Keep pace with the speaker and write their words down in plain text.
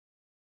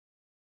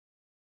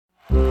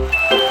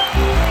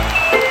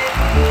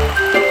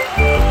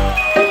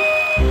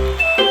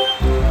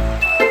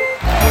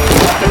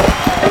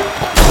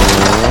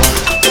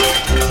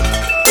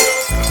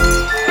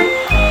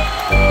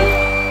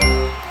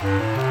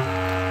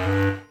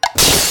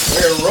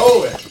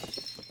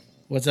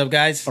What's up,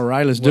 guys? All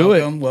right, let's do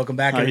it. Welcome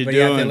back, How you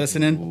everybody out there doing?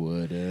 listening.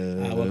 What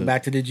up? Welcome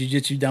back to the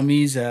Jiu-Jitsu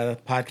Dummies.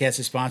 Podcast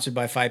is sponsored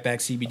by Fight Back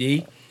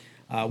CBD.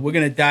 We're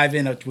going to dive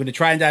in. We're going to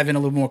try and dive in a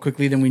little more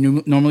quickly than we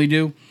normally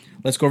do.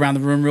 Let's go around the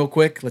room real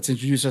quick. Let's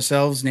introduce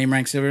ourselves. Name,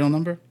 rank, serial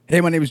number.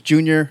 Hey, my name is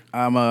Junior.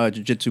 I'm a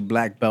Jiu-Jitsu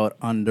black belt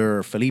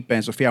under Felipe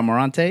and Sofia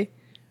Morante.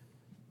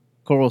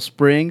 Coral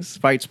Springs,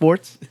 Fight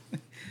Sports.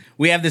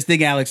 We have this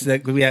thing, Alex,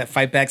 that we have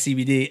Fight Back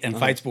CBD and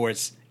Fight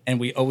Sports, and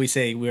we always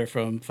say we're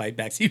from Fight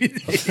Back CBD.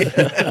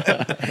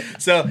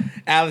 So,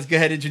 Alex, go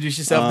ahead and introduce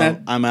yourself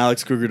then. I'm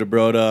Alex Kruger de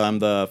Broda. I'm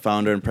the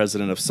founder and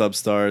president of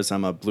Substars.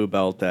 I'm a blue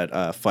belt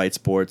at Fight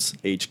Sports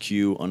HQ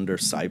under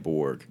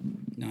Cyborg.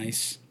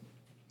 Nice.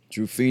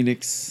 Drew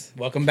Phoenix.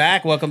 Welcome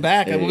back. What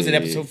was it, Hey.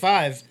 episode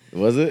 5?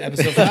 Was it?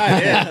 Episode 5,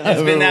 yeah.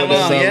 It's been that Remember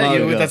long. so Yeah, long you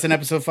were with ago. us in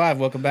episode 5.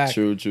 Welcome back.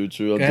 True. I'm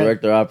Go ahead.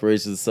 director of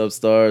operations at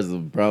Substars, the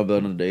brown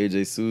belt under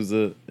AJ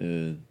Souza,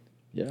 and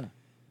yeah.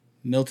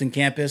 Milton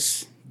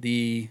Campus,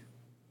 the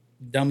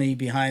dummy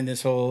behind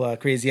this whole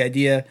crazy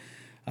idea.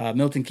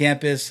 Milton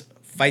Campus,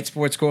 Fight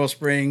Sports Coral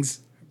Springs,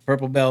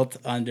 purple belt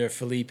under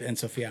Felipe and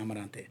Sofia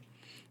Amarante.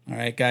 All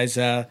right, guys.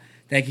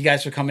 Thank you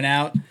guys for coming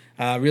out.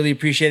 Really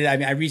appreciate it. I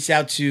mean, I reached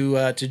out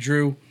to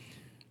Drew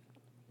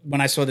when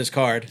I saw this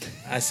card.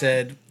 I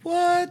said,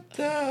 "What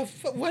the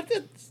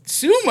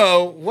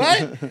sumo?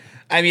 What?"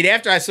 I mean,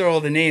 after I saw all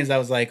the names, I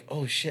was like,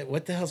 "Oh shit,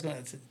 what the hell's going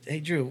on?" I said, "Hey,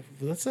 Drew,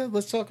 let's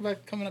talk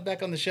about coming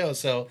back on the show."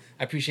 So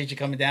I appreciate you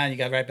coming down. You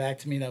got right back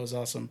to me. That was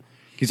awesome.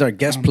 He's our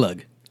guest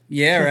plug.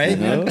 Yeah, right.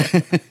 No?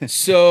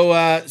 So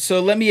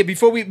let me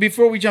before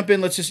we jump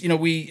in, let's just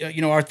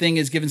our thing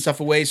is giving stuff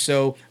away.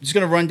 So I'm just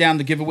gonna run down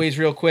the giveaways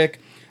real quick.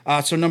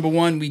 So number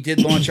one, we did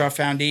launch our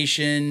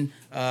foundation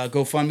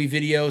GoFundMe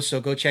video. So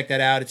go check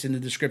that out. It's in the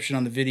description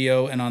on the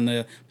video and on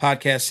the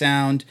podcast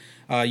sound.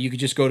 You could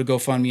just go to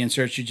GoFundMe and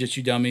search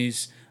Jiu-Jitsu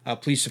Dummies.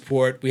 Please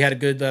support. We had a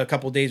good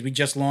couple of days. We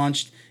just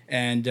launched,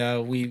 and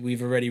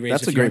we've already raised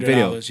That's a a few great $100.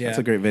 video. Yeah. That's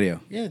a great video.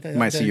 Yeah, You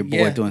might see your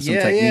boy doing some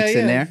techniques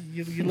in there.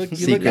 You look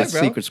Secret, good,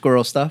 bro. secret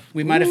squirrel stuff.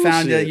 We might have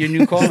found shit. your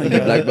new calling. bro.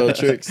 Black belt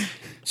tricks.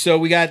 So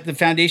we got the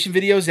foundation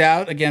videos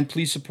out. Again,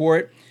 please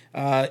support.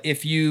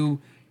 If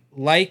you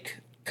like,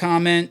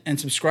 comment, and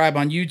subscribe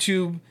on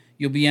YouTube,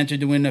 you'll be entered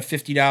to win a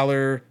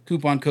 $50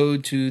 coupon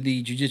code to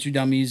the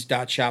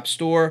jiu-jitsu-dummies.shop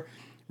store.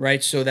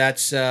 Right, so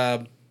that's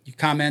you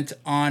comment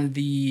in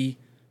the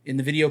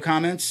video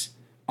comments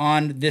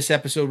on this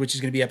episode, which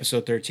is going to be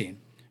episode 13.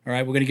 All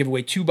right, we're going to give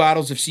away 2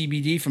 bottles of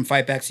CBD from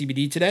Fight Back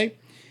CBD today.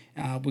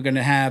 We're going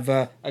to have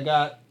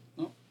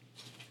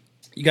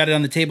you got it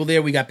on the table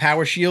there. We got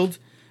Power Shield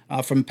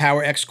from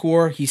Power X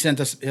Core. He sent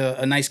us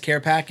a nice care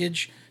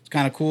package. It's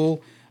kind of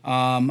cool.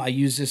 I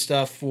use this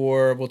stuff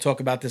we'll talk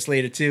about this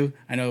later too.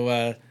 I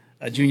know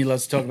Junior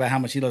loves to talk about how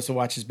much he loves to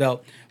watch his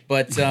belt.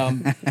 But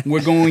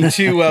we're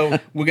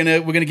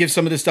gonna give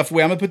some of this stuff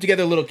away. I'm gonna put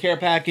together a little care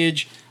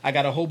package. I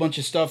got a whole bunch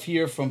of stuff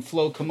here from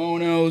Flow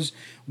Kimonos.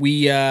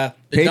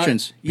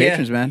 Patrons, man.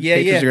 Patrons are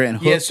getting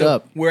hooked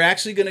up. We're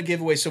actually gonna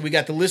give away. So we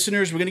got the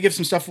listeners. We're gonna give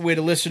some stuff away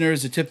to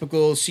listeners. The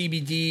typical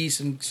CBD,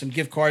 some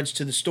gift cards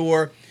to the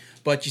store.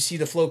 But you see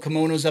the Flow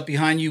Kimonos up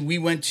behind you. We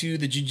went to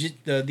the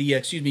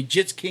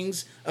Jits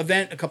Kings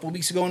event a couple of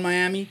weeks ago in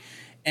Miami,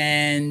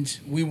 and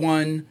we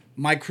won.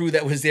 My crew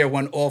that was there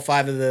won all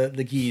 5 of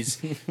the gis.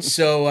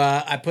 So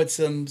I put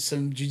some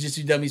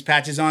Jiu-Jitsu Dummies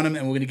patches on them,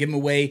 and we're going to give them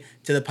away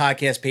to the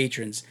podcast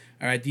patrons.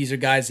 All right, these are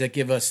guys that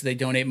they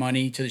donate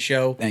money to the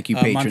show. Thank you,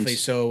 patrons. Monthly.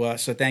 So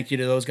thank you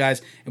to those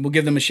guys, and we'll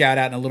give them a shout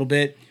out in a little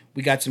bit.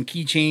 We got some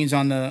keychains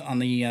on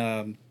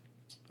the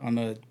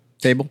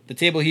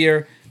Table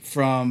here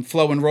from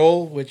Flow and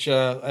Roll, which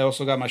I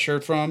also got my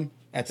shirt from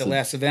at the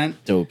last event.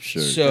 Dope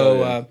shirt.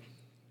 So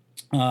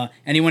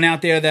anyone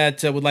out there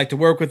that would like to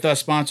work with us,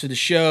 sponsor the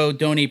show,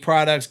 donate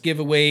products,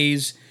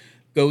 giveaways,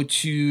 go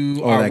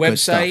to All our that good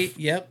website. stuff.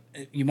 Yep.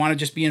 You want to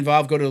just be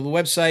involved, go to the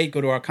website,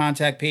 go to our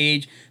contact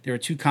page. There are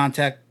 2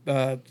 contact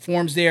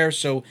forms there,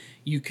 so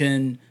you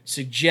can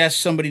suggest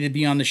somebody to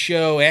be on the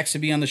show, ask to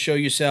be on the show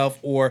yourself,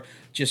 or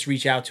just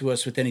reach out to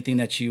us with anything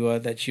that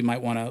you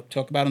might want to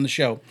talk about on the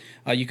show.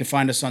 You can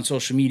find us on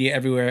social media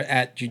everywhere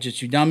at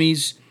Jiu-Jitsu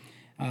Dummies.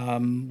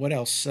 What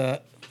else?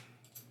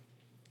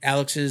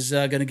 Alex is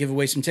going to give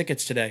away some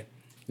tickets today.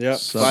 Yep,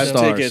 Substars.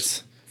 5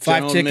 tickets. 5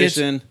 General tickets.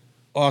 admission.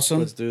 Awesome.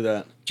 Let's do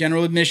that.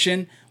 General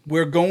admission.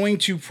 We're going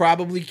to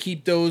probably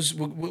keep those.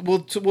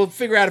 We'll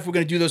figure out if we're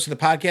going to do those to the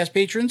podcast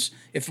patrons.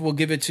 If we'll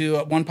give it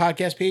to one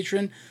podcast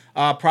patron,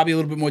 probably a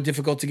little bit more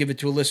difficult to give it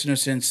to a listener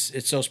since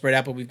it's so spread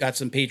out. But we've got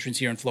some patrons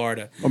here in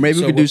Florida, Or maybe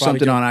So we could we'll do probably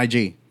something on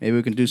IG. Maybe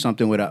we can do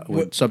something with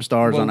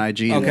Substars on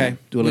IG. Okay, And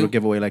do a little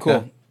giveaway like cool.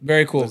 that.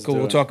 Very cool. Let's Cool. do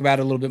We'll it. talk about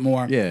it a little bit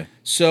more. Yeah.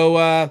 So,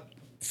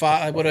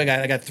 what do I got?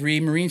 I got 3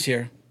 Marines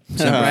here.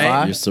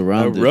 Right? You're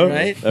surrounded.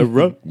 Right?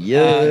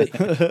 Yeah.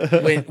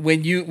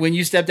 when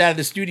you stepped out of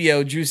the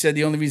studio, Drew said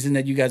the only reason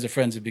that you guys are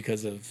friends is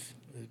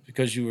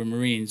because you were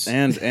Marines.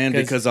 And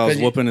because I was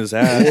you- whooping his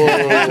ass.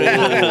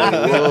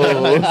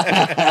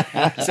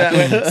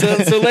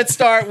 So let's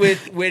start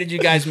with where did you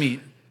guys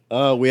meet?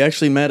 We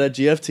actually met at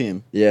GF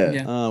Team. Yeah.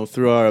 Yeah.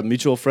 Through our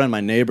mutual friend,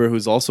 my neighbor,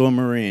 who's also a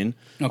Marine.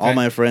 Okay. All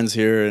my friends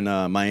here in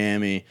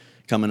Miami,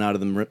 coming out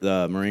of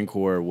the Marine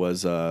Corps,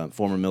 was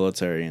former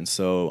military, and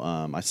so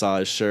I saw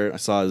his shirt, I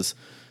saw his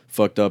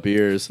fucked up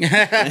ears. And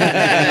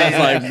I was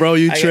like, "Bro,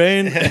 you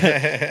train?"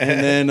 And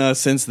then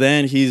since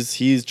then,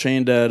 he's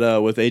trained at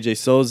with AJ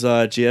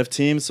Souza at GF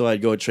Team, so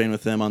I'd go train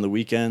with him on the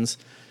weekends.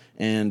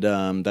 And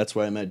that's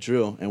where I met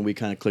Drew, and we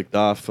kind of clicked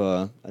off.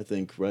 I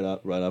think right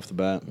off the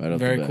bat. Right off the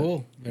Very bat.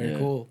 cool. Very Yeah.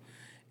 cool.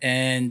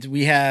 And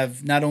we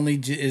have not only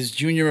is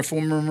Junior a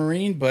former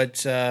Marine,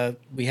 but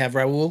we have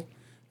Raul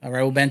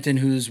Benton,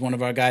 who's one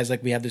of our guys.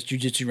 Like we have this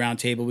jiu-jitsu round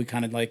table. We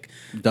kind of like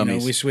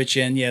Dummies. we switch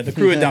in. Yeah, the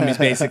crew of dummies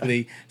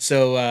basically.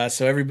 So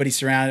so everybody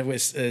surrounded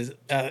with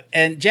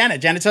and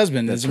Janet's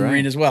husband is a That's right.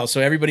 Marine as well.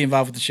 So everybody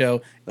involved with the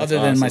show, other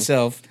than awesome.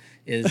 myself,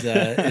 is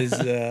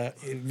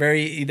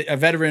very a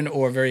veteran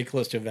or very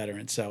close to a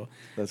veteran. So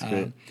That's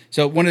great.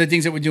 So one of the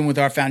things that we're doing with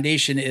our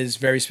foundation is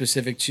very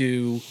specific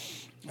to.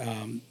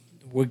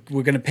 We're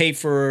going to pay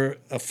for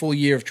a full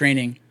year of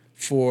training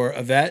for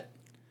a vet,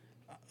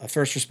 a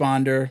first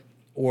responder,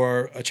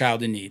 or a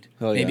child in need.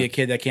 Hell Maybe yeah. a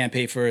kid that can't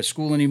pay for a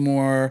school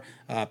anymore,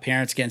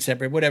 parents getting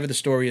separated, whatever the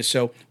story is.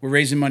 So we're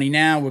raising money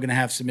now. We're going to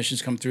have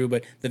submissions come through,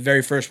 but the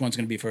very first one's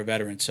going to be for a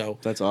veteran. So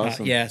That's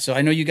awesome. yeah. So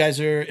I know you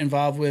guys are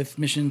involved with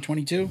Mission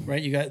 22,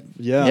 right? You got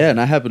Yeah. Yeah, and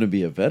I happen to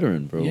be a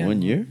veteran, bro. yeah,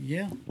 1 year,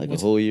 Yeah. like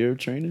What's a whole year of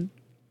training.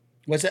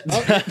 What's that?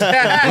 Oh.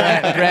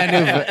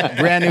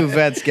 brand new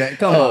vets get.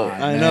 Come on,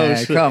 I know, man,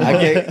 shit. come I on.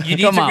 can't- You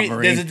need Come to on, read,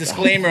 Marine. there's a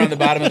disclaimer on the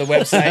bottom of the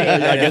website.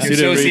 I guess If you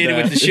you're didn't read associated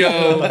that. with the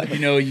show. You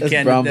know, you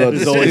can't. brown belt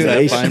There's always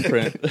that discrimination.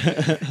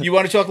 fine print. You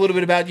want to talk a little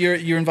bit about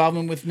your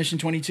involvement with Mission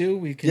 22?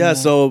 We can. Yeah,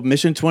 so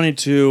Mission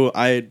 22,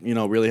 I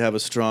really have a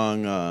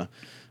strong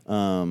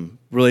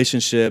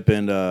relationship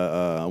and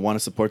want to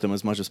support them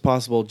as much as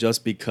possible.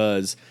 Just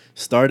because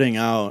starting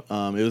out,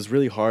 it was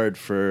really hard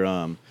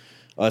for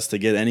us to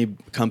get any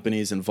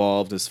companies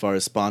involved as far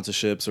as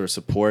sponsorships or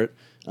support.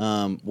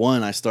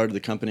 One, I started the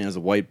company as a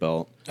white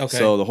belt, Okay.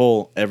 so the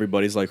whole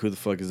everybody's like, "Who the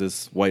fuck is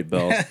this white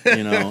belt?"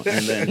 And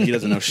then he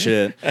doesn't know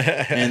shit.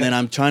 And then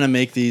I'm trying to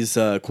make these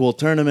cool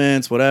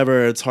tournaments,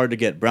 whatever. It's hard to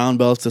get brown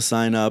belts to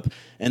sign up.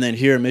 And then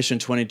here, Mission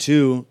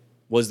 22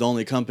 was the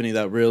only company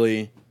that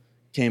really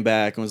came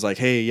back and was like,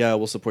 "Hey, yeah,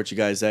 we'll support you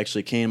guys." They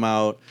actually came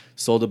out,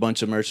 sold a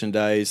bunch of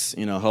merchandise,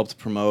 helped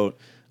promote,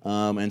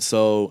 and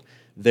so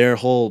their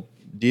whole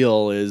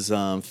deal is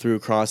through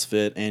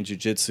CrossFit and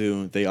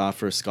Jiu-Jitsu, they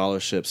offer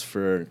scholarships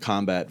for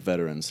combat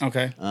veterans.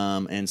 Okay.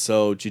 And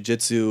so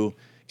Jiu-Jitsu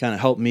kind of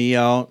helped me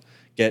out,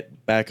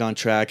 get back on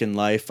track in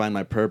life, find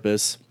my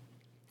purpose.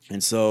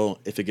 And so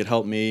if it could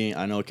help me,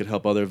 I know it could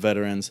help other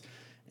veterans.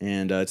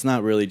 And it's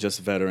not really just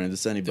veterans;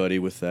 it's anybody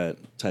with that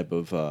type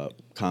of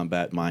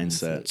combat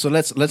mindset. So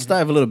let's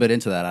dive a little bit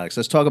into that, Alex.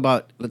 Let's talk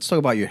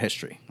about your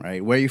history,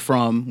 right? Where are you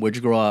from? Where'd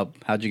you grow up?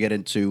 How'd you get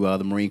into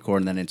the Marine Corps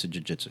and then into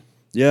jiu-jitsu?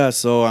 Yeah,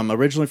 so I'm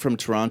originally from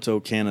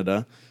Toronto,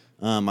 Canada.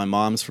 My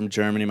mom's from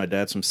Germany, my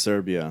dad's from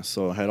Serbia.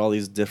 So I had all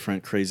these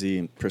different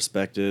crazy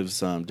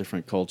perspectives,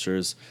 different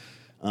cultures.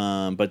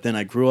 But then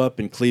I grew up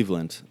in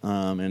Cleveland,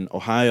 and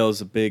Ohio is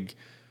a big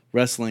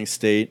wrestling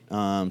state.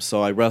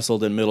 So I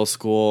wrestled in middle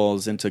school. I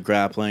was into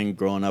grappling,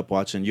 growing up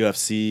watching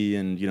UFC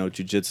and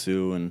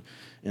jiu-jitsu and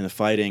the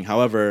fighting.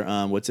 However,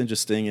 what's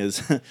interesting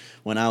is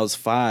when I was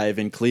 5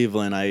 in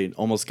Cleveland, I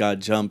almost got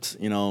jumped,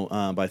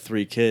 by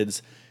 3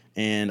 kids.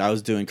 And I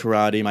was doing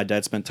karate. My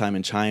dad spent time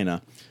in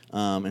China.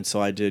 And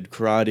so I did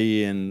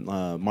karate and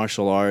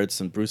martial arts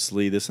and Bruce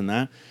Lee, this and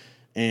that.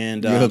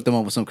 And You hooked them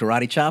up with some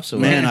karate chops? Or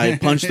man, what? I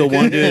punched the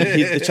one dude.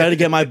 He tried to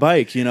get my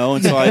bike,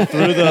 and so I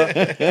threw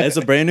it's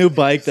a brand new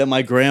bike that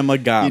my grandma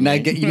got You're me.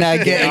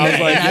 not getting I was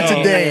like, not yo,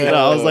 today.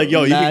 I was like,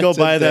 yo, you can Not go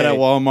buy that at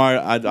today. Walmart.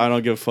 I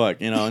don't give a fuck,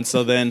 And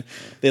so then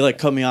they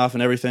cut me off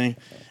and everything.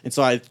 And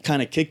so I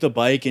kind of kicked the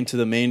bike into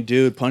the main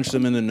dude, punched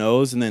him in the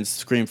nose, and then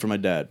screamed for my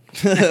dad.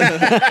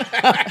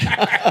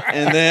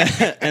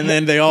 and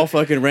then they all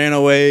fucking ran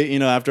away,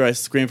 after I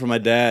screamed for my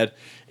dad.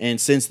 And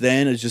since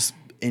then, it's just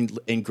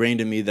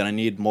ingrained in me that I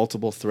need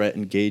multiple threat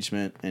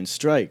engagement and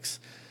strikes.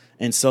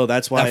 And so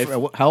that's why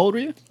How old were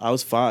you? I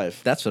was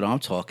 5. That's what I'm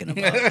talking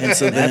about. And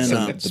so That's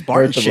then, some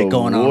Spartan birth of shit a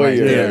going on right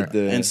warrior there. right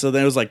there. and so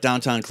then it was like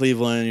downtown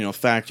Cleveland,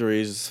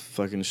 factories,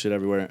 fucking shit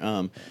everywhere.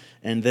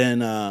 And then,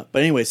 but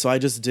anyway, so I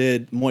just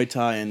did Muay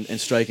Thai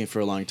and striking for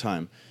a long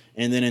time.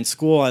 And then in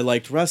school, I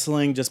liked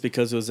wrestling just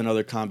because it was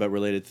another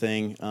combat-related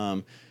thing.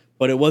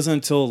 But it wasn't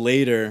until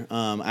later,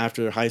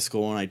 after high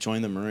school, when I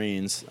joined the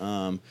Marines,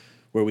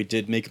 where we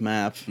did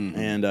MIC-MAP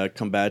and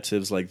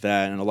combatives like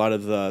that. And a lot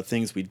of the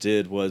things we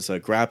did was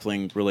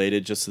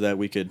grappling-related just so that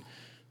we could,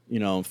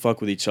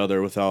 fuck with each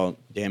other without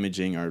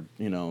damaging our,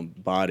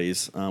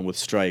 bodies with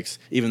strikes.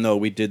 Even though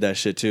we did that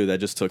shit too, that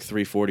just took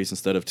 3 40s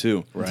instead of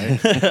 2. Right.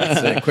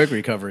 That's a quick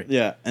recovery.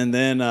 Yeah, and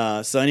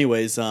then so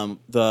anyways, in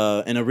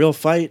a real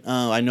fight,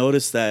 I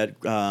noticed that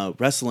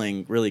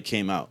wrestling really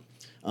came out.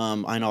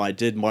 I know I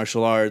did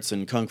martial arts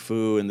and kung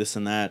fu and this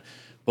and that,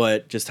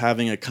 but just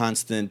having a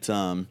constant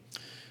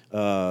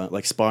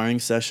like sparring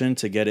session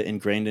to get it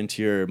ingrained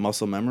into your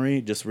muscle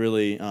memory. Just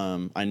really,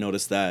 I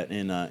noticed that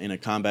in a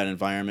combat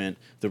environment,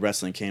 the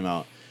wrestling came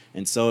out.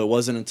 And so it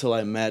wasn't until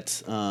I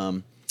met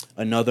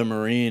another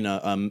Marine,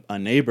 a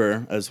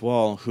neighbor as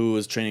well, who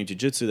was training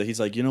jiu-jitsu, that he's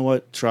like, you know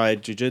what, try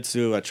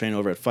jiu-jitsu. I train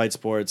over at Fight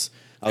Sports.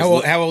 How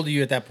old are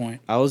you at that point?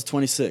 I was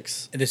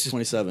 26. This is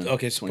 27.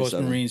 Okay, so post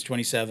Marines,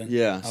 27.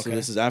 Yeah, Okay. so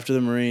this is after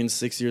the Marines.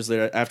 6 years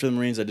later, after the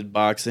Marines, I did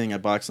boxing. I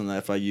boxed on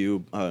the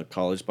FIU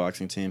college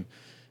boxing team.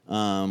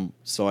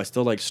 So I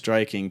still like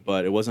striking,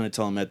 but it wasn't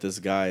until I met this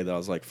guy that I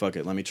was like, fuck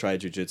it, let me try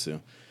jiu-jitsu.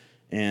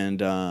 And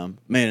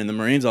man, in the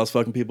Marines, I was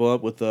fucking people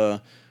up with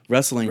the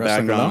wrestling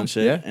background alone, and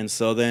shit. yeah. And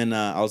so then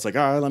I was like,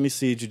 all right, let me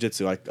see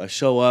jiu-jitsu. I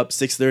show up,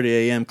 6:30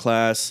 a.m.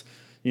 class,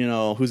 you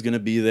know, who's going to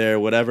be there,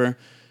 whatever.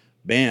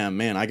 Bam,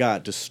 man, I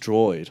got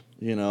destroyed,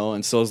 you know?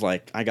 And so it was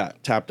like, I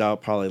got tapped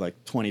out probably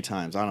like 20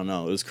 times. I don't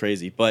know. It was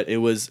crazy. But it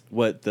was,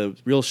 what the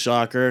real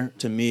shocker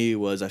to me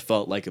was, I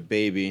felt like a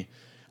baby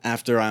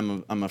after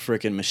I'm a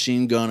freaking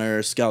machine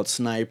gunner, scout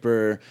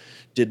sniper,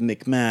 did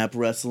McMap,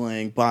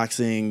 wrestling,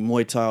 boxing,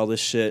 Muay Thai, all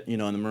this shit, you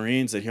know, in the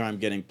Marines, that here I'm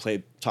getting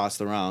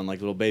tossed around like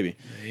a little baby.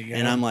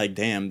 And I'm like,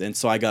 damn. And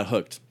so I got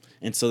hooked.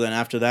 And so then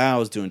after that, I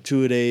was doing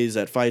 2-a-days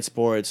at Fight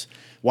Sports,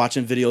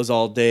 watching videos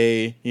all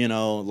day, you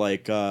know,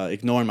 like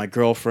ignoring my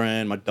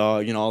girlfriend, my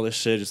dog, you know, all this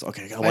shit. Just,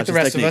 okay, I gotta Like watch the this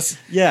rest of technique. us.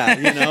 Yeah,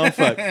 you know,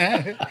 fuck.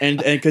 And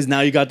because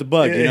now you got the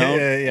bug, you know?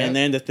 Yeah. And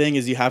then the thing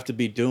is, you have to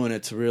be doing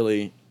it to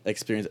really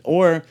experience it.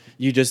 Or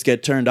you just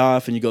get turned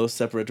off and you go a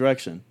separate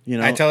direction, you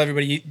know? I tell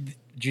everybody,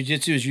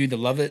 jiu-jitsu is you either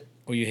love it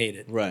or you hate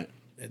it. Right.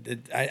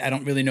 I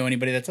don't really know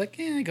anybody that's like,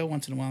 I go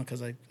once in a while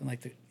because I like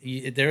to.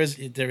 You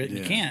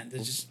can't.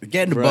 It's just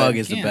Getting the Right. bug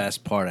is the Can't.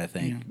 best part, I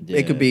think. Yeah.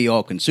 It could be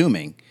all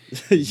consuming.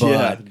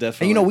 Yeah, And,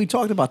 definitely. you know, we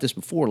talked about this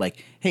before.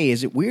 Like, hey,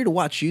 is it weird to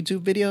watch YouTube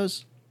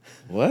videos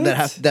What?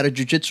 that are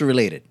jiu-jitsu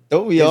related?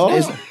 Don't we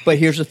all? But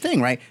here's the thing,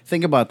 right?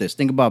 Think about this.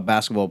 Think about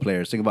basketball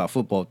players. Think about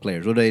football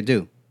players. What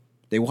do?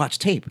 They watch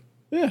tape,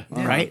 Yeah.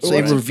 right? Or So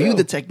they watch review film.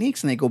 the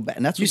techniques and they go back.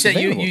 And that's you what's said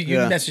you available.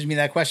 Yeah. messaged me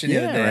that question the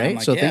other Yeah, day. I'm right.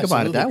 like, So yeah, think about it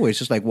absolutely. that way. It's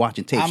just like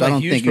watching tape. I'm So I a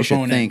don't huge think you should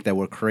proponent. think that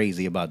we're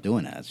crazy about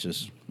doing that. It's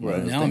just one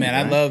of those No, things,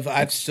 man, right?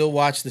 I've still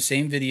watched the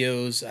same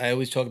videos. I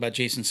always talk about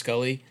Jason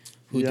Scully,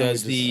 who Yeah,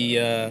 does we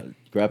the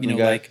grappling you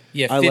know, guy. like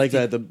I 50 like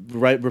that, the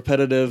right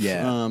repetitive.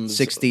 Yeah,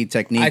 60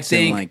 techniques I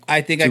think in like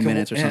I think 2 I could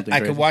minutes or something. I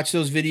crazy. could watch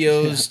those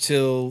videos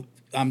till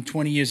I'm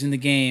 20 years in the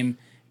game,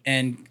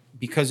 and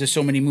because there's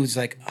so many moves,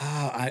 like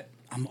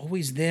I'm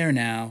always there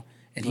now,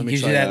 and he Let me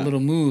gives you try that that. little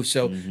move.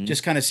 So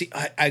just kind of see.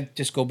 I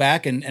just go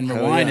back and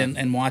rewind yeah.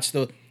 and watch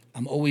the.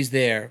 I'm always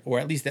there, or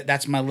at least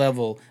that's my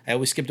level. I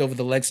always skipped over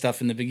the leg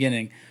stuff in the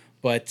beginning.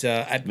 But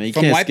Man, you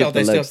from can't white skip belt,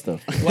 I the still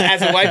leg stuff. well,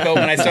 as a white belt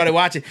when I started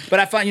watching. But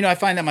I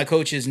find that my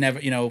coaches never,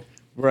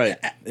 Right.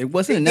 It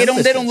wasn't. they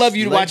don't love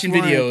you Legs watching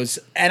weren't- videos,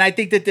 and I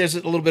think that there's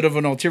a little bit of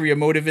an ulterior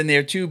motive in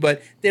there too.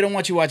 But they don't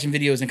want you watching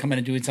videos and coming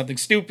and doing something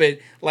stupid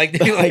like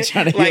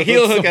trying to like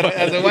heel heel hook hook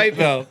as a white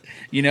belt.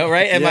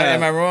 Right? Am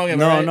I wrong?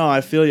 Am I right? No,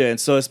 I feel you. And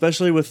so,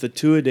 especially with the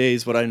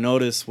 2-a-days, what I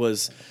noticed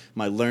was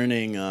my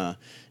learning.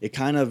 It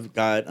kind of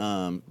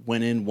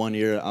went in one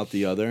ear out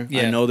the other.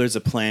 Yeah. I know there's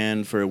a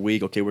plan for a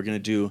week. Okay, we're gonna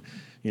do,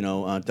 De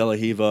La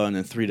Hiva and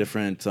then 3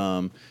 different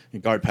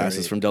guard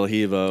passes from De La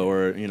Hiva,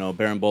 or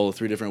Barambola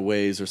 3 different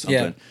ways or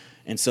something. Yeah.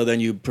 And so then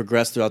you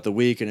progress throughout the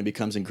week and it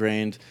becomes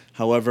ingrained.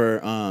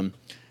 However,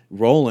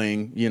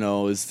 rolling,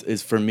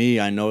 is for me,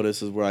 I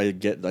notice is where I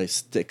get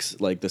sticks,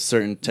 like the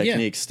certain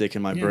techniques stick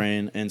in my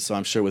brain. And so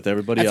I'm sure with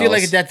everybody I else. feel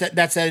like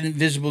that's that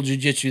invisible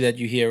jujitsu that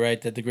you hear,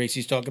 right? That the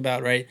Gracies talk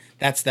about, right?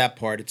 That's that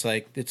part. It's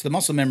like it's the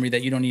muscle memory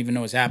that you don't even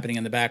know is happening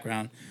in the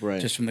background,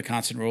 Right. just from the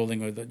constant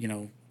rolling or the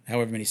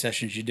however many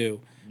sessions you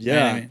do. Yeah, You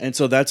know what I mean? and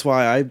so that's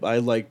why I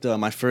liked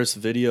my first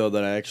video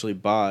that I actually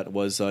bought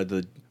was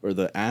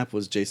the app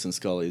was Jason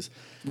Scully's.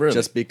 Really?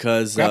 Just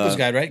because Grappler's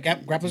Guide, right?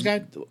 Grappler's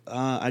Guide.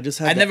 I just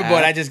had I the never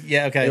bought. app.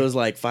 Okay. It was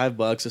like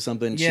 $5 or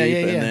something Yeah, cheap, yeah,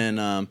 yeah. and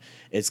then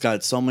it's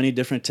got so many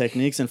different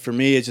techniques. And for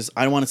me, it's just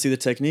I want to see the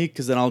technique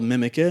because then I'll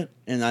mimic it,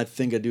 and I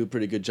think I do a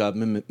pretty good job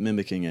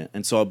mimicking it.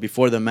 And so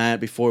before the mat,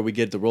 before we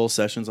get the roll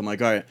sessions, I'm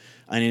like, all right,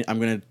 I'm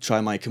gonna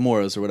try my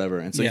Kimuras or whatever.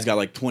 And so he's Yeah. got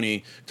like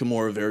 20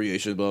 Kimura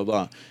variations, blah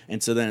blah.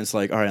 And so then it's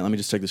like, all right, let me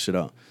just check this shit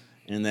out.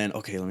 And then,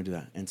 okay, let me do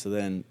that. And so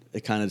then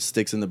it kind of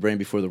sticks in the brain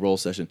before the roll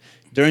session.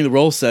 During the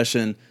roll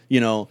session,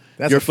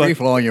 That's you're a free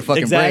flow in your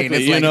fucking brain.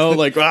 exactly, It's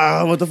like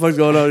what the fuck's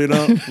going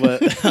on,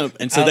 But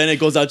and so then it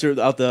goes out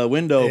the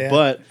window. Yeah.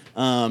 But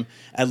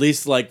at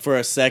least like for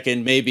a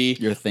second, maybe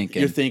You're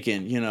thinking,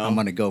 I'm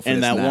gonna go for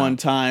and this that now. one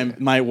time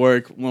might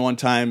work. One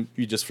time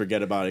you just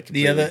forget about it.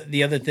 Completely.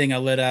 The other thing I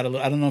let out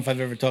I don't know if I've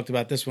ever talked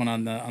about this one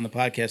on the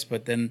podcast,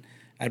 but then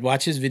I'd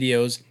watch his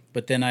videos,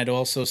 but then I'd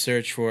also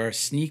search for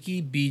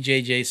sneaky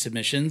BJJ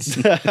submissions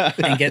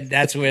and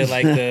that's where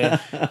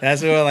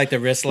the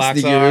wrist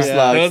locks Sneaky are. wrist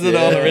locks, Those are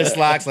all the yeah. wrist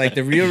locks, like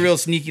the real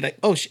sneaky, like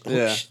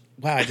Yeah.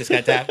 wow, I just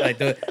got tapped. Like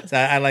so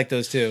I like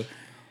those too.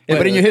 Yeah,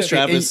 but in your history,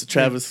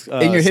 Travis,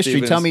 in your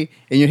history,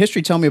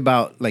 Stevens. tell me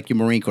about like your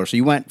Marine Corps. So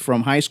you went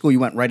from high school, you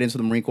went right into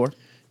the Marine Corps.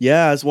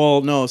 Yeah, as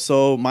well. No,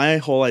 so my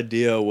whole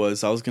idea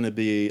was I was going to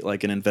be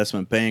like an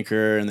investment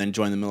banker and then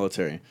join the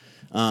military,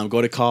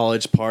 go to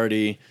college,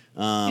 party.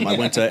 I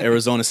went to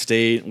Arizona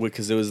State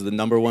because it was the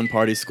 #1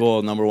 party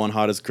school, #1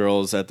 hottest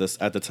girls at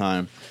the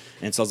time.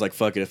 And so I was like,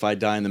 fuck it, if I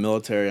die in the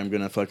military, I'm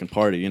going to fucking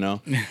party, you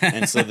know?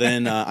 And so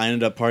then I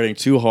ended up partying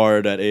too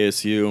hard at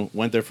ASU,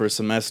 went there for a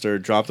semester,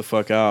 dropped the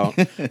fuck out.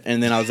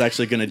 And then I was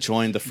actually going to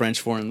join the French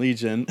Foreign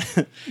Legion.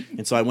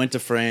 And so I went to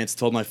France,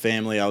 told my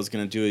family I was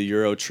going to do a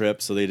Euro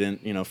trip so they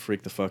didn't,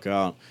 freak the fuck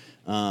out.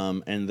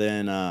 And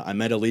then I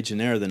met a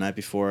Legionnaire the night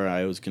before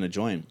I was going to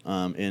join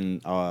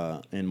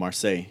in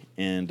Marseille.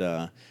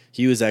 And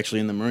he was actually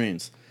in the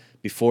Marines.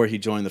 Before he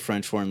joined the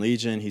French Foreign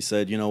Legion, he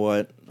said, you know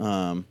what?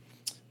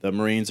 The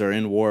Marines are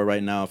in war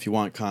right now. If you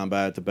want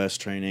combat, the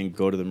best training,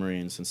 go to the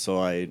Marines. And so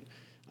I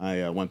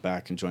went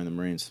back and joined the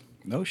Marines.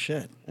 No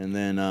shit. And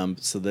then,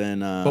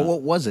 But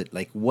what was it?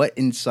 Like, what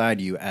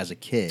inside you as a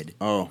kid?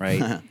 Oh.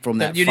 Right? From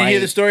that You didn't hear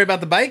the story about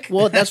the bike?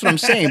 Well, that's what I'm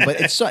saying,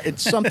 but it's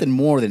something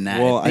more than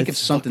that. Well, I think I it's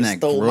something that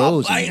stole my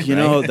grows in bike. you,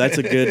 right? that's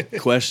a good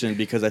question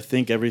because I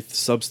think every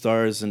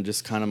Substars and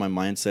just kind of my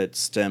mindset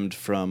stemmed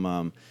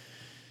from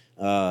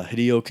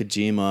Hideo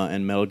Kojima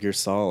and Metal Gear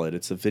Solid.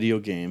 It's a video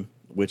game,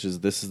 which is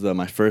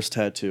my first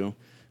tattoo.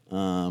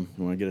 I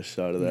want to get a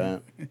shot of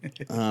that.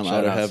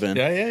 Out of heaven.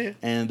 Yeah.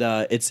 And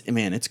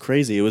it's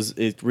crazy.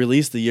 It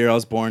released the year I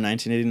was born,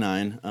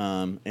 1989.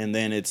 And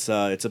then it's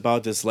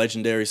about this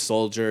legendary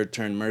soldier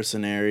turned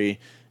mercenary,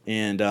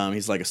 and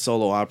he's like a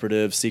solo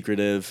operative,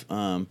 secretive,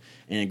 and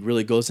it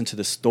really goes into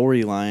the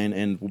storyline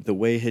and the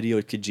way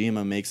Hideo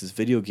Kojima makes his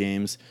video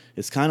games.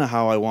 It's kind of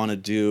how I want to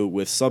do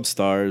with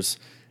Substars.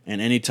 And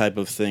any type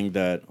of thing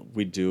that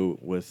we do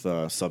with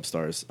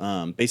Substars.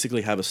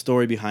 Basically have a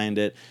story behind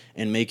it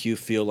and make you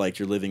feel like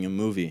you're living a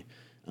movie.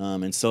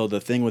 And so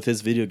the thing with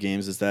his video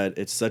games is that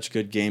it's such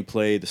good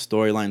gameplay, the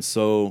storyline's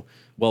so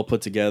well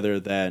put together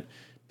that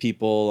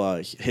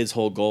people, his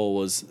whole goal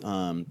was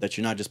that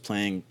you're not just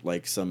playing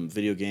like some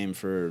video game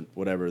for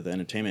whatever, the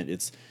entertainment.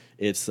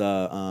 It's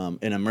an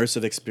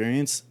immersive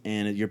experience,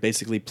 and you're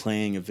basically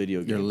playing a video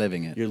game. You're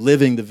living it. You're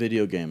living the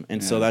video game.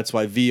 And so that's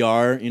why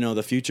VR,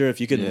 the future,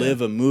 if you could live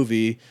a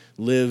movie,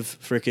 live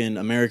freaking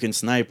American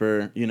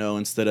Sniper,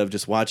 instead of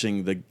just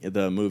watching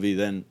the movie,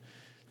 then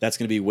that's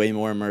going to be way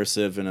more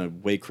immersive and a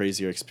way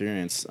crazier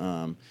experience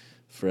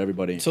for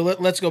everybody. So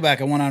let's go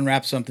back. I want to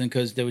unwrap something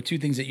because there were two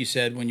things that you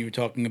said when you were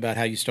talking about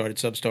how you started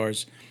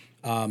Substars,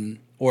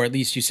 or at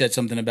least you said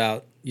something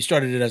about you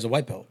started it as a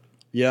white belt.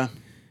 Yeah.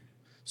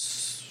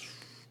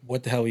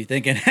 What the hell were you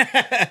thinking?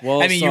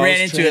 Well, I mean, so you I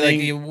ran was into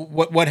training- it.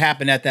 Like, what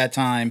happened at that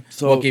time?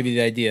 So- What gave you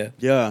the idea?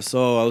 Yeah,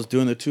 so I was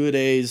doing the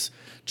 2-a-days,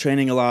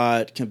 training a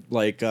lot.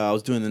 I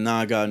was doing the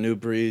Naga, New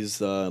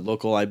Breeze,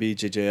 local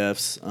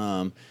IBJJFs,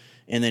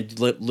 and then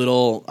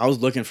I was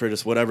looking for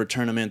just whatever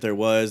tournament there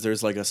was.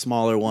 There's like a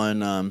smaller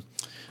one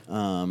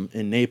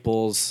in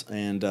Naples,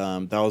 and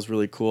that was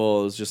really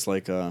cool. It was just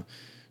like a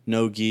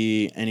no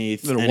gi, any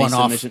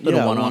one-off, submission. little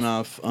Yeah,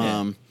 one-off.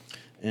 one-off.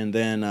 And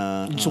then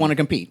You just want to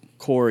compete.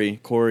 Corey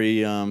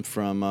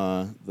from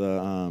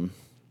the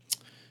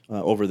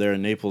over there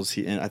in Naples.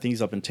 And I think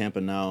he's up in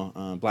Tampa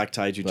now. Black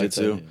Tie Jiu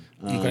Jitsu.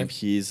 Okay.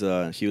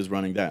 He was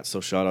running that.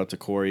 So shout out to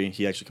Corey.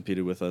 He actually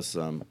competed with us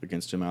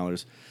against Jim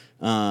Allers.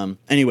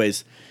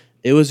 Anyways,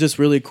 it was just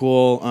really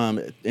cool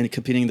in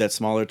competing that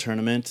smaller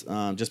tournament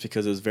just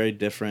because it was very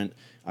different.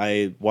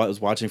 I was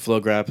watching Flow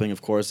Grappling,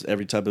 of course,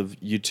 every type of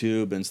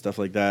YouTube and stuff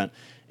like that.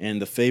 And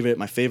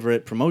my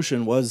favorite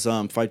promotion was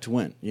Fight to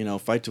Win.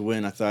 Fight to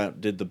Win, I thought,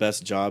 did the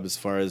best job as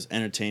far as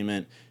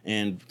entertainment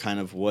and kind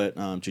of what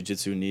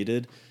jiu-jitsu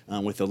needed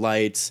with the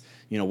lights,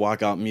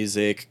 walkout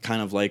music,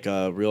 kind of like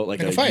a real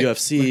like a fight.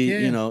 UFC.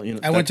 Yeah.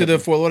 I went to the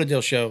Fort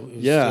Lauderdale show.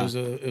 It was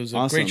a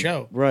awesome. great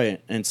show.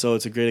 Right, and so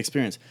it's a great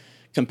experience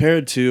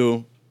compared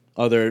to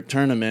other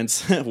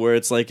tournaments where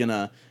it's like in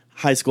a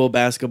high school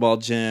basketball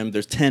gym.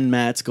 There's 10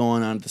 mats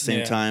going on at the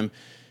same time.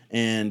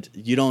 And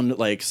you don't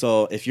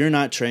so if you're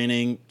not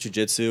training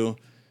jiu-jitsu,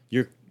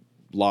 you're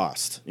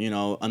lost,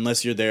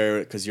 unless you're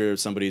there because you're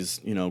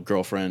somebody's,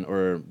 girlfriend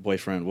or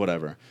boyfriend,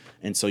 whatever.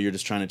 And so you're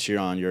just trying to cheer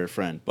on your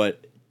friend.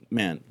 But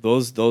man,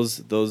 those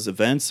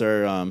events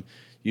are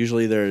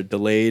usually they're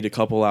delayed a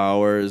couple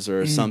hours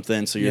or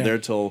something. So you're there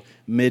till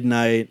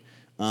midnight.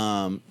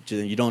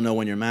 You don't know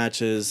when your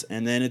match is,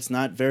 and then it's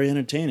not very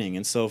entertaining.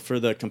 And so for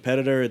the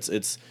competitor,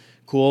 it's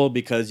cool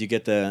because you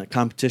get the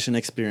competition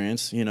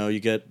experience. You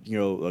get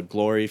a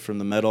glory from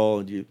the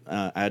medal. You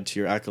add to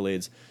your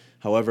accolades.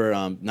 However,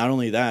 not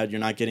only that, you're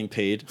not getting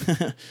paid.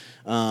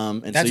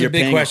 And That's so you're a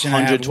big paying question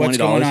I have. What's $120.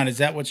 going on? Is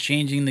that what's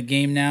changing the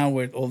game now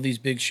with all these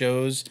big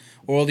shows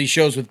or all these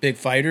shows with big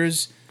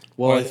fighters?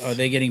 Well, are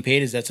they getting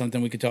paid? Is that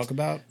something we could talk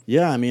about?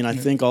 Yeah, I mean, I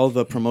think all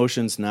the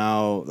promotions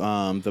now,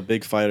 the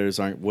big fighters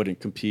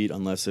wouldn't compete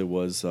unless they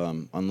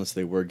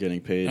were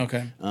getting paid.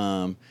 Okay.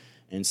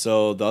 And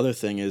so the other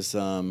thing is,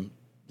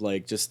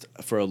 just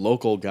for a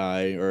local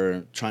guy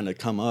or trying to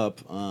come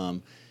up,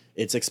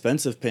 it's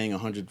expensive paying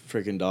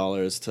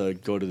 $100 to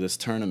go to this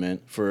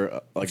tournament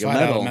for like a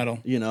 $5 medal,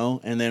 you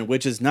know, and then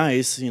which is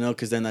nice, you know,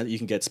 because then you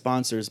can get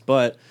sponsors,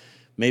 but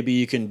maybe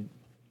you can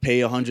pay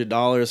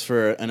 $100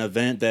 for an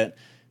event that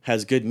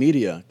has good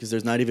media because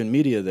there's not even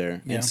media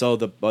there. Yeah. And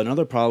so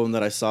another problem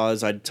that I saw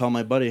is I'd tell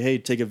my buddy, hey,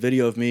 take a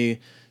video of me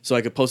so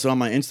I could post it on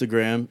my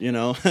Instagram, you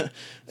know,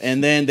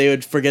 and then they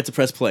would forget to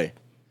press play.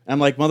 I'm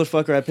like,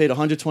 motherfucker, I paid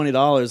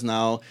 $120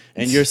 now,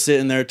 and you're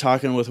sitting there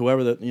talking with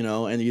whoever that, you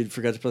know, and you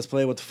forgot to press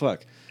play. What the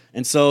fuck?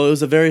 And so it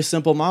was a very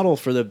simple model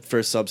for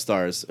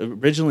Substars.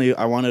 Originally,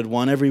 I wanted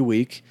one every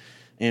week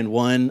and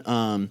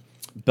one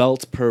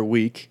belt per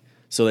week,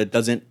 so it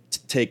doesn't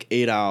take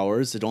 8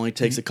 hours. It only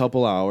takes a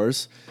couple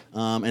hours,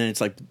 and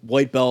it's like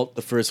white belt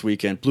the first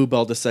weekend, blue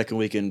belt the second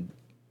weekend,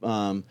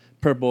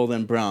 purple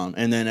then brown,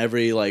 and then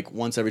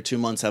once every 2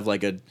 months have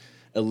like a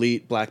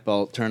elite black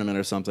belt tournament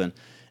or something.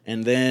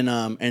 And then,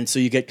 and so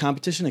you get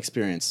competition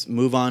experience,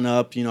 move on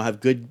up, you know, have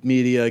good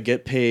media,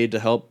 get paid to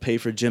help pay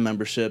for gym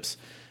memberships.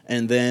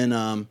 And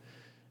then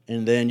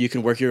you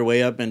can work your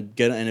way up and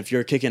and if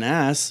you're kicking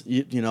ass,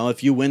 you know,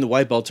 if you win the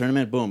white belt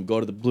tournament, boom, go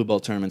to the blue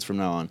belt tournaments from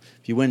now on.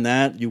 If you win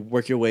that, you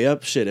work your way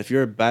up. Shit, if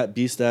you're a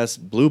beast ass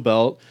blue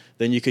belt,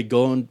 then you could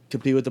go and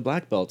compete with the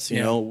black belts,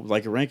 you know,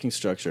 like a ranking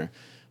structure.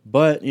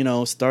 But, you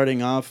know,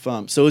 starting off,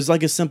 so it was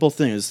like a simple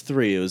thing. It was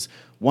 3. It was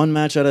one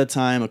match at a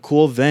time, a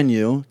cool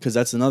venue, because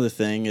that's another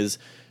thing, is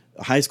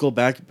a high school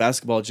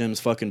basketball gym is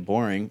fucking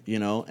boring, you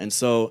know? And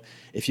so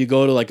if you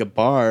go to like a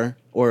bar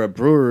or a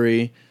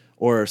brewery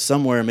or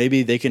somewhere,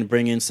 maybe they can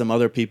bring in some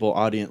other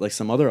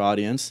some other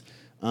audience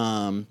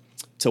to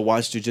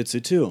watch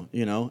jiu-jitsu too,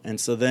 you know? And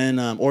so then,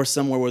 or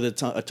somewhere with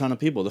a ton of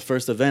people. The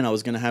first event, I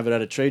was going to have it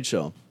at a trade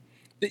show,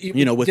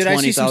 you know, with 20,000 Did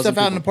I see some stuff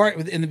people. out in the park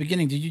in the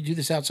beginning? Did you do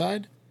this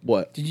outside?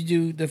 What? Did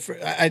you do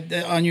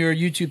on your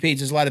YouTube page?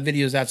 There's a lot of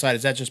videos outside.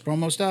 Is that just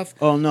promo stuff?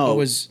 Oh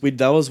no,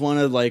 that was one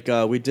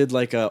of we did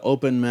like a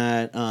open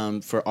mat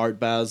for Art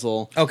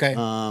Basel. Okay.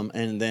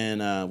 And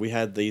then we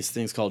had these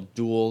things called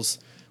duels,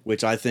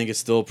 which I think is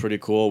still pretty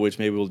cool. Which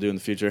maybe we'll do in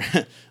the future.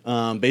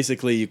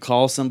 Basically, you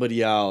call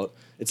somebody out.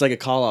 It's like a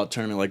call out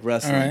tournament, like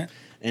wrestling. All right.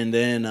 And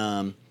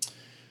then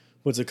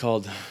what's it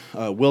called?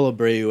 Will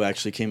Abreu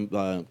actually came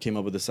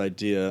up with this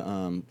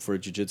idea for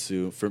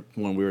jiu-jitsu for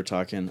when we were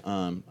talking.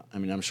 I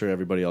mean, I'm sure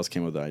everybody else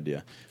came with the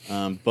idea,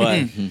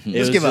 but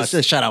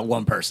Let's shout out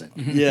one person.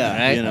 Yeah,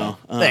 right? you know.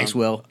 Thanks,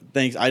 Will.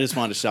 Thanks. I just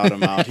wanted to shout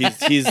him out.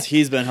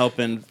 He's been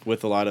helping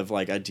with a lot of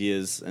like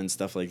ideas and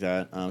stuff like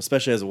that,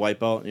 especially as a white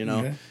belt, you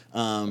know.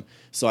 Okay.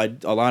 So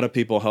a lot of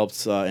people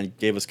helped and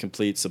gave us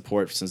complete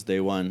support since day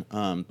one.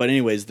 But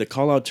anyways, the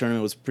call out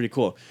tournament was pretty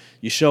cool.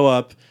 You show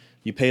up.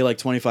 You pay like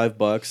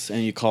 $25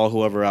 and you call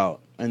whoever out.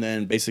 And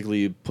then basically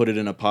you put it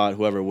in a pot.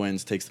 Whoever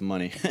wins takes the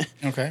money.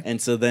 Okay.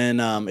 And so then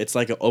it's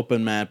like an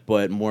open mat,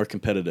 but more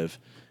competitive.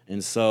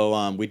 And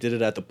so we did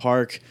it at the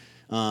park.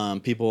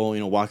 People, you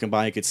know, walking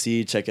by, you could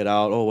see, check it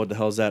out. Oh, what the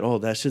hell is that? Oh,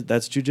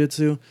 that's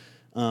jiu-jitsu.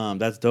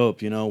 That's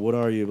dope. You know, what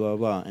are you? Blah,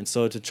 blah. And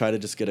so to try to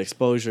just get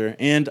exposure.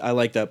 And I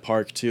like that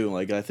park too.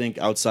 Like I think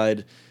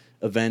outside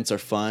events are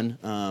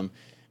fun.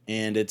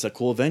 And it's a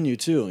cool venue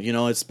too, you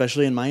know,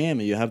 especially in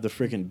Miami. You have the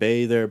freaking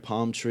bay there,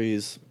 palm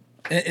trees.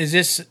 Is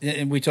this?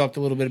 And we talked a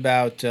little bit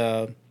about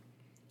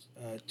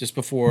just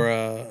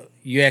before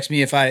you asked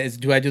me if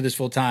do I do this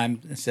full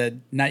time? I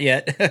said not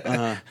yet.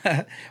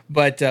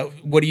 But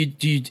what do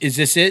you? Is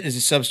this it? Is it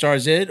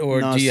Substars it,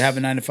 or No, do you have a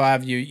 9 to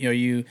 5? Are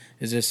you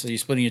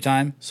splitting your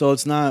time? So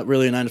it's not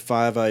really a 9 to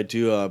 5. I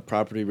do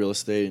property real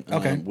estate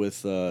Okay.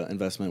 with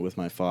investment with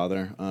my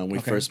father. We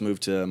Okay. first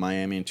moved to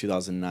Miami in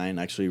 2009,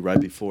 actually right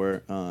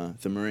before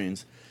the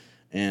Marines,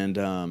 and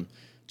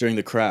during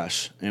the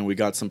crash. And we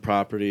got some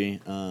property,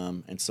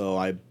 and so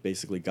I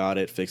basically got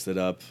it, fixed it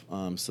up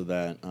so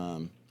that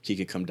he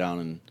could come down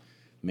and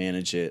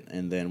manage it.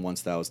 And then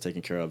once that was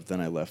taken care of,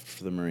 then I left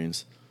for the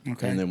Marines.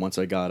 Okay. And then once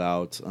I got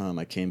out,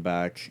 I came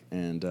back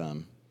and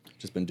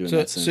just been doing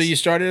that since. So you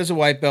started as a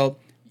white belt.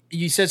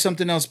 You said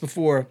something else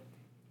before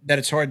that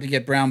it's hard to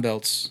get brown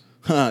belts.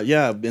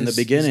 Yeah, in the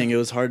beginning, it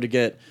was hard to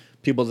get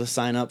people to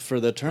sign up for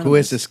the tournament. Who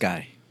is this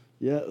guy?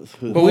 Yeah,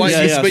 But what-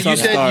 but you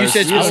said Substars.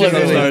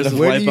 specifically- Substars is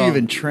Where white do you belt.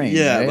 even train?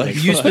 Yeah, right?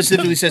 like- You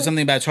specifically said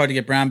something about it's hard to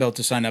get brown belt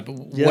to sign up.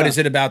 Yeah. What is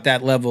it about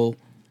that level?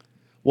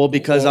 Well,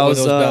 because or I was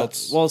those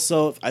belts? well,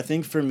 so I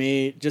think for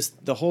me,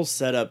 just the whole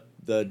setup,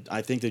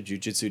 I think the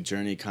jiu-jitsu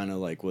journey kind of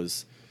like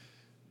was,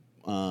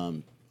 I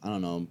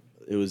don't know,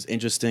 it was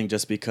interesting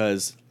just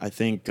because I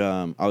think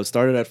I was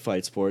started at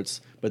Fight Sports,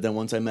 but then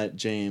once I met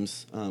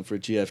James for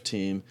GF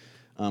Team,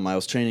 I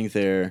was training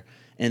there,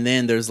 and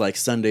then there's like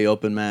Sunday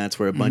open mats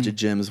where a bunch of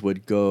gyms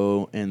would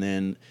go, and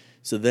then.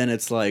 So then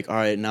it's like, all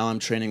right, now I'm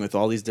training with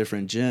all these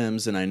different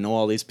gyms, and I know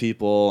all these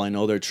people. I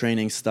know their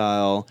training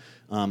style.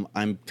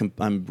 I'm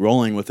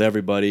rolling with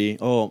everybody.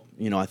 Oh,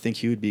 you know, I think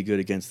he would be good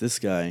against this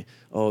guy.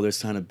 Oh,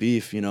 there's kind of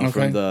beef, you know,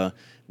 Okay.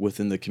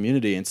 within the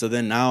community. And so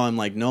then now I'm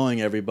like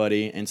knowing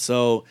everybody, and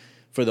so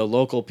for the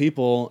local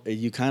people,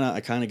 I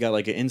kind of got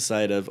like an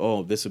insight of,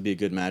 oh, this would be a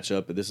good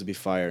matchup, but this would be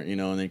fire, you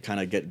know, and then kind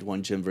of get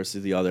one gym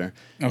versus the other.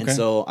 Okay. And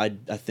so I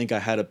think I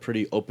had a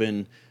pretty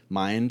open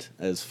mind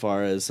as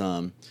far as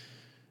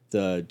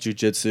the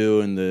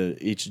jujitsu and the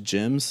each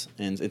gyms,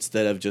 and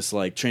instead of just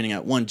like training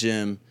at one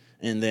gym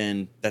and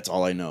then that's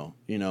all I know,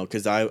 you know,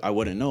 because I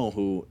wouldn't know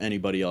who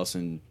anybody else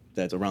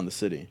that's around the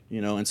city,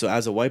 you know. And so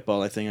as a white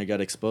belt, I think I got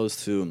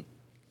exposed to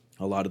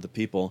a lot of the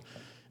people,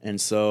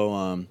 and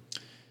so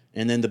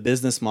and then the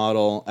business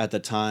model at the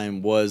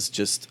time was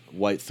just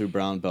white through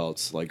brown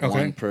belts, like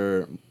one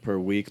per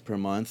week per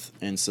month.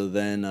 And so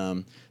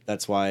then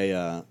that's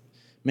why,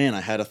 man,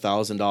 I had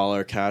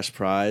 $1,000 cash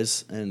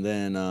prize, and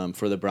then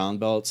for the brown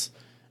belts,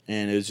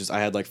 and it was just I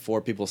had like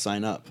 4 people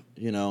sign up,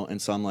 you know. And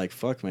so I'm like,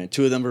 fuck, man,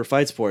 2 of them were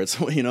fight sports,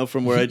 you know,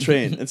 from where I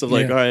train. And so I'm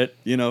like, all right,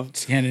 you know,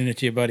 just handing it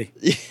to your buddy.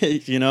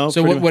 You know.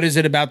 So what is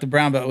it about the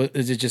brown belt?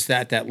 Is it just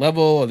at that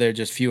level, or there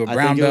just fewer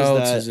brown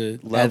belts? Is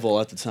it level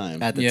at the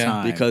time? At the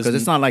time, because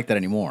it's not like that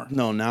anymore.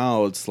 No,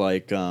 now it's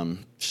like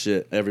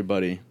shit.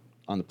 Everybody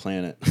on the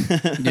planet.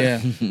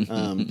 Yeah.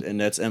 And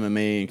that's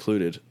MMA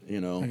included.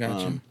 You know. I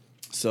got you.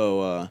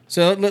 So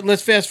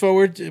let's fast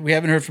forward. We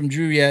haven't heard from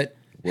Drew yet.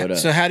 What up?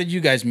 So how did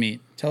you guys meet?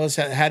 Tell us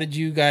how did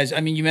you guys? I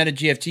mean, you met at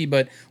GFT,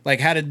 but like,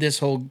 how did this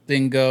whole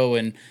thing go?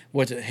 And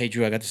hey,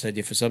 Drew, I got this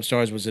idea for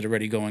Substars. Was it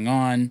already going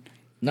on?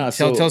 No,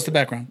 tell us the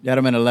background. You had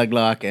him in a leg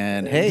lock,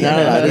 and hey,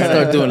 I didn't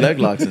start doing leg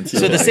locks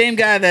until So the same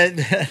guy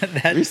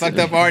that fucked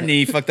up our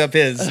knee fucked up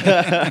his. No,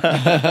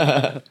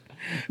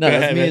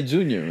 that's me and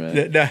Junior,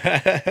 man.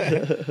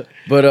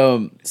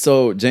 But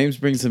so James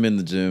brings him in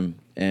the gym,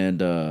 and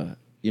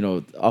you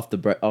know, off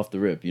the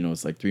rip, you know,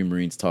 it's like 3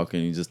 Marines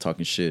talking, he's just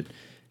talking shit,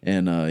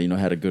 and you know,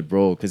 had a good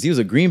role because he was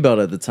a green belt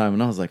at the time,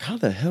 and I was like, how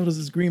the hell does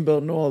this green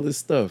belt know all this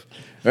stuff,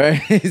 right?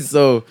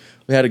 So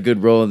we had a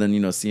good role, and then, you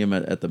know, see him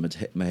at the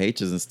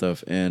Mahachas and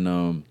stuff,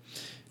 and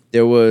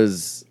there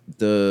was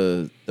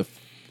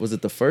was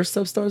it the first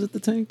Substars at the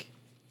tank?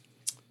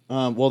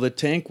 well, the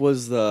tank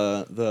was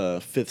the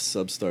 5th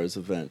Substars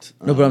event.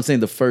 No, but I'm saying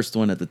the first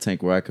one at the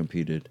tank where I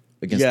competed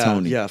against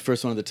Tony. Yeah,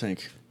 first one at the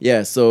tank.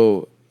 Yeah,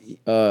 so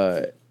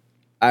I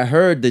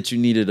heard that you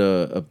needed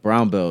a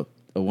brown belt,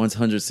 a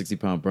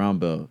 160-pound brown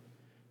belt,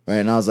 right?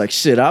 And I was like,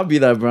 shit, I'll be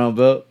that brown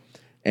belt.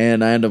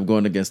 And I ended up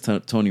going against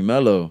Tony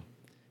Mello,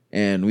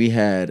 and we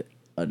had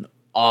an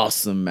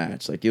awesome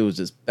match. Like, it was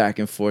just back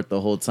and forth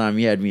the whole time.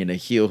 He had me in a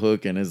heel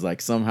hook, and it's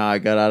like somehow I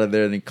got out of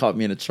there, and he caught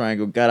me in a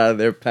triangle, got out of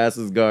there, past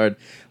his guard.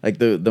 Like,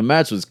 the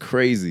match was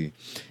crazy.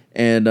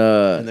 And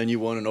then you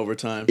won in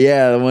overtime.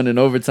 Yeah, I won in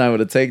overtime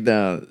with a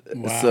takedown.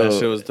 Wow. So, That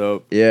shit was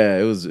dope. yeah,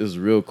 it was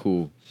real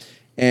cool.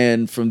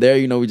 And from there,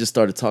 you know, we just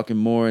started talking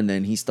more, and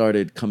then he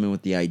started coming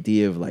with the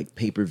idea of like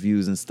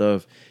pay-per-views and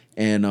stuff.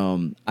 And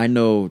I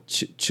know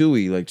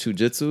Chewy, like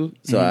Chujitsu,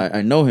 so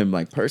I know him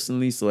like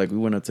personally. So like we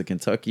went up to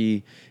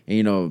Kentucky, and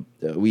you know,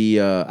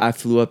 I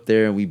flew up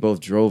there, and we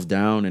both drove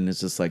down, and it's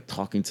just like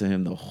talking to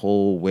him the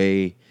whole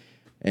way.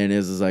 And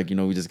it's just like, you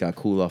know, we just got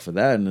cool off of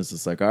that. And it's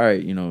just like, all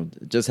right, you know,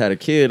 just had a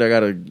kid. I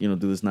got to, you know,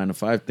 do this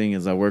 9-to-5 thing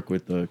as I work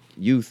with the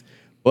youth.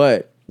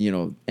 But, you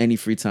know, any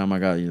free time I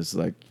got, just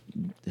like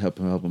help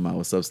him out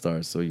with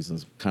Substars. So he's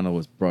just kind of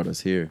what's brought us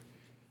here.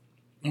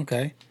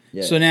 Okay.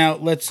 Yeah. So now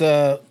let's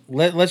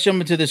jump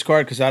into this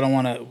card, because I don't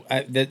want to.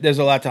 There's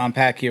a lot to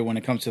unpack here when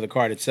it comes to the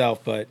card itself,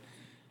 but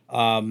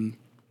I'm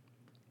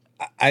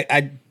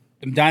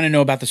dying to know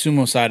about the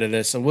sumo side of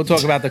this. So we'll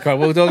talk about the card.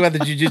 We'll talk about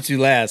the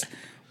jiu-jitsu last.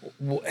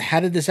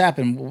 How did this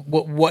happen?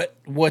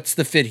 What's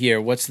the fit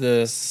here? What's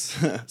the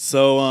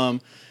So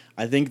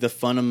I think the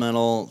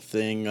fundamental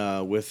thing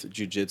with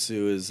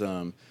jiu-jitsu is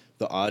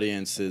the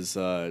audience is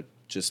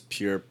just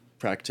pure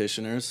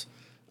practitioners,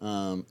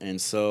 and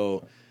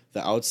so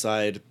the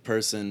outside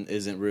person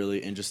isn't really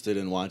interested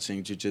in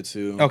watching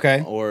jiu-jitsu,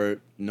 Okay. or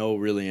know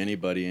really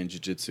anybody in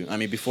jiu-jitsu. I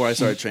mean, before I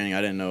started training,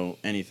 I didn't know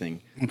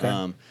anything.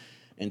 Okay.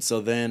 And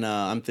so then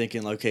I'm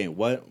thinking, okay,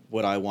 what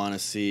would I want to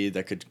see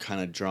that could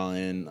kind of draw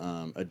in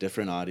a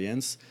different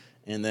audience?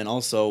 And then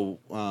also,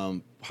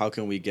 how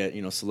can we get,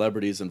 you know,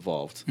 celebrities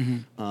involved?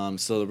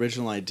 So the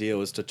original idea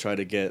was to try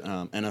to get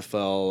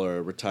NFL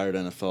or retired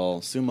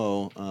NFL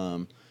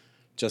sumo,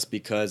 just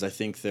because I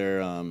think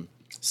their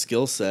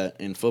skill set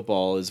in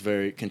football is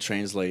can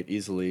translate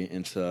easily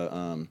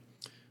into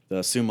the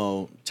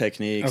sumo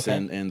techniques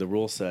and the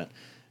rule set.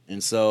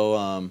 And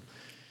so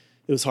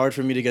it was hard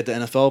for me to get the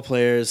NFL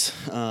players.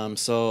 I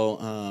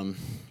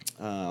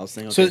was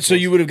thinking, so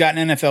you would have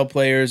gotten NFL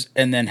players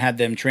and then had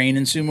them train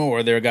in sumo,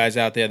 or there are guys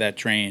out there that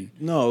train?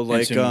 No,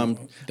 like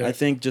sumo? I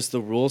think just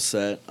the rule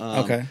set.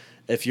 Okay.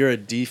 If you're a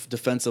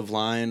defensive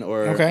line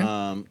or Okay.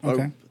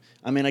 or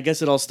I mean, I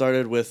guess it all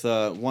started with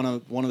one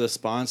of the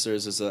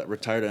sponsors is a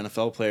retired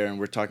NFL player, and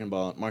we're talking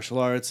about martial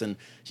arts, and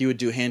he would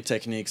do hand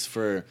techniques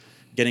for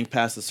getting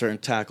past a certain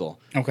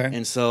tackle. Okay.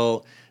 And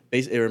so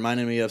it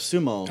reminded me of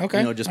sumo. Okay.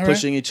 You know, just All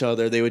pushing each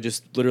other. They would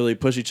just literally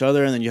push each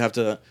other, and then you have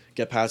to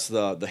get past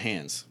the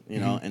hands. You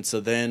know, and so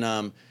then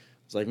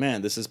it's like,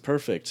 man, this is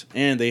perfect.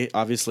 And they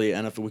obviously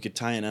NFL. We could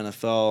tie in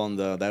NFL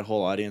and that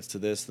whole audience to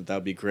this. That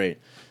would be great.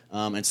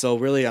 And so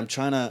really, I'm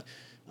trying to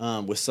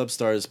with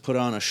Substars put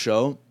on a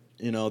show,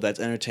 you know, that's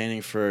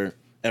entertaining for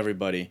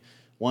everybody.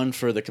 One,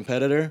 for the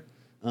competitor,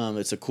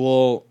 It's a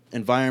cool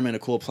environment, a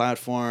cool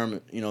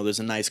platform. You know, there's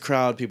a nice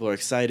crowd. People are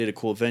excited. A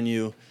cool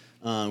venue.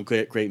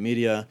 Great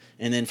media.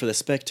 And then for the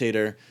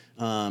spectator,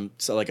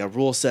 so like a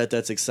rule set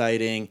that's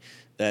exciting.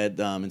 That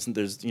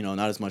there's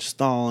not as much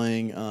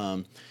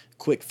stalling.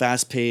 Quick,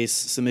 fast pace,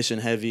 submission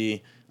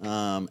heavy.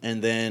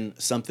 And then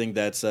something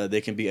that's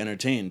they can be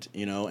entertained.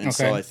 And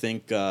so I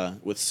think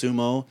with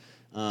sumo,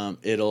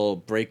 it'll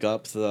break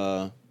up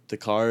the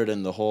card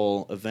and the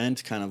whole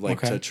event, kind of like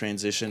to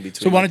transition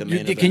between. So, the main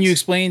events. can you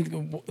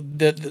explain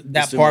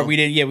that part? We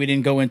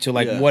didn't go into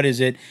what is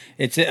it?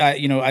 It's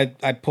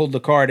I pulled the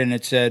card and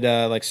it said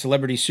like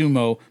celebrity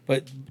sumo,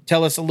 but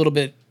tell us a little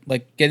bit,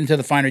 like get into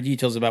the finer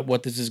details about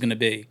what this is going to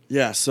be.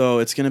 Yeah, so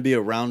it's going to be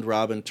a round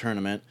robin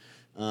tournament.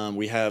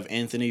 We have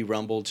Anthony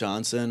Rumble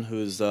Johnson,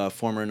 who's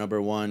former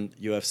 #1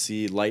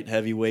 UFC light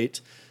heavyweight.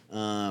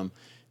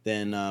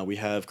 Then we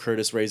have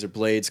Curtis Razor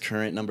Blades,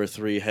 current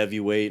 #3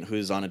 heavyweight,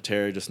 who's on a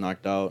tear, just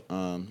knocked out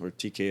or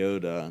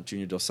TKO'd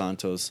Junior Dos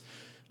Santos.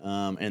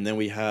 And then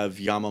we have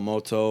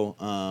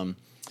Yamamoto.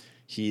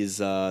 He's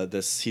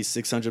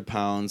 600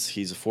 pounds.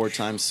 He's a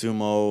 4-time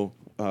sumo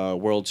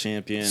world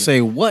champion.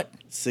 Say what?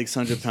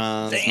 600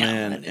 pounds,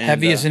 man. And,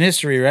 Heaviest in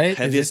history, right?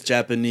 Heaviest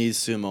Japanese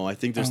sumo. I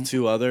think there's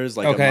 2 others,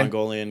 like a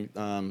Mongolian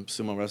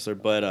sumo wrestler,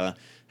 but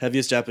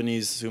heaviest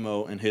Japanese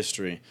sumo in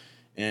history.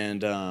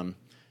 And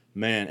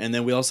man, and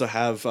then we also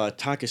have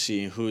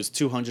Takashi, who's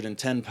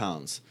 210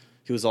 pounds.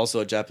 He was also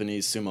a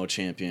Japanese sumo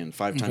champion,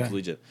 5-time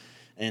collegiate.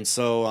 And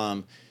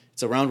so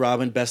it's a round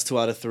robin, best 2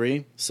 out of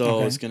 3.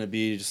 So it's going to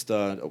be just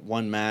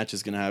one match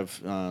is going to have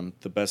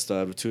the best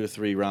of 2 to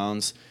 3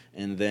 rounds.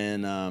 And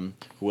then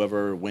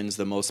whoever wins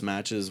the most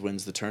matches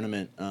wins the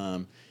tournament.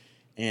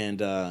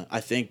 And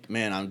I think,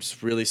 man, I'm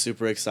just really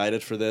super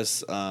excited for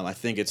this. I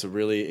think it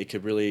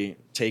could really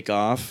take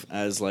off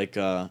as like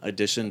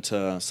addition to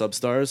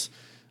Substars.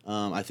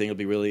 I think it'll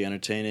be really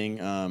entertaining,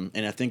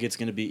 and I think it's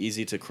going to be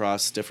easy to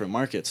cross different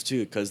markets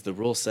too, because the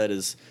rule set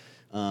is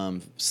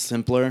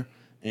simpler,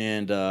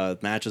 and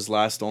matches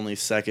last only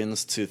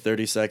seconds to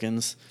 30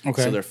 seconds.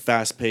 So they're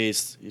fast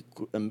paced,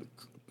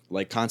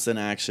 like constant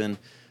action.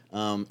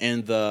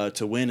 And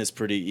to win is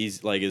pretty easy.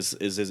 Like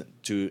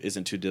isn't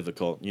too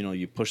difficult.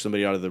 You push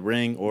somebody out of the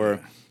ring, or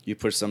you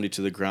push somebody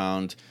to the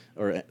ground,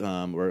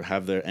 or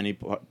have any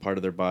part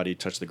of their body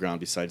touch the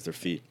ground besides their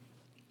feet.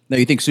 Now,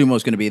 you think sumo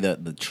is going to be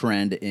the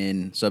trend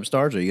in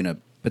Substars, or are you going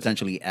to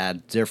potentially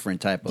add different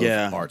type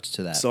of arts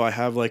to that? So I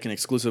have like an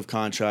exclusive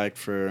contract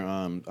for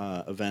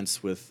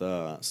events with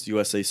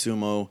USA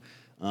Sumo,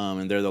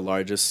 and they're the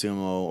largest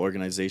sumo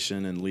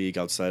organization and league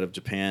outside of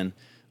Japan.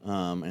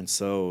 And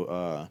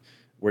so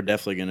we're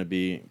definitely going to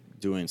be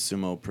doing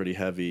sumo pretty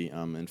heavy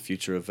in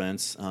future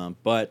events.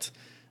 But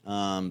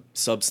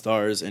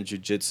Substars and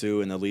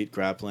Jiu-Jitsu and elite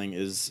grappling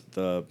is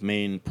the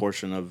main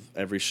portion of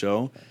every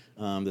show.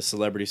 The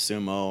celebrity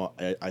sumo,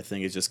 I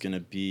think, is just going to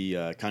be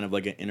kind of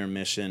like an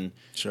intermission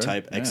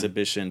type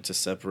exhibition to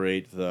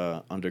separate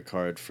the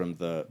undercard from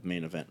the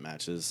main event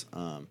matches.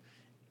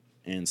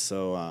 And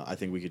so I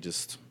think we could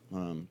just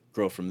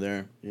grow from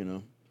there,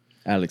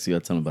 Alex, you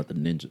got to tell them about the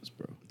ninjas,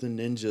 bro. The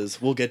ninjas.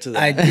 We'll get to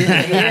that. I did.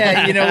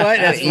 Yeah, you know what?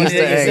 That's Easter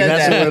eggs.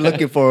 That's what we're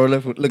looking for. We're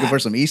looking for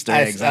some Easter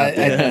eggs out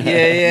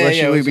there. What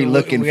should we be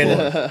looking for?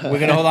 We're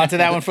going to hold on to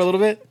that one for a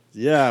little bit?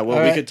 Yeah,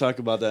 well, we could talk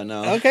about that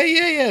now. Okay,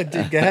 yeah.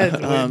 Dude, go ahead.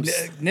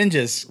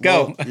 Ninjas,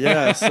 go.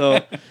 Well,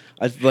 so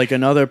like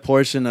another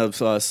portion of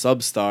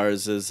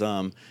Substars is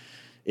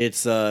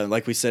it's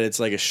like we said, it's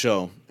like a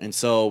show. And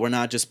so we're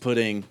not just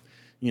putting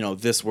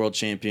this world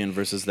champion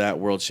versus that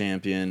world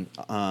champion.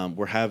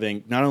 We're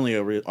having not only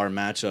our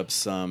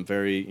matchups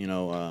very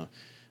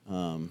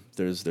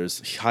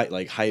there's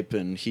hype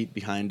and heat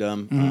behind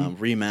them,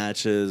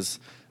 rematches,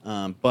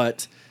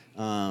 but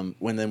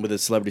with the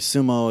celebrity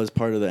sumo as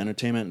part of the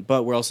entertainment,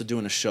 but we're also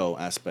doing a show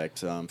aspect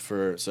so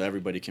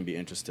everybody can be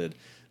interested.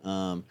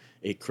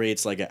 It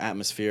creates like an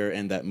atmosphere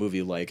and that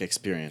movie-like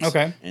experience.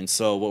 Okay. And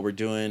so what we're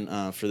doing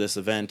for this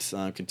event,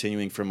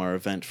 continuing from our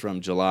event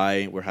from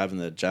July, we're having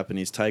the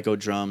Japanese taiko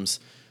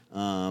drums.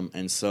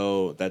 And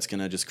so that's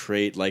going to just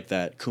create like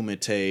that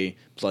kumite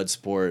blood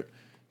sport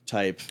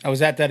type. I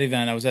was at that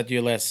event. I was at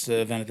your last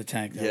event at the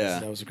Tank.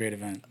 That was a great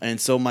event. And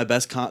so my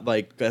best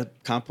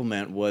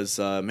compliment was,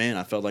 man,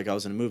 I felt like I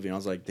was in a movie. And I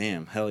was like,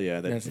 damn, hell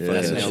yeah. That's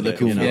nailed it.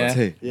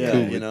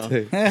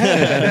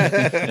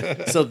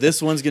 So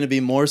this one's going to be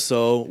more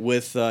so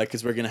with,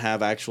 because we're going to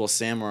have actual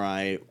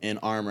samurai in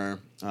armor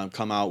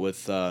come out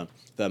with the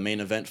main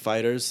event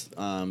fighters,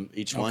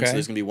 each one. So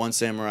there's going to be one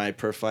samurai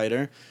per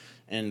fighter.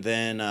 And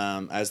then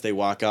as they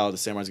walk out, the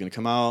samurai's going to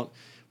come out.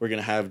 We're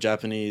gonna have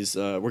girls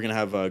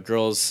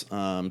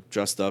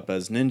dressed up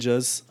as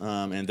ninjas,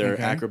 and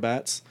they're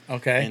acrobats.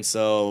 Okay. And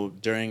so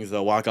during the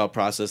walkout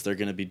process, they're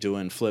gonna be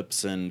doing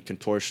flips and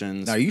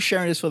contortions. Now, are you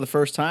sharing this for the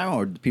first time,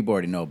 or do people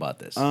already know about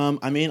this? I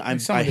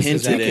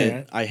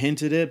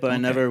hinted it, but I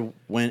never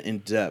went in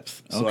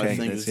depth. So I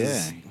think this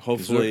is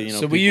hopefully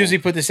So we usually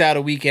put this out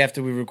a week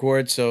after we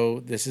record,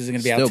 so this isn't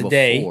gonna be out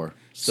today.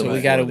 So Right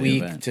we got a before the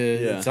week event. to.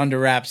 Yeah. It's under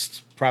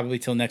wraps probably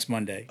till next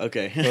Monday.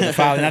 Okay.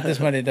 Or not this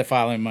Monday, the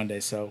following Monday.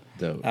 So,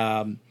 Dope.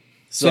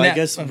 So I now-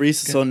 guess okay.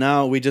 so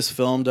now we just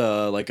filmed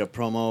like a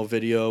promo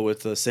video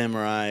with the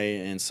samurai,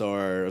 and so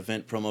our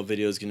event promo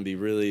video is going to be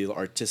really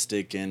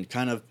artistic and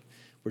kind of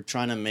we're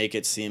trying to make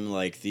it seem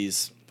like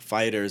these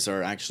fighters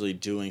are actually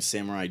doing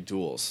samurai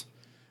duels,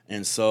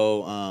 and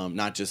so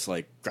not just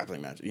like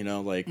grappling match,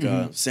 like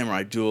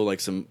samurai duel, like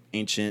some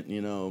ancient,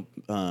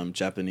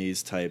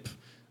 Japanese type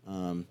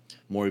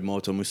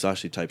Morimoto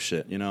Musashi type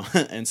shit,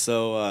 and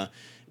so.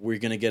 We're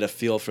going to get a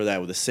feel for that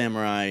with the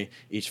samurai.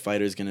 Each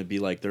fighter is going to be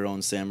like their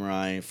own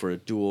samurai for a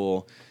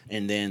duel.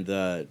 And then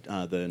the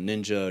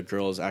ninja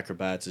girls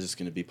acrobats is just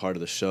going to be part of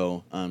the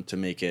show to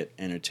make it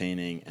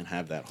entertaining and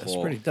have that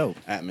whole pretty dope.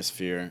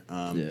 atmosphere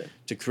Yeah.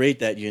 to create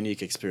that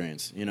unique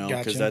experience, because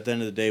Gotcha. at the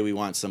end of the day, we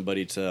want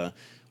somebody to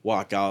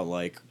walk out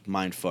like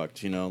mind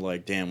fucked,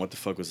 like, damn, what the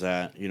fuck was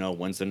that?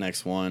 When's the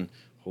next one?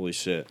 Holy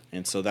shit.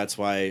 And so that's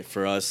why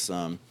for us,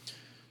 I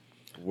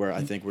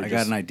think we're I just...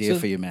 got an idea So-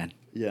 for you, man.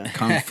 Yeah.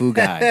 Kung Fu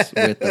guys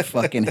with the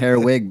fucking hair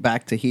wig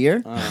back to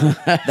here.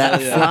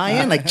 That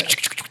flying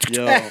like.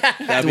 Yo,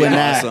 that'd be Doing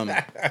that. awesome.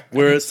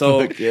 We're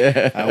so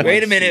Yeah. I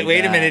Wait a wanna minute. see Wait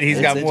a that. minute.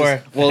 He's got It's more.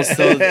 interest- Well,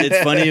 so it's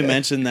funny you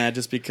mentioned that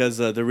just because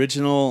the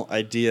original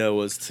idea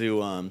was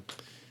to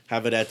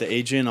have it at the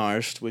Adrian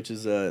Arsht, which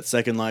is the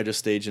second largest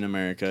stage in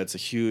America. It's a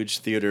huge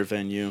theater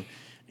venue,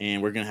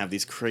 and we're gonna have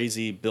these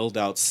crazy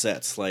build-out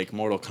sets like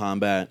Mortal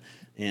Kombat,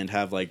 and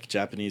have like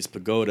Japanese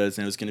pagodas,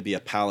 and it was gonna be a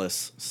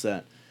palace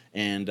set,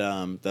 and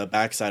the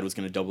backside was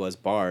gonna double as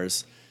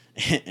bars.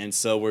 And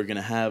so we're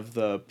gonna have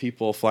the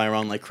people fly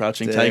around like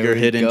Crouching There Tiger, we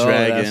Hidden go.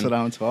 Dragon. That's what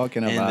I'm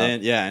talking about.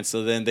 And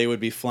so then they would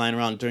be flying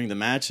around during the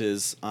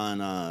matches on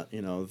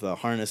the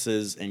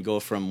harnesses and go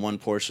from one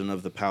portion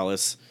of the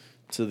palace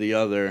to the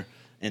other,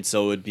 and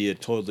so it would be a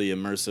totally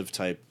immersive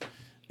type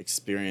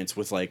experience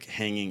with like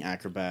hanging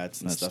acrobats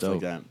and That's stuff dope.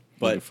 like that.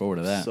 Looking forward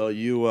to that. So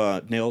you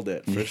nailed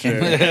it for sure.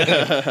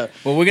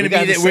 Well, we're gonna We got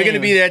be there. the We're gonna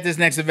same- be there at this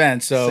next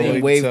event. So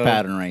Same wave so-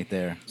 pattern right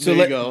there. So there you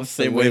let- go,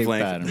 same wave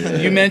wavelength. pattern.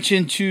 You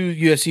mentioned two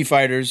UFC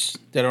fighters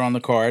that are on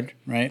the card,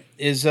 right?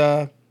 Is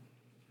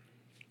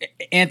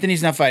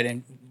Anthony's not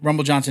fighting.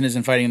 Rumble Johnson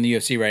isn't fighting in the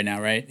UFC right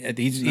now, right?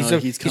 He's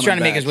he's coming trying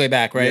to make back. his way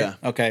back, right? Yeah.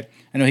 Okay.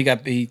 I know he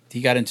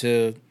got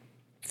into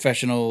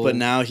professional. But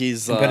now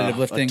he's Competitive a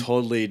lifting.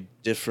 totally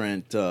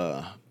different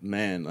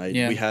man.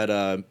 Yeah. We had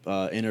a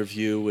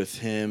interview with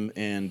him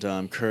and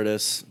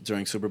Curtis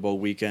during Super Bowl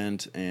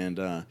weekend,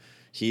 and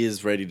he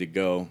is ready to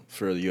go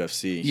for the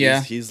UFC.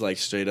 Yeah. He's like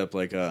straight up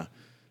like a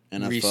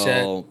NFL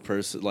Reset.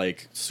 person,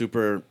 like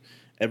super.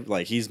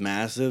 Like he's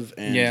massive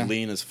and Yeah.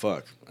 lean as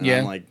fuck. And Yeah.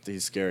 I'm like,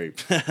 he's scary.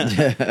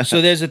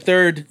 So there's a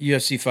third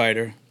UFC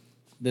fighter.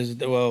 I guess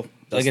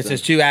Dustin.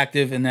 there's two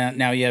active, and that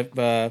now you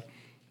have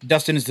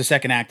Dustin is the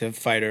second active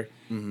fighter.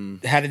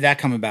 Mm-hmm. How did that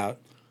come about?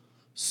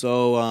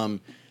 So,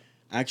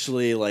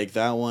 actually, like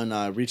that one,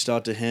 I reached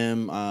out to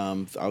him. He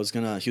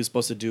was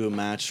supposed to do a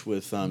match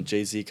with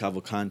Jay-Z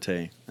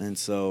Cavalcante. And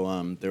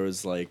so there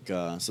was like,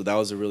 so that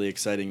was a really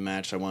exciting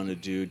match I wanted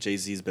to do.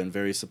 Jay-Z's been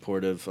very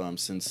supportive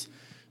since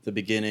the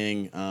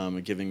beginning,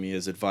 giving me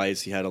his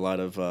advice. He had a lot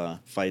of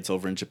fights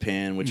over in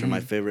Japan, which are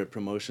my favorite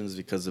promotions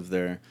because of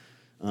their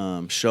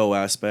show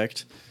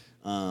aspect.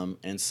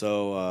 And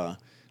so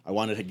I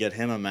wanted to get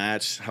him a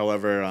match.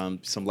 However,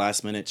 some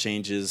last minute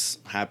changes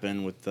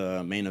happened with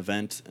the main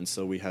event, and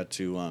so we had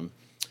to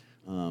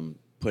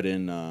put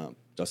in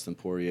Dustin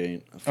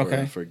Poirier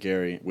for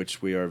Gary,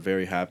 which we are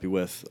very happy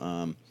with.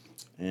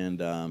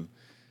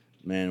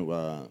 Man,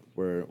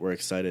 we're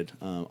excited.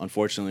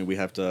 Unfortunately, we'll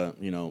have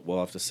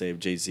to save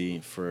Jay-Z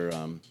for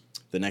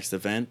the next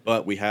event,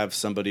 but we have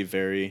somebody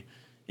very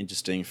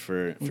interesting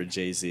for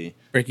Jay-Z.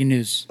 Breaking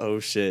news. Oh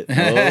shit!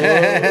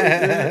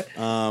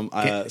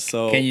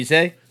 So Can you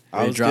say?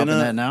 Are you dropping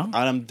that now?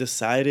 I'm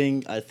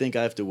deciding. I think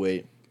I have to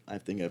wait.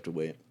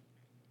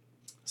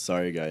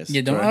 Sorry, guys.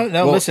 You don't. Right.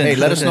 No, Well, listen. hey,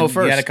 let us know You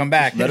first. got to come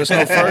back. Let us know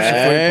first before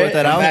you put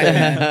that out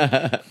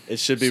there. It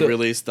should be So-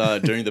 released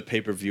during the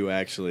pay-per-view.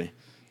 Actually.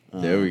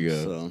 There we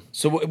go. So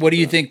So, what do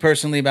you think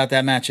personally about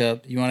that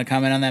matchup? You want to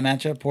comment on that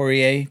matchup,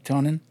 Poirier,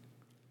 Tonin?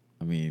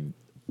 I mean,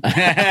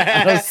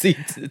 I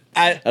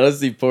don't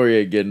see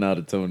Poirier getting out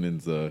of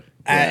Tonan's.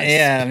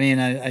 Yeah, I mean,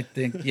 I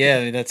think,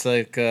 yeah, that's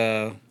like,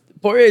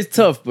 Poirier's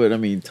tough, but I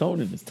mean,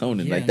 Tonin is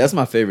Tonin. Yeah. Like that's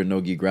my favorite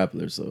no-gi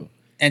grappler. So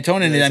and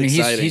Tonin, Yeah, I mean, it's he's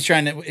exciting.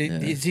 trying to,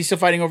 is he still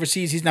fighting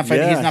overseas? He's not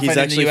fighting, yeah, he's not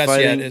fighting in the US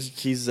fighting. yet.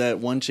 He's at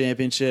one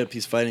championship.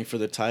 He's fighting for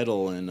the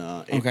title in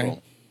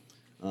April.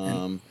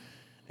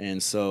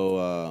 And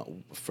so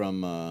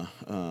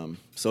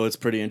so it's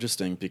pretty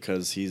interesting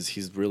because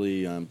he's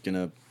really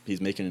he's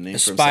making a name for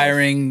himself.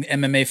 Aspiring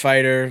MMA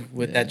fighter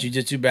with that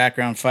jiu-jitsu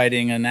background,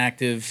 fighting an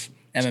active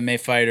MMA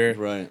fighter.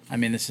 Right. I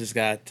mean, this has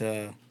got,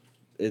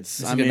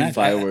 It's a I good mean match.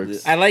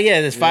 Fireworks. I like,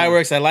 there's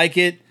fireworks. I like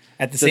it.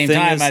 At the same thing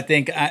time, is- I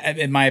think,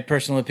 in my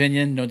personal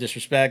opinion, no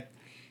disrespect,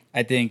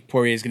 I think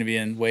Poirier is going to be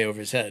in way over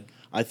his head.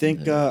 I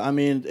think I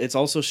mean it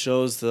also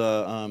shows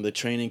the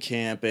training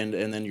camp and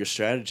then your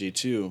strategy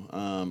too.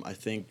 I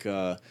think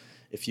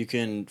if you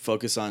can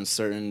focus on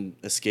certain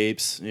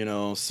escapes,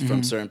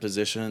 from certain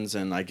positions,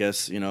 and I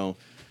guess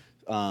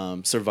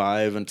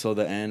survive until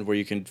the end, where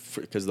you can,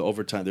 because the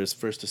overtime, there's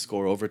first to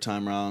score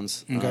overtime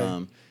rounds.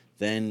 Okay.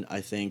 Then I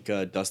think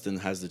Dustin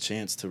has the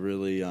chance to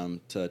really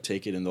to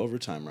take it in the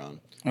overtime round.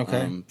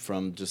 Okay.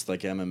 From just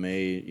like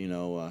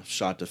MMA,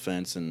 shot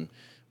defense and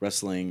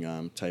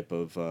wrestling type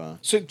of.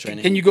 So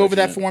training can you go over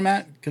that regimen.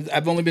 format? Because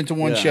I've only been to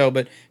one Yeah. show,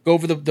 but go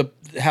over the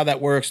how that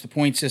works, the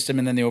point system,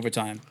 and then the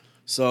overtime.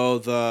 So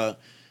the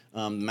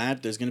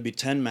there's going to be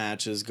 10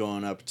 matches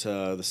going up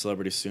to the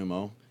Celebrity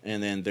Sumo,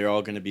 and then they're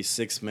all going to be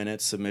 6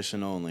 minutes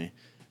submission only.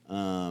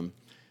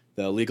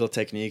 The legal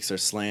techniques are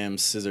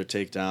slams, scissor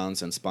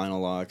takedowns, and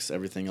spinal locks.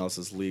 Everything else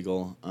is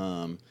legal.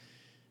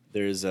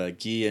 There's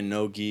gi and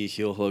no gi,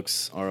 heel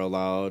hooks are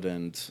allowed,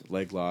 and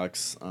leg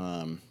locks.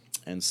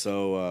 And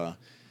so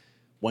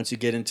once you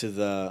get into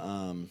the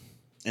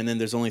and then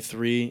there's only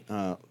 3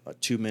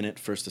 2-minute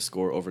first to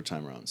score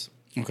overtime rounds.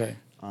 Okay.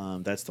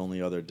 That's the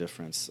only other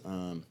difference.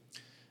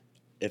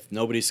 If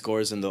nobody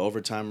scores in the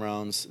overtime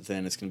rounds,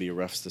 then it's going to be a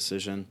ref's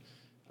decision.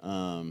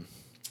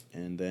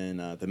 And then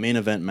the main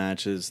event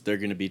matches, they're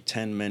going to be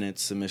 10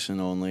 minutes submission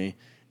only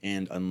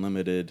and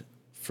unlimited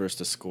first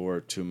to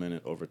score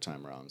 2-minute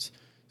overtime rounds.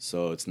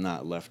 So it's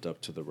not left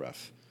up to the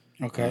ref.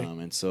 Okay.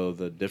 And so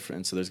so there's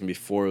going to be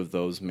 4 of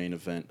those main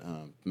event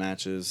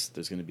matches.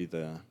 There's going to be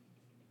the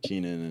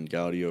Keenan and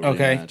Gaudio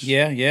Okay. rematch.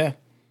 Yeah.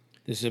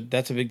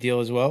 That's a big deal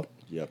as well.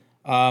 Yep.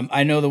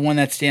 I know the one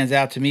that stands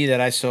out to me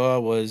that I saw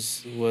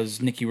was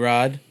Nicky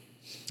Rod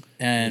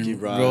and Nicky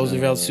Rod,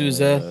 Roosevelt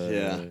Souza.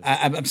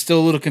 Yeah. I'm still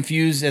a little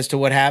confused as to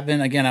what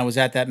happened. Again, I was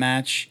at that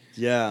match.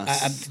 Yeah.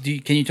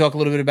 Can you talk a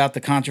little bit about the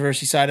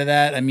controversy side of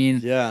that? I mean,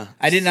 Yeah.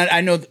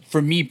 I know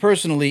for me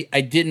personally,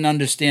 I didn't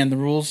understand the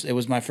rules. It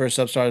was my first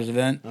Substars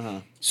event.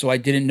 So I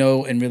didn't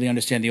know and really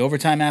understand the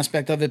overtime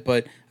aspect of it,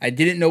 but I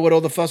didn't know what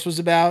all the fuss was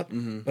about.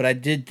 But I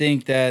did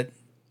think that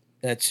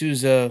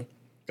Souza,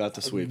 Got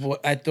the sweep.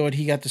 I thought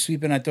he got the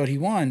sweep and I thought he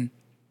won.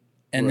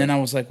 And then Right. I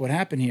was like, what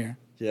happened here?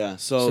 Yeah,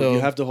 so So- you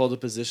have to hold a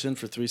position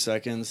for 3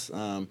 seconds,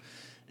 and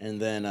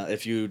then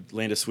if you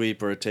land a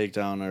sweep or a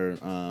takedown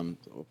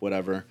or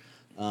whatever,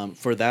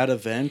 for that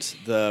event,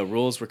 the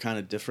rules were kind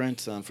of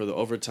different. For the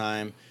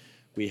overtime,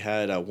 we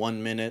had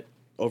 1-minute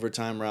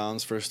overtime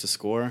rounds first to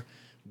score,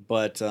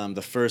 but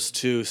the first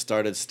 2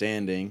 started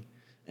standing,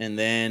 and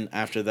then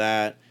after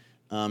that,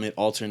 it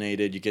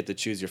alternated. You get to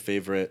choose your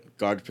favorite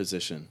guard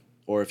position,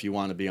 or if you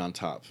want to be on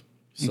top.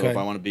 So Okay. if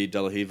I want to be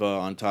De La Riva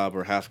on top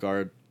or half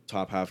guard,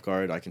 top half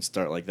guard, I can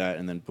start like that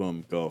and then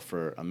boom, go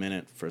for a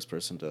minute, first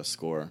person to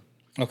score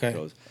Okay.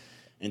 goes.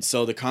 And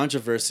so the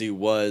controversy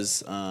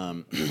was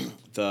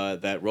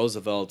that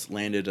Roosevelt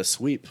landed a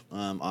sweep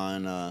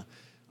on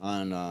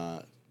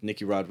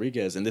Nicky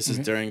Rodriguez, and this is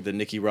during the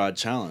Nicky Rod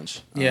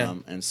challenge. Yeah.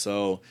 And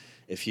so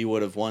if he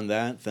would have won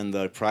that, then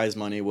the prize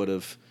money would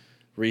have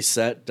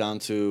reset down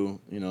to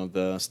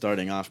the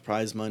starting off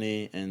prize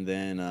money, and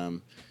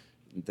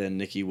then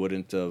Nicky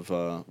wouldn't have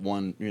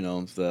won,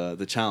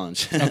 the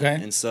challenge. Okay.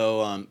 And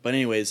so, but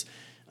anyways,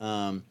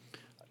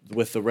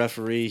 with the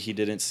referee, he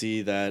didn't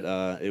see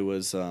that it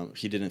was.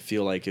 He didn't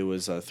feel like it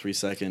was a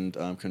 3-second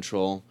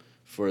control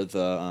for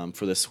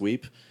the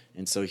sweep,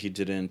 and so he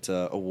didn't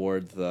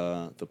award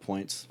the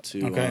points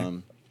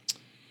to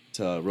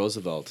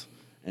Roosevelt.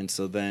 And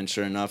so then,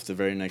 sure enough, the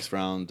very next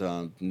round,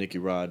 Nicky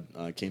Rod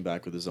came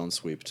back with his own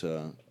sweep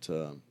to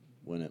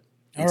win it.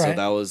 And All so right.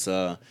 that was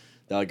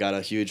that got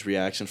a huge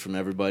reaction from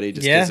everybody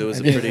just Yeah,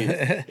 because I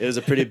it was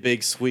a pretty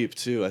big sweep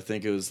too. I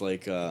think it was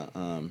like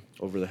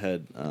over the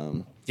head.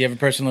 Do you have a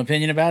personal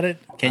opinion about it?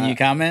 Can you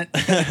comment?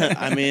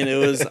 I mean,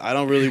 I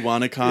don't really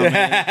want to comment.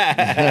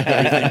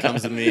 Everything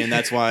comes to me, and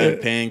that's why I'm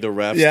paying the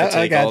refs Yeah, to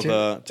I take got all you.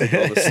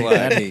 the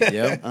slack.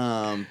 Yep.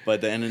 But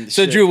the end.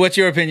 So, Drew, what's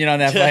your opinion on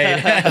that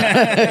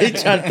fight? He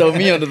trying to throw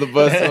me under the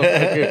bus.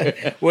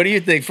 What do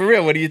you think? For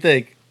real, what do you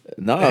think?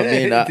 No, I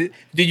mean,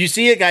 Did you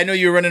see it? I know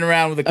you were running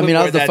around with a I mean,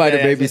 I was clipboard the that fighter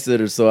day.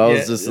 babysitter, so I Yeah,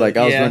 was just like,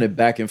 I was yeah. running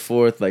back and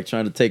forth, like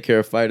trying to take care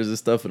of fighters and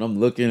stuff, and I'm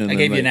looking. And I I'm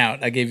gave you like, an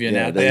out. I gave you an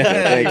Yeah, out.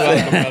 thanks, You're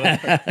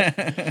welcome,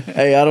 brother.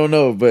 Hey, I don't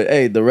know, but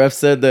hey, the ref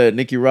said that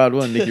Nicky Rod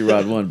won. Nicky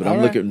Rod won, but I'm All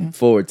right. looking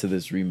forward to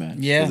this rematch.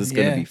 Yeah, 'cause it's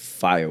gonna yeah. be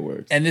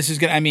fireworks. And this is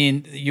gonna. I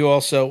mean, you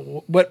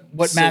also. What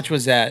match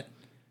was that?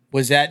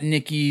 Was that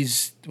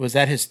Nicky's? Was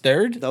that his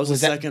third? That was the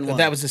second one.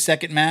 That was the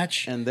second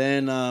match. And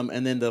then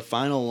the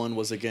final one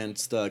was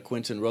against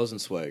Quentin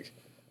Rosenzweig,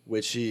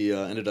 which he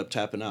ended up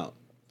tapping out.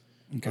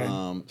 Okay.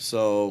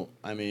 So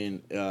I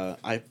mean,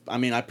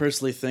 I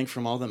personally think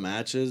from all the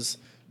matches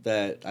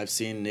that I've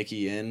seen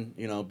Nicky in,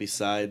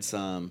 besides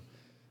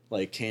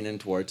like Kanan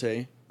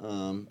Duarte,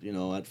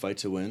 at Fight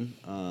to Win,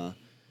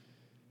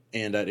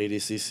 and at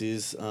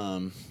ADCC's,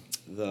 I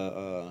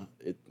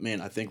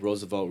think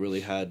Roosevelt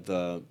really had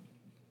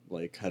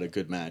had a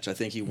good match. I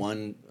think he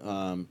won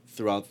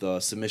throughout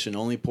the submission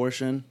only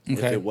portion.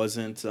 Okay. If it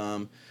wasn't.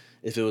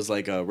 If it was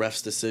like a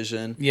ref's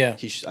decision, Yeah.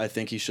 I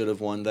think he should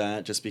have won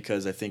that just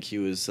because I think he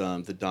was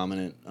the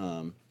dominant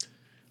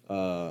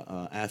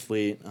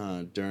athlete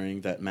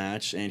during that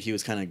match, and he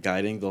was kind of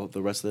guiding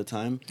the rest of the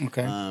time.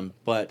 Okay.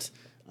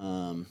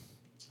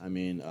 I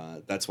mean,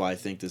 that's why I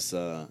think this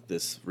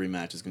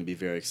rematch is going to be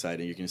very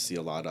exciting. You're going to see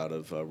a lot out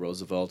of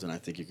Roosevelt, and I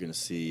think you're going to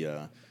see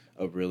a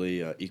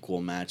really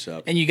equal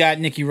matchup. And you got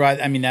Nicky Rod.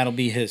 I mean, that'll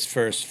be his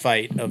first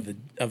fight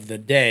of the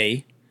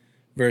day,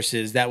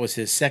 versus that was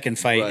his second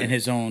fight Right. in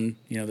his own,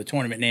 the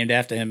tournament named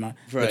after him, the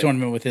Right.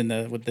 tournament with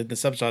the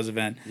Substars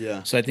event.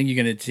 Yeah. So I think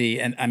you're going to see,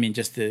 and I mean,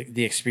 just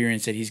the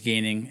experience that he's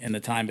gaining in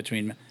the time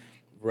between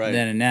Right.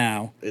 then and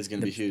now. It's going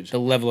to be huge. The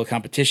level of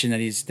competition that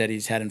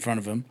he's had in front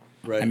of him.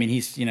 Right. I mean,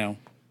 he's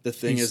The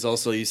thing He's- is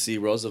also you see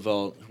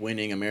Roosevelt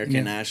winning American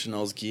Yeah.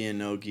 Nationals, gi and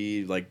no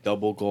gi, like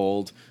double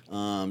gold.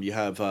 You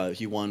have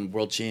he won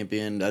world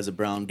champion as a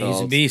brown belt.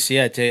 he's a beast.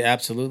 Yeah,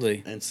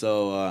 absolutely. And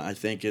so I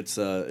think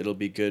it'll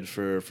be good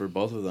for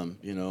both of them,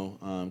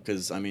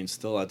 because I mean,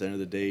 still at the end of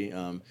the day,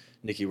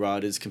 Nicky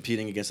Rod is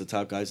competing against the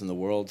top guys in the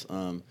world.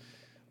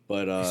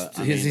 But I Is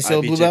mean, he still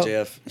a blue belt?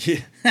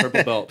 IBJJF,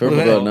 purple belt. Purple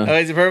belt now. Oh,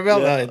 he's a purple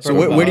belt. Yeah. Oh, So purple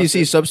where belt. do you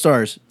see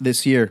Substars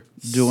this year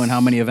doing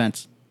how many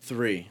events?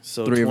 3.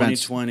 So 3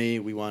 events. 2020,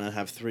 we want to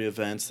have 3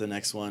 events. The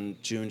next one,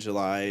 June,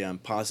 July,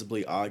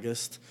 possibly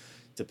August,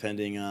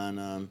 depending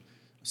on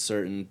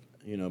certain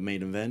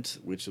main event,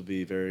 which will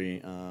be very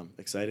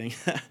exciting.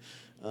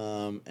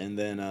 And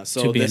then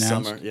so To be this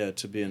announced. summer,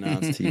 to be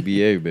announced.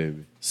 TBA,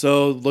 baby.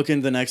 So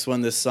looking the next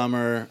one this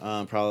summer,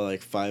 probably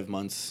like 5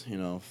 months,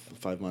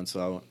 5 months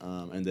out,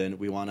 and then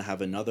we want to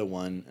have another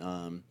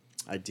one.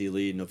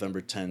 Ideally, November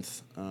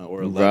 10th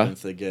or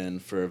 11th again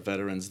for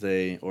Veterans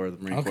Day or the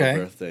Marine Okay.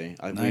 Corps birthday.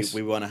 Nice.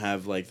 We want to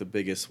have like the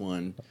biggest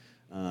one,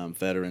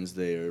 Veterans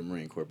Day or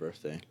Marine Corps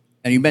birthday.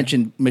 And you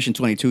mentioned Mission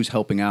 22 is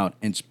helping out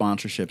in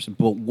sponsorships,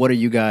 but what are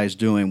you guys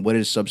doing? What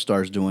is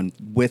Substars doing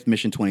with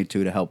Mission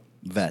 22 to help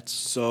vets?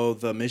 So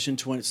the Mission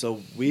 20.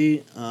 So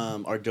we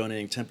are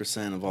donating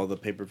 10% of all the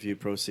pay-per-view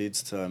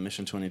proceeds to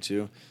Mission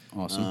 22.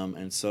 Awesome.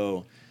 And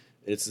so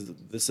it's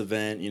this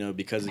event,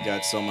 because it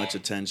got so much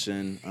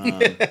attention.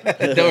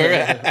 Don't worry.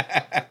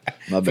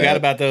 My bad. Forgot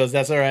about those.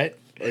 That's all right.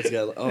 It's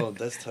got. Oh,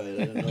 that's tight. I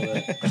didn't know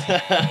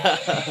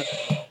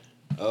that.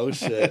 Oh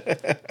shit.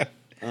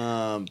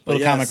 But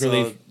Little yeah, comic so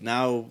relief.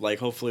 now, like,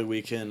 hopefully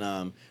we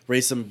can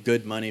raise some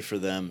good money for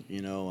them.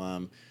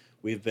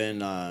 We've been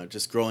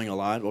just growing a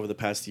lot over the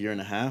past year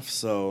and a half,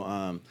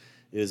 so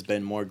there's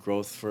been more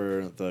growth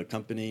for the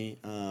company,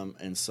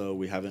 and so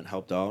we haven't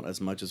helped out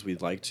as much as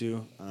we'd like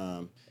to.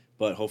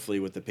 But hopefully,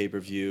 with the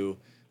pay-per-view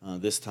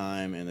this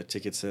time and the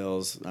ticket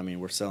sales, I mean,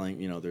 we're selling.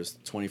 There's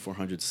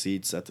 2,400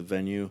 seats at the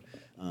venue.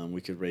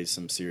 We could raise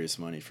some serious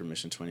money for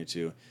Mission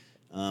 22.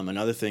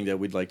 Another thing that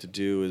we'd like to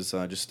do is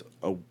just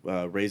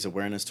raise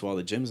awareness to all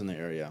the gyms in the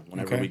area.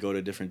 Whenever Okay. we go to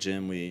a different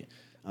gym, we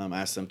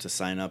ask them to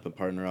sign up and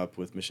partner up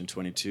with Mission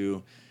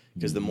 22,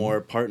 because the more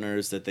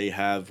partners that they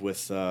have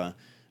with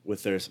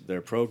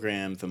their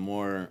program, the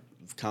more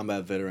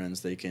combat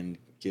veterans they can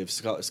give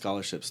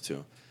scholarships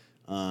to.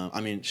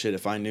 I mean, shit,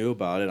 if I knew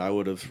about it, I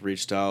would have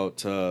reached out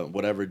to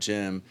whatever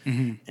gym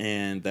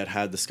and that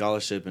had the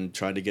scholarship and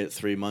tried to get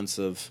 3 months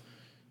of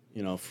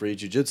free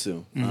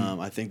jiu-jitsu.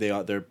 I think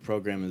their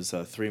program is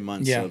 3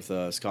 months Yeah. of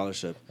the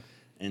scholarship.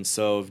 And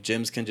so if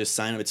gyms can just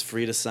sign up, it's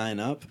free to sign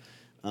up.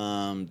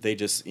 They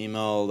just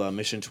email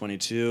Mission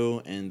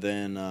 22, and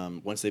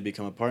then once they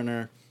become a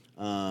partner,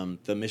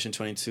 the Mission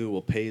 22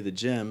 will pay the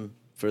gym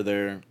for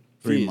their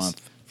 3 fees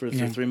months. for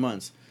Yeah. 3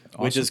 months,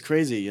 which Awesome. is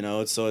crazy.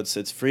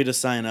 It's free to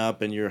sign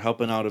up, and you're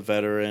helping out a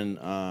veteran.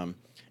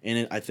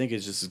 And I think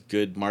it's just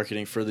good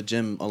marketing for the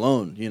gym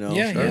alone. Yeah,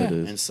 Sure yeah. it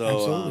is. And so,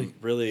 Absolutely.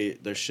 really,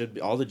 there should be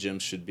all the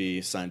gyms should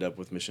be signed up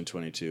with Mission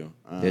 22.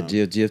 Yeah,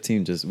 GF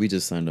team we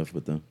just signed up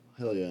with them.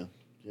 Hell yeah,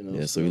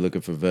 Yeah, so we're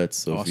looking for vets.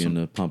 So if you're in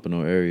Awesome. the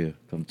Pompano area,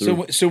 come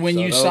through. So when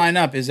you Shout out. sign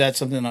up, is that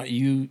something that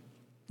you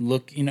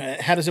look?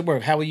 How does it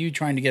work? How are you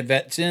trying to get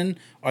vets in?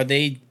 Do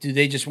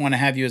they just want to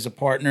have you as a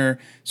partner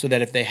so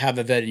that if they have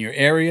a vet in your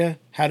area,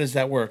 how does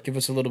that work? Give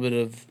us a little bit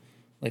of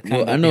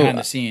Well, of I know- behind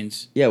the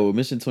scenes. Yeah, well,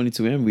 Mission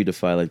 22 and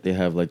Redefy, like they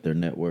have like their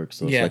network.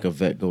 So if Yeah. like a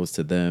vet goes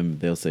to them,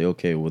 they'll say,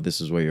 okay, well,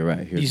 this is where you're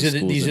at. Here's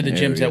These are the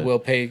gyms that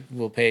will.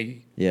 will pay.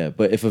 Yeah,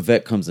 but if a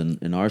vet comes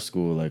in our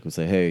school, like we'll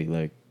say, hey,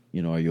 like,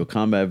 are you a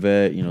combat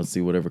vet?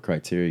 See whatever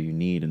criteria you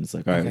need. And it's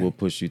like, all right, Okay. we'll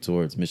push you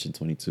towards Mission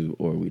 22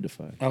 or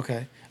Redefy.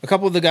 Okay, a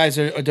couple of the guys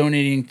are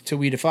donating to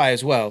We Defy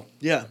as well,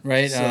 Yeah.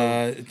 right?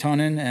 So,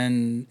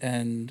 Tonin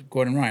and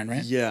Gordon Ryan,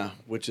 right? yeah,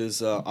 which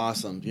is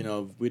awesome.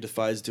 We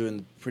Defy is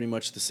doing pretty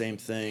much the same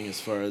thing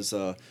as far as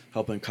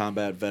helping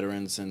combat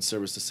veterans and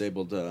service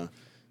disabled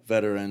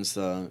veterans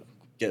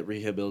get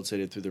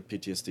rehabilitated through their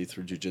PTSD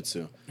through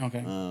jiu-jitsu. Okay.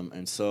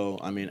 And so,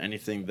 I mean,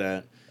 anything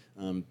that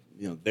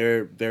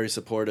they're very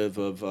supportive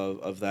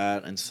of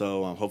that, and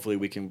so hopefully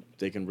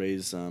they can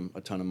raise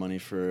a ton of money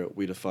for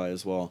We Defy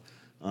as well.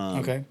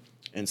 Okay.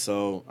 And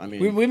so, I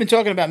mean, We've been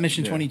talking about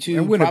Mission 22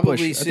 And we're gonna probably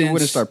push. since. I think we're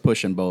gonna start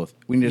pushing both.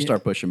 We need to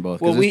start pushing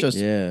both Well, because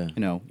it's just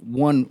Yeah.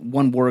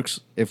 one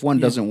works. If one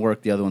doesn't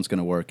work, the other one's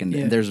gonna work, and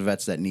Yeah. there's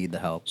vets that need the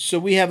help. So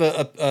we have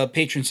a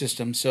patron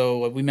system.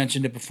 So we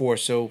mentioned it before.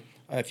 So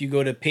if you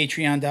go to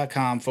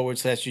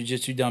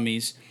patreon.com/jiu-jitsu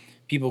dummies,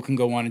 people can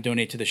go on and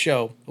donate to the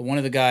show. But one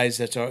of the guys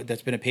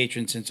that's been a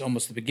patron since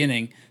almost the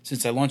beginning,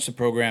 since I launched the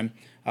program,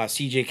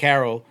 CJ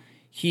Carroll,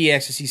 he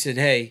said,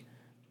 "Hey,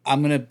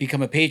 I'm gonna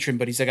become a patron,"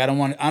 but he's like, I don't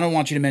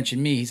want you to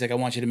mention me. He's like, I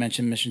want you to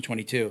mention Mission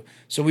 22.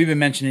 So we've been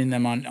mentioning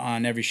them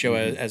on every show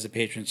as a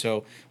patron.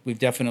 So we've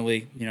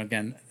definitely,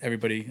 again,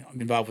 everybody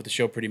involved with the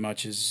show pretty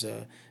much has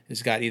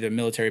got either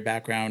military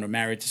background or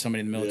married to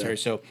somebody in the military.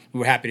 Yeah. So we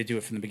were happy to do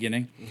it from the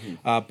beginning.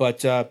 But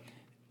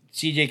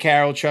CJ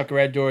Carroll, Chuck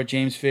Reddor,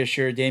 James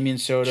Fisher, Damian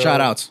Soto.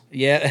 Shout outs.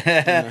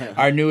 Yeah.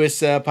 Our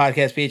newest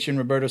podcast patron,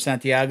 Roberto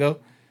Santiago,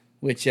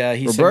 which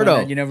he's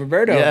Roberto. someone that,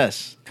 Roberto.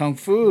 Yes. Kung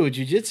Fu,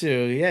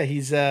 Jiu-Jitsu. Yeah,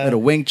 he's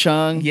Little Wing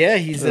Chun. yeah,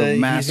 he's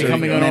master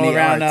becoming of an many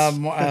all-around arts.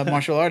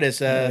 martial artist.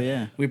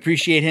 Yeah. We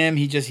appreciate him.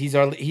 He's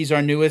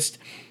our newest.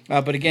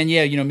 But again,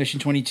 Mission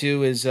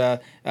 22 is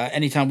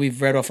anytime we've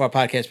read off our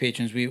podcast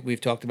patrons, we've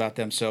talked about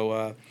them.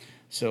 So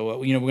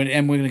we're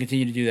gonna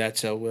continue to do that.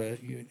 So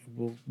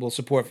we'll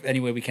support any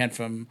way we can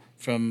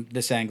from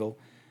this angle.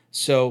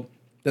 So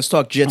Let's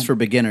talk jits for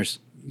beginners,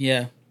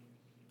 yeah,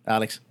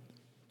 Alex.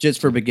 Jits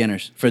for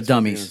beginners, for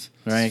dummies,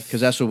 right?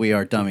 Because that's what we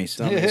are, dummies.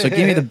 So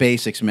give me the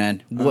basics,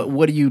 man.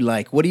 What do you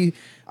like? What do you?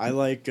 I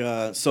like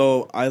sorry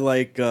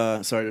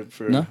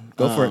for No,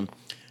 go for it.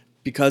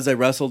 Because I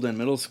wrestled in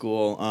middle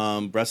school,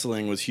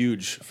 wrestling was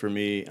huge for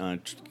me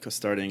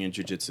starting in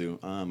jiu-jitsu.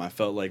 I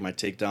felt like my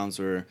takedowns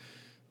were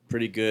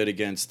pretty good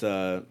against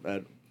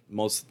at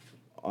most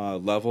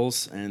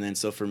levels, and then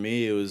so for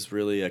me it was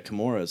really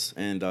Kimuras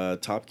and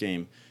top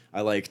game.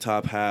 I like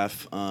top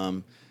half.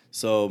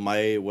 So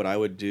what I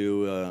would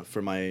do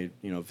for my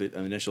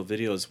initial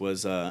videos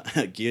was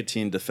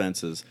guillotine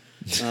defenses,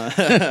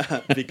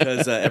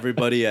 because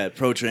everybody at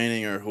Pro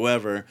Training or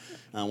whoever,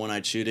 when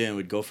I'd shoot in,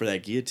 would go for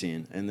that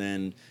guillotine, and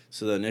then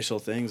so the initial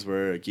things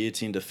were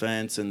guillotine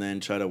defense, and then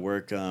try to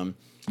work.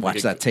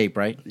 Watch that tape,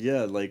 right?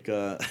 Yeah,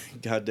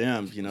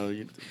 goddamn,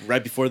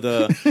 right before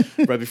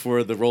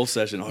the roll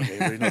session. Okay,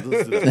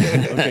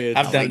 okay,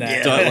 I've done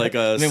that.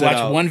 Let me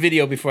watch one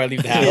video before I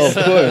leave the house.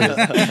 Oh,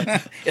 of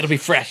course. It'll be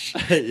fresh.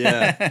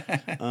 Yeah,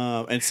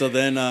 and so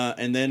then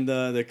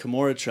the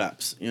Kimura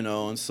traps,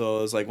 and so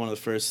it was like one of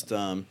the first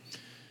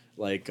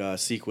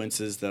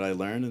sequences that I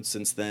learned, and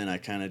since then I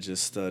kind of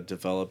just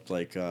developed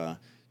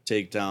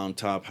takedown,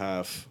 top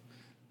half,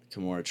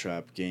 Kimura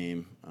trap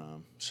game.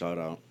 Shout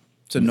out.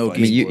 So no I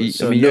mean, gi.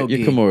 your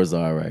Kimuras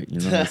are all right. You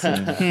know what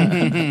I'm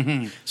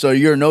saying? So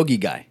you're a no-gi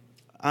guy.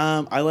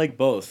 I like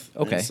both.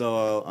 Okay. And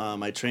so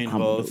I train I'm a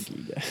both,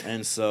 no-gi guy.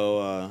 and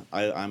so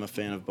I'm a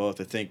fan of both.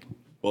 I think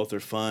both are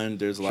fun.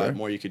 There's a Sure. lot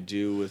more you could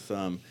do with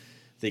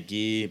the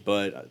gi,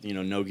 but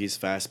no gi's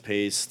fast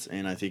paced,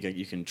 and I think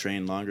you can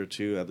train longer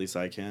too. At least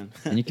I can.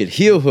 And you could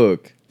heel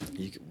hook.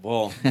 With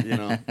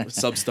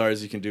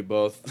Substars you can do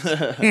both.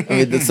 I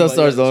mean, the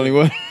Substar's the only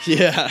one.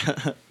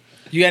 Yeah.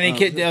 You got any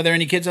kids? Are there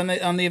any kids on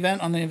the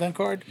event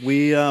card?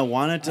 We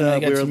wanted I know to.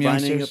 you got some We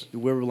youngsters.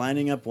 were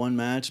lining up one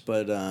match,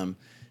 but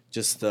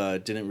just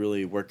didn't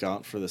really work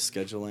out for the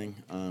scheduling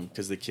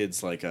because the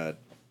kid's I don't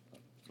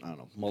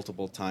know,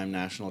 multiple-time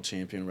national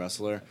champion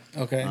wrestler.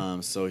 Okay.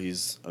 So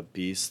he's a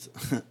beast,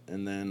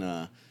 and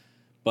then.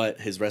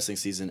 But his wrestling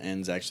season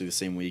ends actually the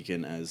same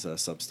weekend as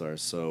Substars,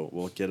 so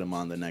we'll get him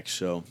on the next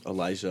show.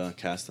 Elijah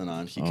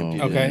Castanon, he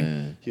competed. Okay.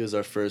 man. He was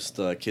our first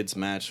kids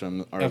match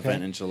from our Okay.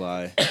 event in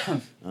July,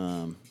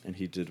 and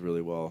he did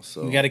really well.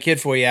 So We got a kid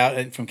for you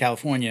out from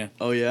California,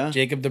 oh yeah,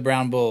 Jacob the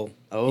Brown Bull.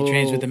 Oh. He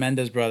trains with the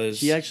Mendez brothers.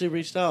 he actually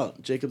reached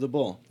out, Jacob the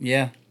Bull.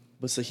 yeah,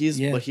 But so he's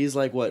Yeah.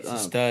 like what? he's a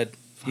stud.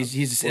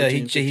 He's 14,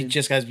 he 15?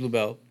 just got his blue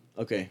belt.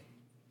 Okay,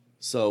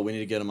 so we need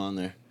to get him on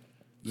there.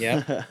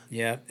 Yeah,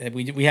 yeah. And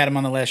we had him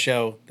on the last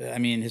show. I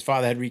mean, his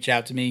father had reached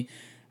out to me,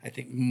 I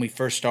think, when we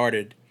first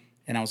started,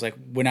 and I was like,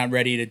 "We're not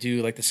ready to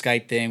do the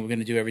Skype thing. We're going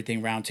to do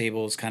everything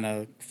roundtables, kind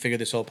of figure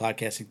this whole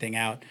podcasting thing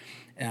out."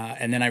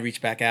 And then I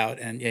reached back out,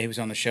 and he was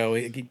on the show.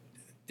 I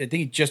think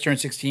he just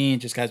turned 16,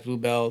 just got his blue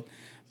belt,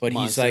 but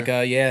he's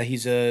Monster.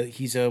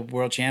 he's a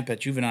world champ at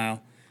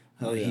juvenile.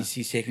 Oh, yeah.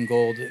 He's taking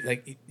gold.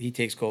 He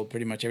takes gold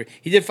pretty much every.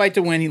 He did fight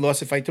to win. He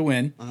lost a fight to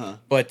win.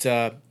 But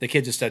the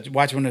kid's a stud.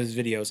 Watch one of his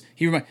videos.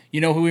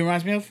 You know who he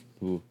reminds me of?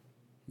 Who?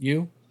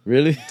 You.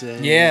 Really?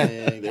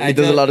 Yeah. He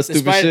does a lot of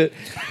stupid shit.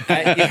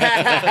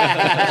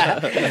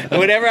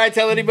 Whenever I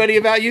tell anybody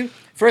about you,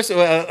 first of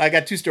all, I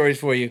got two stories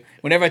for you.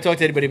 Whenever I talk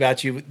to anybody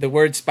about you, the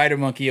word spider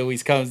monkey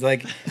always comes.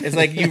 It's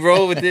like you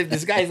roll with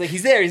this guy. He's like,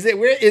 he's there.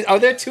 Are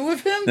there two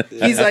of him?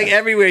 He's like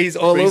everywhere. He's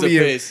all Brings over a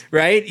you. face.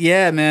 Right?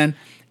 Yeah, man.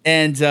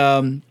 And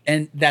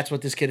that's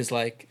what this kid is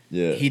like.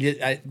 Yeah. He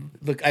did.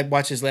 I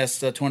watched his last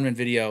tournament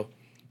video.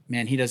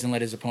 Man, he doesn't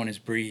let his opponents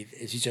breathe.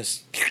 He's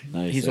just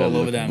Nice. he's I all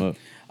look over him them.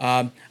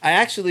 up. I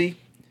actually,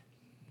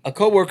 a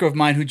coworker of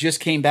mine who just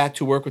came back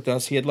to work with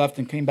us. He had left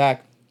and came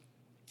back.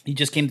 He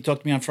just came to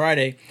talk to me on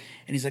Friday,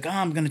 and he's like, "Oh,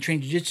 I'm going to train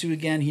jiu-jitsu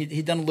again."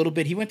 He'd done a little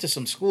bit. He went to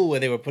some school where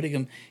they were putting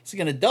him. He's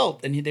like an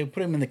adult, and they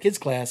put him in the kids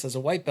class as a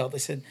white belt. They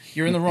said,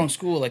 "You're in the wrong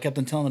school." I kept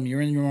on telling him, "You're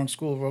in the wrong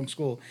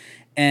school."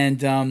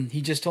 And he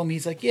just told me,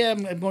 he's like, "Yeah,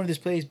 I'm going to this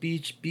place,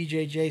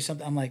 BJJ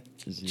something." I'm like,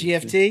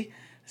 "GFT."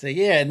 I said,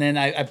 "Yeah," and then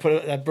I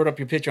brought up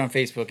your picture on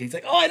Facebook. And he's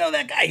like, "Oh, I know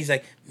that guy." He's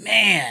like,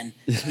 "Man,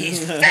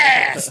 he's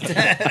fast."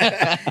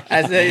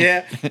 I said,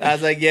 "Yeah." I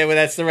was like, "Yeah, well,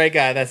 that's the right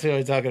guy. That's what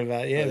we're talking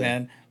about." Yeah,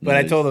 man. But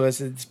I told him, I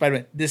said,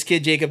 "Spider-Man, this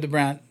kid Jacob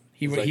DeBrown,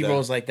 he like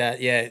rolls like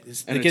that. Yeah,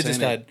 the kid's a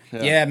stud.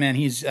 Yeah, man.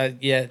 He's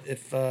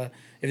If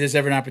there's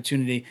ever an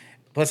opportunity,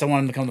 plus I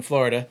want him to come to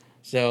Florida.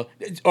 So,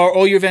 are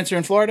all your events are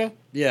in Florida?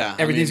 Yeah,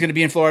 Everything's going to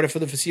be in Florida for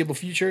the foreseeable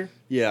future.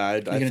 Yeah, I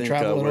gonna think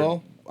travel at we're-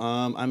 all?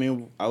 I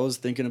mean, I was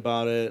thinking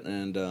about it,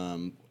 and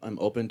I'm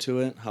open to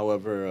it.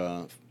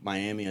 However,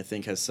 Miami, I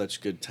think, has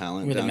such good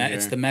talent We're down here.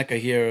 it's the mecca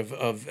here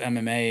of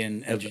MMA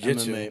and Of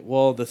jiu-jitsu. MMA.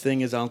 Well, the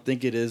thing is, I don't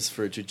think it is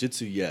for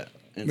jiu-jitsu yet.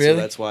 And Really? so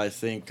that's why I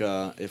think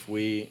if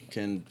we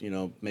can,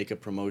 make a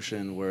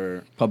promotion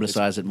where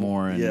Publicize it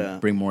more and Yeah.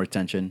 bring more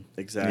attention.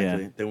 exactly,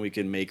 Yeah. then we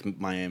can make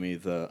Miami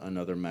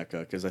another mecca.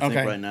 Because I think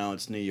Okay. right now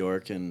it's New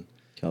York and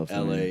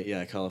California.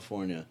 LA,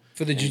 California.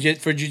 For the jiu-jitsu,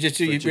 For you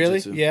really?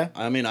 jiu-jitsu. Yeah.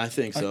 I mean, I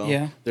think so.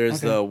 yeah. There's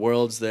Okay. the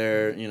Worlds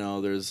there.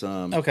 There's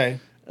Okay.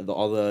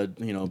 all the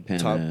Pan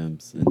top.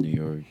 Ams in New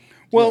York.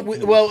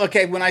 Well,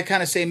 okay. When I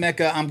kind of say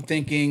mecca, I'm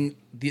thinking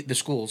the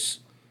schools,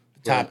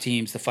 the top Right.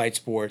 teams, the fight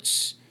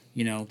sports.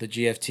 The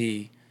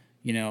GFT.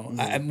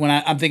 Mm-hmm. When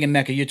I'm thinking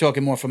mecca, you're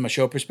talking more from a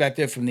show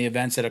perspective, from the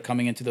events that are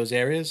coming into those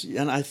areas.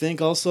 And I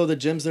think also the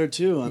gyms there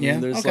too. I Yeah,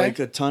 mean, there's okay. like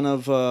a ton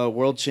of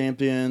world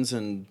champions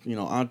and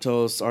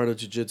Antos, Art of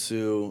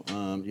Jiu-Jitsu.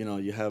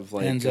 You have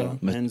like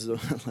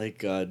Enzo.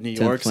 like New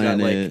York's got like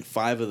Planet.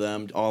 5 of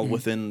them all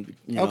within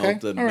Okay,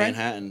 the all right.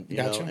 Manhattan.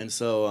 Gotcha. And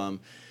so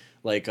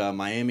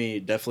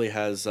Miami definitely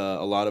has a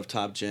lot of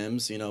top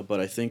gyms. But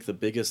I think the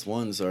biggest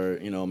ones are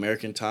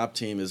American Top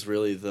Team is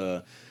really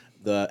the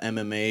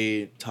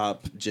MMA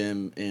top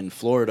gym in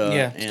Florida.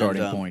 Yeah. and,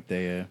 Starting point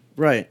there.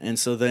 Right, and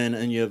so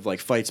then you have like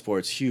fight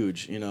sports,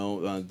 huge,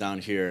 down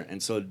here,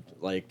 and so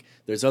like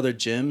there's other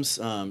gyms.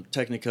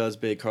 Technica's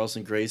big,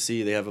 Carlson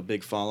Gracie, they have a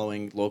big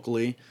following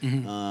locally,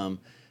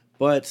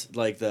 but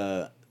like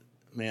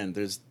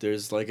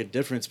there's like a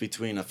difference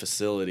between a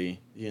facility,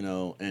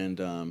 and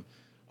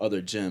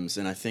other gyms,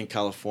 and I think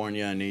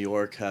California and New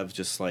York have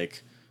just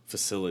like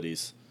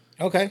facilities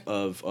Okay.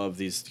 of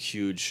these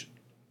huge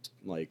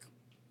like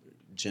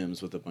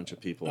gyms with a bunch of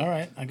people. All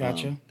right, I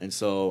got you. And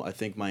so I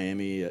think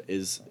Miami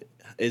is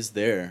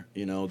there.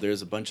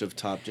 There's a bunch of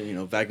top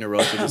gym. Wagner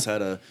Rocha just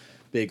had a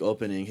big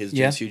opening. His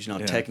Yeah. gym's huge now.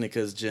 Yeah.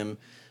 Technica's gym,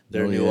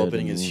 their Oh, new yeah,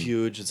 opening the is new-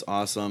 huge. It's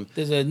awesome.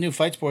 There's a new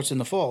fight sports in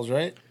the falls,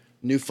 right?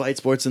 New fight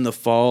sports in the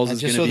falls I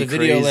is just going saw to the be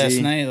video crazy.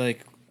 last night.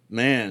 Like,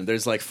 Man,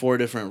 there's like 4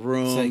 different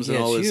rooms yeah,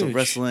 and all it's this huge.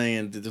 wrestling,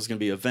 and there's going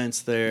to be events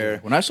there.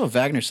 When I saw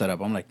Wagner set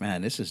up, I'm like,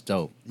 man, this is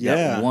dope. You got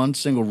Yeah. one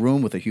single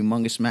room with a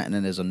humongous mat, and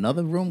then there's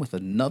another room with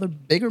another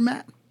bigger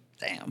mat.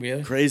 Damn.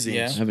 really? Crazy.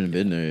 Yeah. I haven't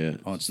been there yet.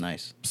 Oh, it's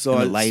nice. So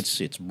And the it's-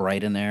 lights, it's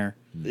bright in there.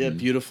 Yeah,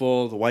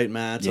 beautiful. The white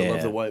mats. I love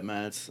Yeah. the white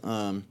mats.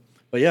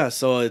 But yeah,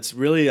 so it's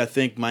really, I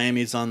think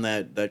Miami's on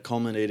that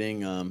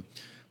culminating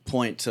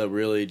point to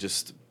really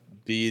just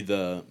be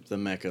the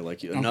mecca,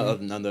 like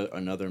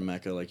another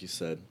mecca, like you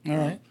said. All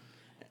right.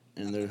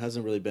 And there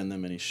hasn't really been that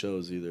many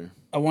shows either.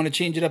 I want to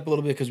change it up a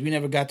little bit because we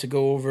never got to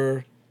go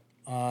over.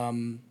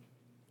 When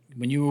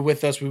you were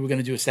with us, we were going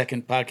to do a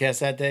second podcast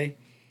that day.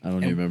 I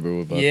don't even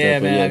remember about Yeah,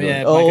 that. but man. go Yeah,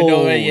 ahead. Mike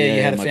Adola, Oh,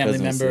 you had a my family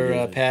cousin member said,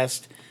 yeah.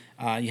 passed.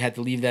 You had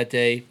to leave that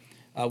day.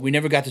 We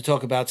never got to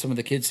talk about some of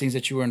the kids' things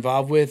that you were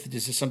involved with.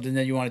 Is this something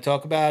that you want to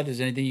talk about? Is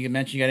there anything you can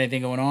mention? You got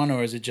anything going on,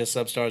 or is it just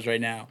Substars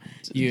right now?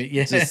 Yeah.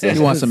 He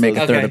wants to make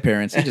a third Okay.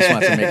 appearance. He just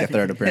wants to make a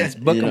third appearance.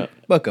 Book You him. know.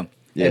 Book him.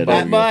 Yeah, Hey, there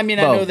Bob, we Well, go. I mean,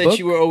 I Bo, know that book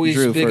you were always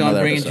Drew big for on another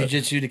bringing episode.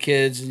 jiu-jitsu to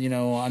kids,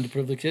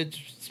 underprivileged kids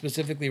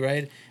specifically,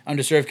 right?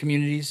 Underserved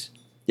communities.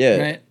 Yeah,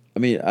 Right. I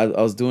mean, I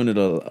was doing it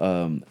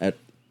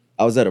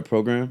I was at a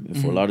program in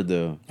Fort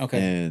Lauderdale, Okay.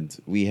 and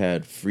we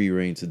had free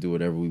reign to do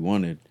whatever we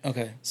wanted.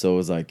 Okay. So it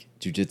was like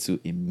jujitsu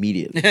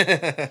immediately.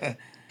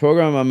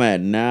 Program I'm at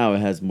now, it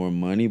has more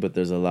money, but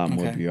there's a lot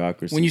more Okay.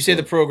 bureaucracy. When you say so-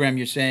 the program,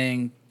 you're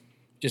saying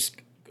just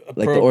a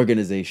like the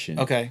organization,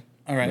 Okay.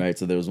 All right. right?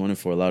 So there was one in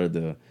Fort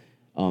Lauderdale,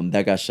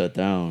 that got shut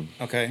down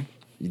Okay.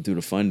 due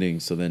to funding.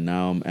 So then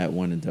now I'm at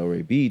one in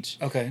Delray Beach,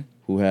 Okay.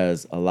 who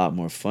has a lot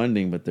more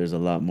funding, but there's a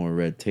lot more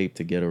red tape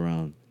to get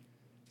around.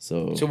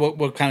 So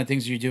what kind of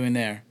things are you doing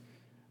there?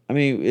 I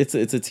mean, it's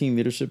a team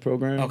leadership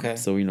program. Okay.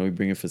 So we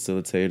bring in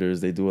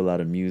facilitators. They do a lot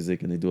of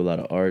music and they do a lot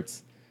of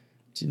arts.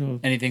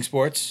 Anything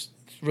sports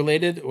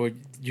related or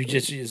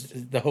jiu-jitsu is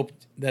the hope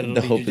that it'll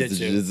The be hope is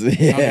jiu-jitsu? the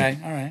jiu-jitsu. Yeah. Okay.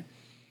 All right.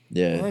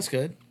 Yeah. Well, that's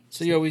good.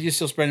 So you're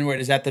still spreading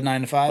word. Is that the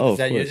 9 to 5? Oh, is of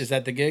that course. is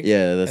that the gig?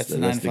 Yeah, that's the the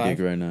 9 to 5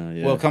 gig right now.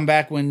 Yeah. Well, come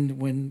back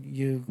when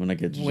you When I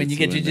get when you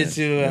get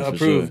jiu-jitsu in there. jiu-jitsu Yeah, for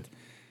approved.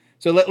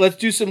 So let's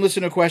do some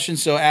listener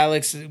questions. So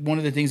Alex, one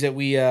of the things that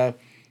we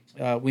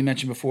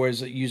mentioned before is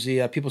that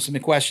usually people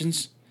submit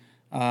questions.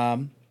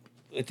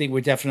 I think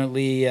we're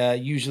definitely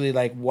usually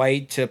like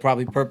white to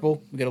probably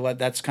purple. We got a lot.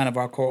 That's kind of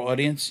our core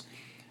audience,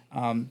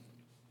 and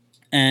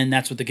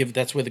that's where the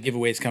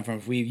giveaways come from.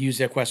 If we use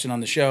their question on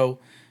the show,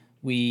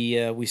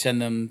 we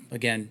send them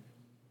again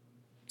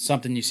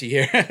something you see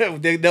here.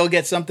 They'll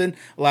get something.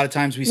 A lot of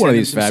times we send One of them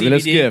these some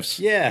fabulous CBD. gifts.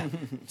 Yeah,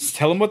 just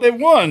tell them what they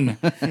won,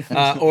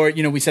 or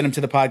we send them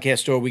to the podcast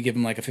store. We give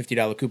them like a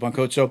 $50 coupon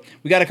code. So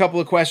we got a couple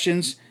of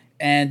questions.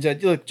 And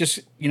look,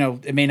 just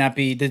it may not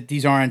be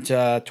these aren't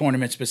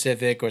tournament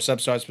specific or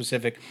substar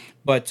specific,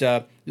 but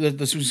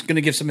this was going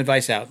to give some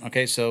advice out.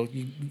 Okay, so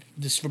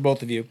this is for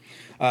both of you.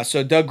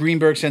 So Doug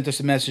Greenberg sent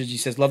us a message. He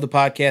says, "Love the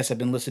podcast. I've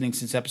been listening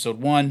since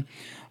episode 1.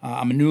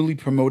 I'm a newly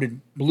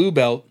promoted blue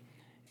belt,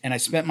 and I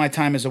spent my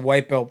time as a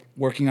white belt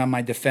working on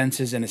my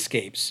defenses and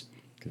escapes,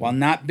 while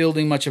not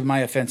building much of my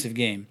offensive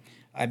game.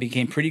 I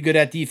became pretty good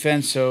at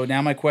defense. So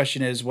now my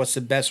question is, what's the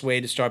best way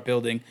to start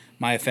building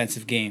my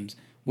offensive games?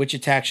 Which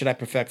attack should I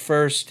perfect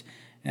first?"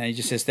 And he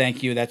just says,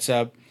 "Thank you." That's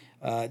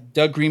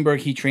Doug Greenberg.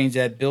 He trains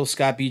at Bill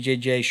Scott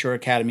BJJ Shore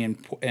Academy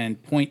in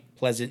Point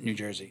Pleasant, New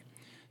Jersey.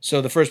 So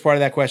the first part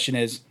of that question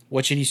is,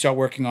 what should he start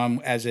working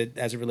on as it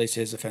relates to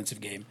his offensive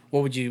game?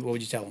 What would you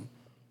tell him?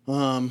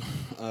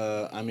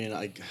 I mean,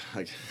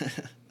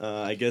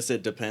 I guess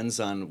it depends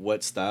on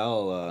what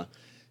style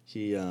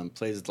he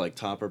plays, like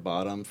top or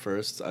bottom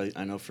first.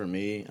 I know for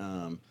me,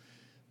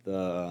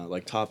 the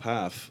like top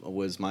half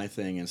was my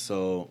thing, and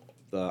so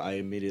I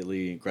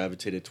immediately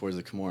gravitated towards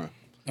the Kimura.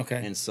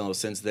 Okay. And so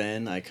since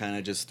then, I kind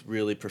of just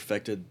really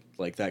perfected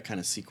like that kind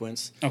of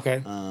sequence.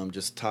 Okay.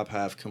 Just top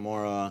half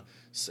Kimura,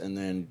 and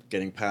then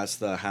getting past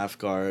the half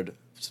guard,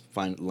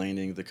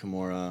 landing the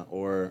Kimura,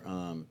 or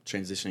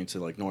transitioning to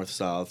like north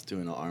south,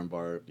 doing an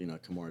armbar,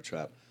 Kimura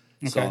trap.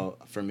 Okay. So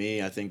for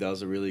me, I think that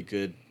was a really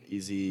good,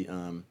 easy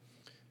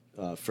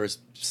first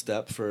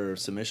step for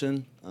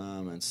submission.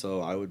 And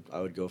so I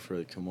would go for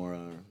the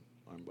Kimura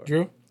or armbar.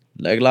 Drew?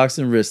 Leg locks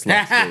and wrist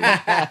locks. I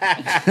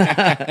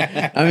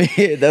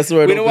mean, that's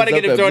where We don't want to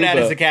get him thrown out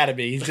of his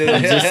academy.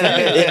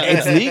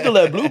 It's legal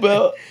at blue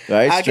belt,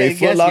 right? Okay, Straight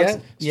foot locks,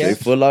 yeah. straight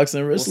foot locks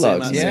and wrist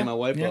locks. Same at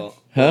white belt.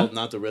 Huh? Well,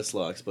 not the wrist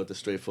locks, but the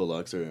straight foot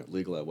locks are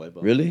legal at white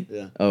belt. Really?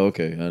 Yeah. Oh,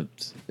 okay.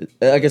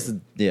 I guess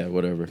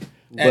whatever.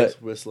 But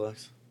Wrist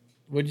locks.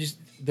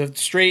 The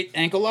straight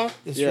ankle lock?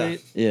 The Yeah.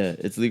 straight, yeah,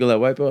 it's legal at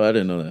white belt. I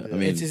didn't know that. I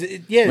mean,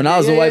 when I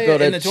was a white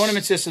belt in the at-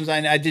 tournament systems,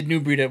 I did new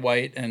breed at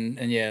white, and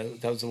yeah,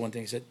 that was the one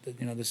thing he said.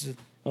 This is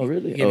oh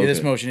really? he gave me this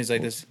Okay. motion. He's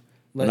like this.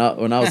 When I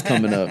was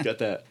coming up, Got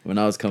that. when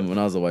I was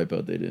a white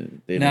belt, they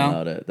didn't No?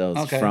 allow that. That was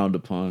Okay. frowned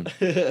upon.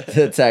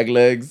 To attack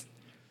legs.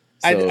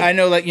 So, I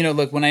know, like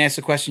look, when I ask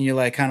the question, you're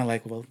like kind of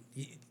like, well,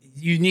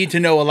 you need to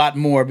know a lot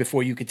more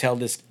before you could tell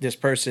this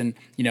person,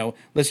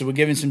 listen, we're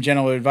giving some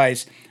general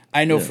advice.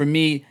 I know for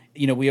me,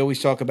 we always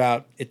talk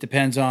about it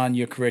depends on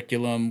your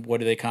curriculum. What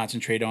do they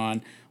concentrate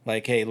on?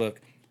 Like, hey,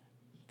 look,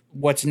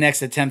 what's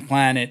next at 10th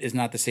Planet is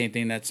not the same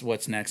thing that's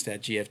what's next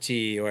at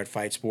GFT or at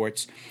Fight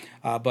Sports.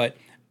 But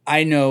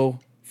I know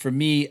for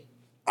me,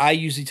 I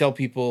usually tell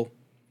people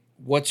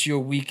what's your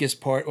weakest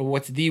part or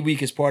what's the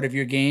weakest part of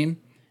your game.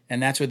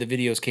 And that's where the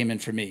videos came in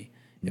for me.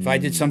 If I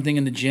did something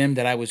in the gym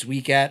that I was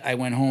weak at, I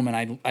went home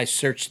and I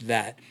searched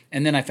that.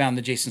 And then I found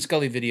the Jason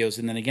Scully videos.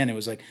 And then again, it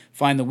was like,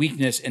 find the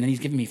weakness. And then he's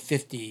giving me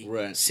 50,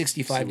 Right.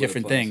 65 See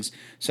different what applies. things.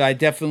 So I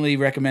definitely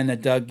recommend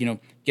that Doug,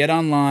 get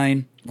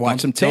online.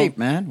 Watch some tape,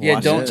 man. Yeah,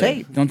 Watch don't some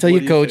tape. Don't tell What your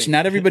do you coach. think?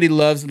 Not everybody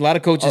loves. A lot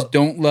of coaches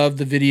don't love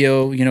the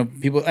video.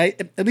 People.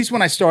 At least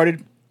when I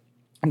started,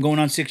 I'm going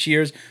on 6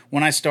 years.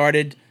 When I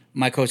started,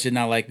 my coach did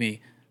not like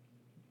me.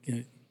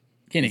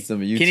 Kenny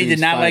Some of did YouTube's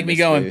not like me finest,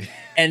 going. baby.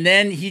 And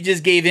then he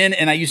just gave in,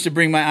 and I used to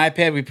bring my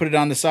iPad. We put it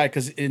on the side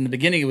because in the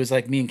beginning it was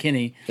like me and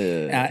Kenny.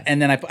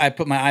 And then I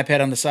put my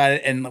iPad on the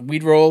side, and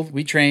we'd roll,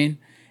 we'd train,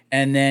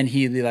 and then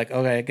he'd be like,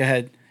 "Okay, go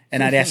ahead."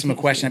 And I'd ask him a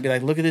question. I'd be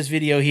like, "Look at this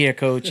video here,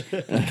 coach.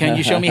 Can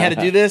you show me how to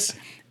do this?"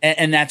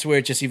 And that's where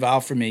it just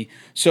evolved for me.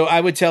 So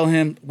I would tell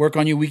him, work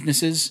on your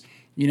weaknesses.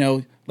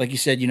 Like you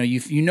said,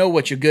 you know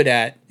what you're good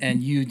at,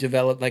 and you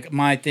develop. Like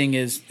my thing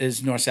is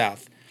north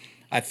south.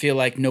 I feel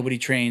like nobody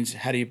trains.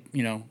 How do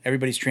you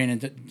everybody's training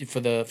for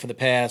the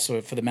pass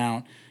or for the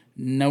mount.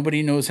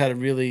 Nobody knows how to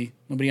really.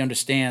 Nobody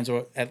understands,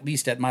 or at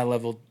least at my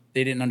level,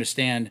 they didn't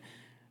understand.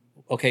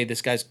 Okay,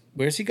 this guy's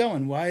where's he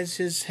going? Why is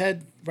his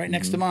head right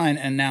next to mine?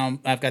 And now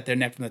I've got their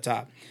neck from the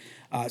top.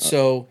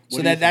 So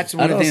that's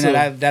one I'd of the things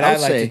also- that I I'd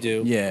like say, to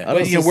do. yeah. I'd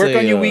But also work on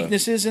say, your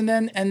weaknesses and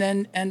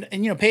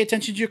pay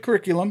attention to your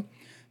curriculum.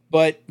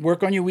 But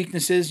work on your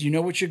weaknesses. You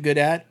know what you're good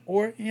at,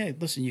 or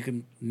listen, you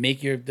can make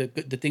the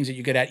things that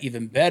you're good at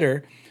even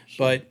better.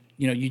 But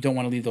you don't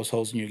want to leave those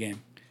holes in your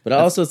game. But I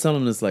also tell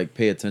him to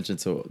pay attention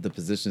to the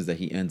positions that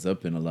he ends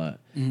up in a lot.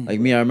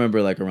 Like me, I remember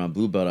around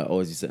blue belt, I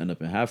always used to end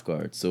up in half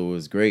guard. So it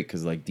was great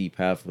because deep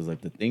half was the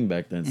thing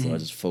back then. So I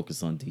just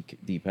focused on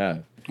deep half.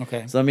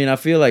 Okay. So I mean, I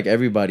feel like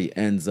everybody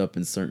ends up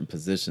in certain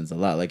positions a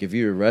lot. Like if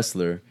you're a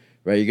wrestler,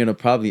 right, you're gonna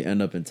probably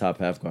end up in top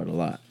half guard a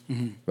lot,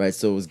 right?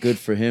 So it was good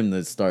for him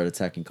to start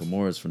attacking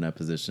Kimuras from that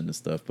position and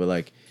stuff. But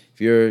like,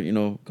 if you're, you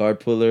know, guard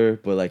puller,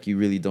 but like you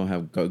really don't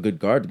have good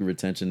guard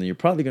retention, then you're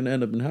probably gonna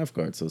end up in half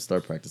guard. So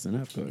start practicing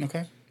half guard.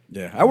 Okay.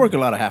 Yeah, I work a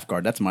lot of half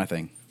guard. That's my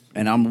thing,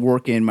 and I'm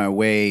working my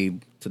way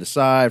to the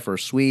side for a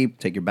sweep,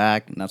 take your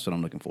back, and that's what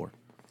I'm looking for.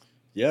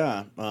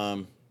 Yeah.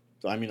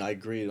 I mean, I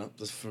agree.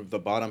 Just for the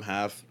bottom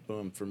half,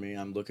 boom, for me,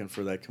 I'm looking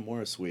for that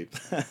Kimura sweep.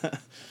 I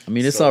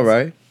mean, it's So- all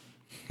right.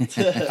 All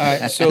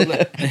right. So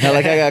Like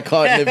I got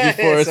caught in it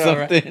before or It's all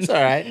right. something. It's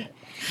all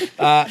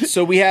right.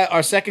 So we have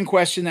our second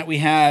question that we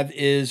have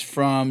is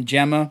from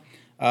Gemma.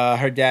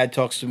 Her dad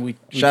talks to we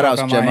Shout talk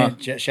outs, online.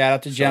 Gemma. Shout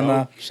out to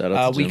Gemma. Shout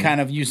out to We Gemma.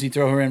 kind of usually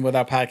throw her in with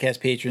our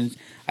podcast patrons.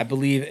 I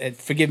believe.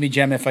 Forgive me,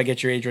 Gemma, if I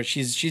get your age right.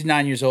 She's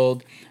 9 years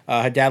old.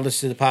 Her dad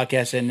listens to the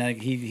podcast,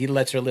 and he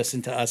lets her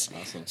listen to us.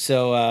 Awesome.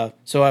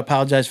 So I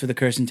apologize for the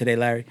cursing today,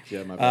 Larry.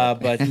 Yeah, my bad.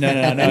 But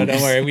no,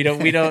 don't worry.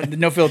 We don't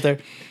no filter.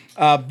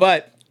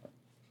 But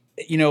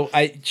you know,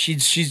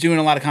 she's doing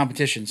a lot of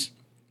competitions,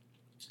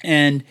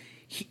 and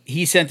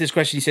he sent this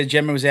question. He said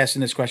Gemma was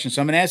asking this question,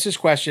 so I'm going to ask this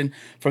question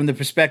from the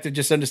perspective.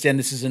 Just understand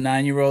this is a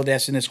 9-year-old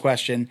asking this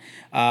question,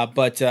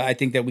 but I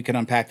think that we can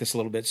unpack this a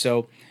little bit.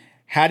 So,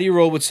 how do you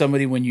roll with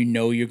somebody when you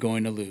know you're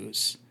going to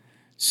lose?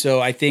 So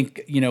I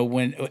think, you know,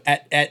 when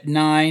at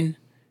 9,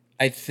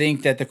 I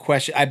think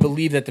that I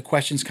believe that the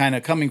question's kind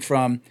of coming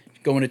from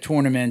going to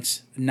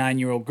tournaments.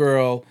 9-year-old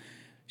girl,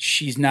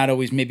 she's not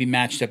always maybe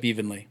matched up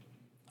evenly.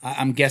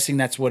 I'm guessing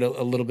that's what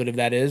a little bit of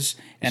that is.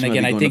 And She might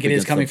again, be I going think up it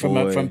is against coming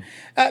a from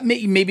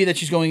boy. maybe that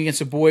she's going against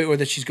a boy, or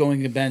that she's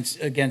going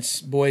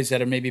against boys that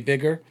are maybe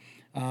bigger,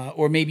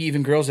 or maybe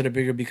even girls that are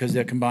bigger because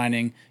they're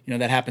combining. You know,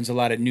 that happens a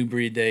lot at New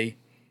Breed. They,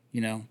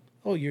 you know,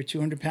 oh, you're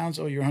 200 pounds.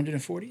 Oh, you're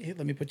 140. Hey,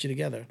 let me put you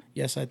together.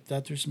 Yes, I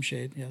threw some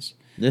shade. Yes.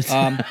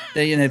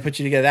 They put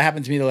you together. That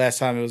happened to me the last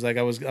time. It was like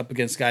I was up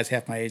against guys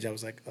half my age. I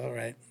was like, all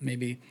right,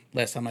 maybe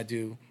last time I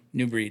do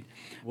New Breed.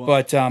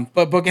 But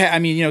I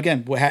mean, you know,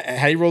 again,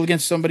 how do you roll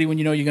against somebody when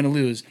you know you're going to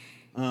lose?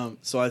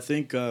 So I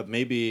think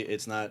maybe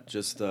it's not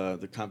just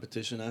the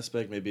competition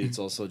aspect. Maybe it's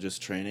also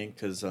just training.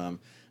 Because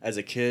as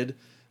a kid,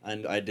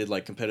 I did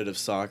like competitive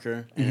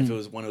soccer, and if it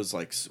was when it was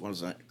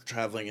a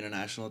traveling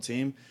international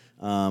team,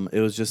 it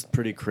was just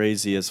pretty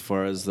crazy as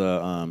far as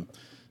the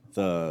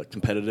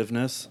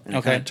competitiveness, and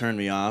it kind of turned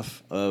me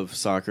off of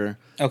soccer.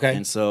 Okay.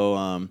 And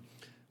so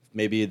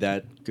maybe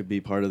that could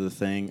be part of the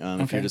thing.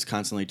 If you're just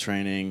constantly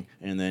training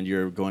and then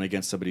you're going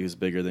against somebody who's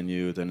bigger than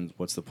you, then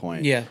what's the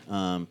point? Yeah.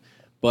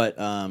 But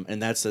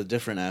and that's a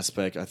different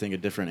aspect. I think a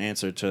different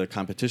answer to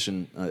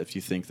competition. If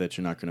you think that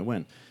you're not going to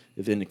win,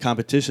 if in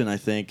competition, I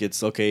think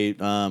it's okay.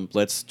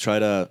 Let's try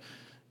to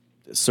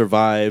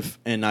survive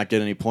and not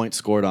get any points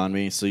scored on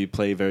me. So you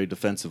play very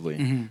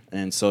defensively,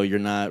 and so you're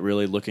not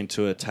really looking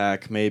to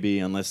attack, maybe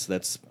unless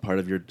that's part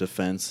of your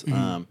defense.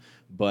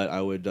 But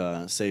I would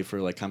say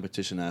for like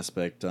competition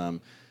aspect, you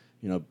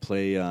know,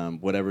 play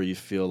whatever you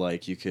feel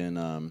like you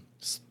can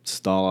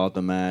stall out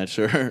the match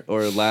or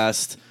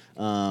last.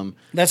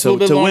 That's a little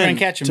bit to longer win, and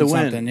catch 'em to or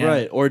win, something, yeah.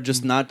 right? Or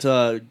just not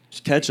to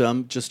catch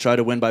them, just try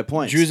to win by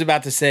points. Drew's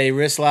about to say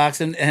wrist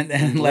locks and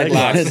leg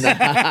locks.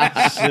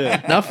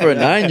 Shit. Not for a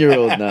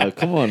 9-year-old now.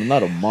 Come on, I'm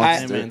not a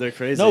monster. I mean, they're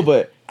crazy. No,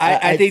 but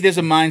I think there's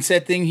a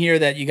mindset thing here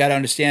that you got to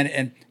understand.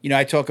 And, you know,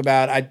 I talk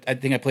about, I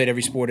think I played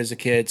every sport as a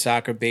kid,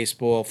 soccer,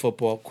 baseball,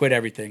 football, quit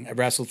everything. I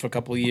wrestled for a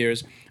couple of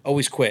years,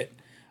 always quit.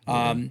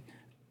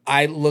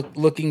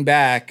 Looking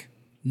back,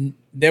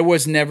 there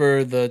was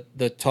never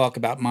the talk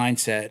about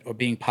mindset or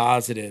being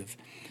positive.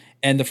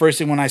 And the first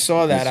thing when I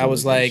saw that, I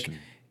was like,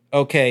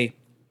 okay,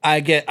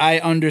 I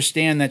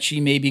understand that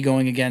she may be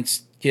going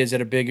against kids that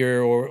are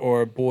bigger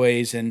or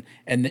boys and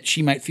that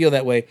she might feel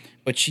that way,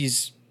 but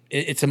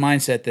it's a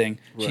mindset thing.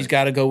 Right. She's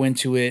got to go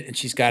into it and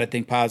she's got to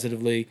think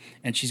positively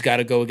and she's got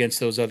to go against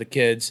those other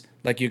kids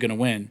like you're going to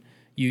win.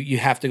 You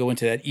have to go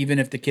into that, even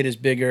if the kid is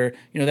bigger.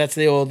 You know, that's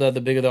the old the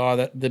bigger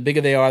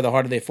they are, the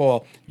harder they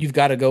fall. You've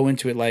got to go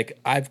into it like,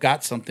 I've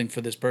got something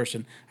for this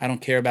person. I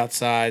don't care about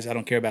size. I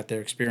don't care about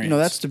their experience. You know,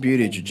 that's the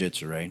beauty of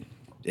jiu-jitsu, right?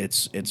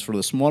 It's for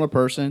the smaller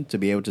person to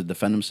be able to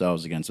defend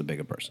themselves against a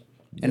bigger person.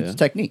 And it's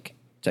technique.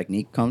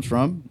 Technique comes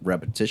from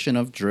repetition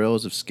of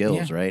drills, of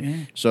skills, right? Yeah.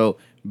 So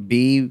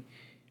be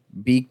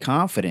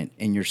confident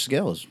in your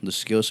skills. The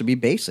skills should be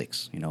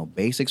basics. You know,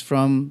 basics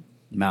from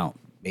mount,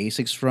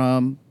 basics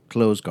from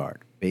close guard,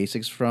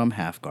 basics from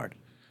half guard,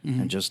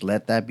 and just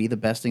let that be the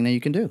best thing that you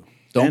can do.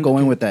 Don't go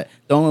in with that.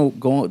 Don't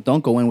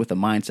go in with the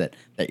mindset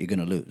that you're going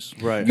to lose.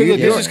 Right. Look,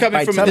 this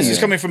is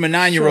coming from a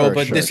 9-year-old,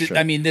 but sure.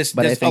 I mean, there's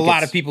But a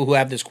lot of people who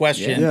have this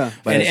question,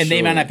 and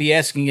they might not be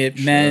asking it.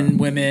 Men,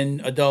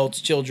 women,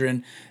 adults,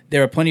 children.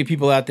 There are plenty of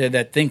people out there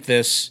that think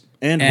this.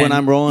 And when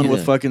I'm rolling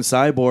with fucking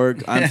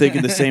Cyborg, I'm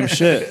thinking the same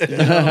shit. You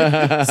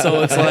know?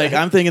 So it's like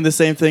I'm thinking the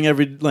same thing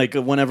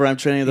whenever I'm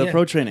training the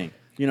pro training.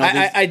 You know,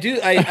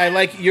 I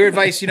like your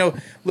advice. You know,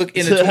 look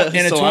in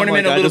a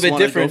tournament a little bit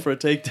different. Go for a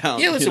takedown.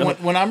 Yeah, listen. You know?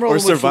 When I'm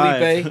rolling with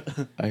Felipe,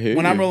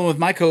 I'm rolling with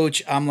my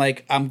coach, I'm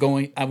like, I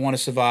want to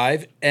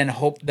survive and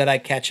hope that I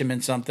catch him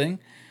in something.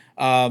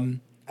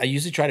 I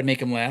usually try to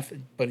make him laugh,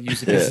 but it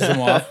usually pisses him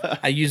off.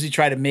 I usually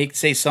try to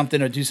say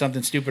something or do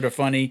something stupid or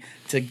funny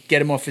to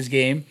get him off his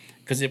game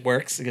because it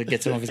works. It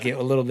gets him off his game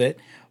a little bit.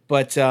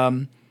 But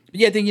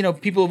yeah, I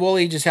think, people of all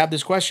ages have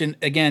this question.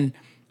 Again,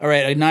 all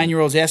right, a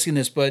 9-year-old's asking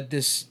this, but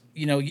this,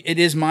 it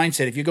is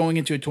mindset. If you're going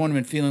into a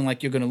tournament feeling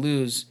like you're going to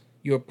lose,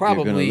 you're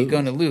probably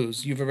going to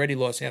lose. You've already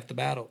lost half the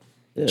battle.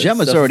 Yeah,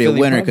 Gemma's already a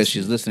winner because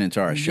she's listening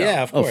to our show.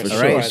 Yeah, of course. for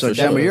All sure. right, so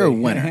Gemma, you're a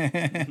winner.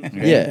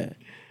 Yeah,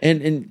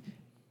 and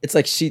it's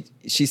like she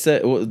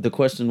said. Well, the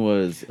question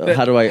was,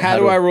 how do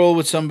I roll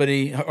with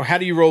somebody, or how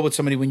do you roll with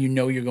somebody when you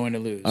know you're going to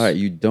lose? All right,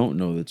 you don't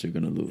know that you're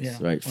going to lose, Yeah.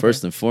 right? Okay.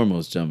 First and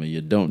foremost, Gemma,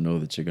 you don't know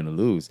that you're going to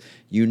lose.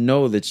 You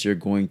know that you're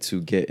going to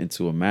get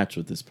into a match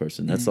with this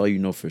person. That's all you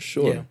know for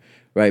sure, Yeah.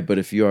 right? But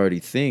if you already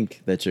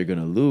think that you're going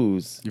to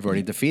lose, You've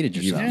already defeated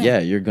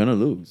yourself. you're going to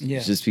lose. Yeah.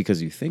 Just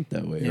because you think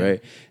that way, Yeah.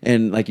 right?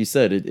 And like you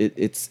said,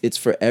 it's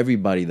for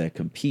everybody that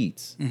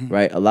competes, Mm-hmm.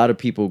 right? A lot of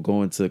people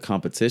go into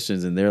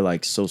competitions and they're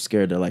like so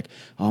scared. They're like,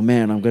 oh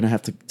man, I'm going to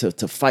have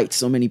to fight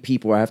so many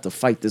people. I have to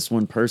fight this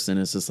one person.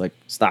 It's just like,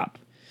 stop.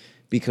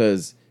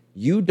 Because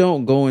you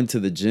don't go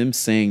into the gym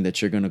saying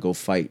that you're gonna go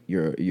fight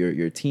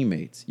your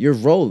teammates. You're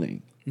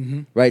rolling,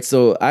 right?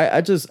 So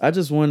I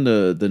just won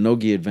the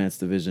Nogi Advanced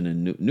Division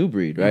in New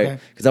Breed, right?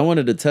 Because I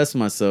wanted to test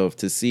myself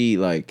to see,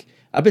 like,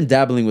 I've been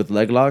dabbling with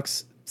leg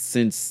locks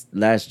since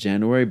last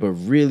January, but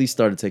really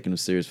started taking them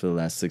serious for the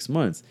last 6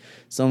 months.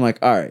 So I'm like,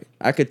 all right,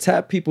 I could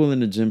tap people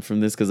in the gym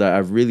from this because I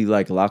really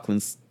like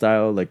Lachlan's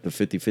style, like the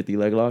 50-50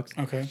 leg locks.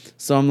 Okay.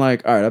 So I'm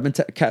like, all right, I've been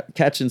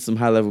catching some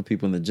high level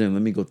people in the gym.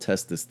 Let me go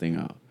test this thing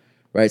out.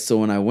 Right. So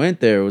when I went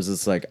there, it was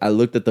just like, I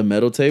looked at the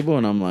medal table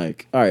and I'm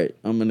like, all right,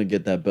 I'm going to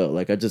get that belt.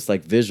 Like, I just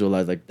like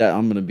visualized like that.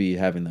 I'm going to be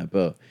having that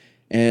belt.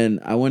 And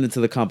I went into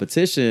the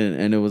competition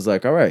and it was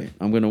like, all right,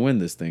 I'm going to win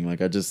this thing.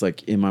 Like, I just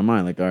like in my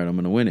mind, like, all right, I'm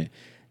going to win it.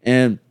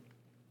 And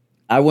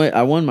I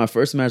won my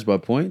first match by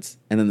points.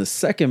 And then the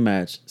second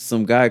match,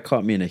 some guy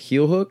caught me in a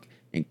heel hook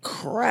and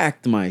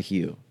cracked my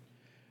heel.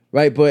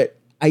 Right. But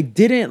I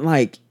didn't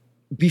like,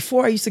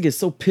 before I used to get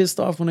so pissed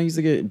off when I used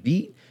to get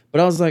beat, but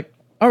I was like,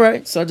 all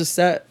right. So I just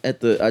sat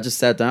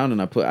down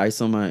and I put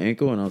ice on my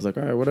ankle and I was like,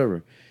 all right,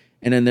 whatever.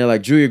 And then they're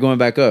like, Drew, you're going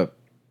back up.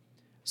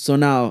 So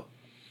now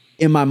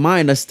in my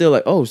mind, I still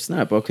like, oh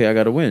snap. Okay. I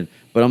got to win.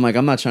 But I'm like,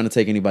 I'm not trying to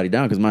take anybody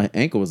down because my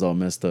ankle was all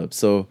messed up.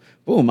 So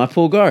boom, I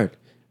pull guard.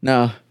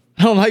 Now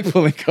I don't like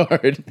pulling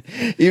guard,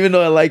 even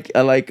though I like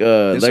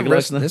There's leg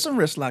locks. there's some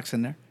wrist locks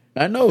in there.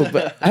 I know,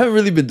 but I haven't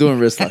really been doing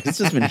wrist locks. It's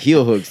just been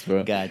heel hooks,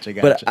 bro. Gotcha.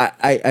 But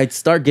I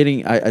start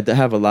getting. I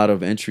have a lot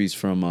of entries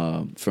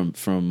from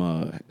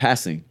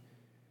passing,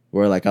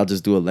 where like I'll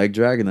just do a leg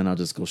drag and then I'll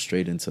just go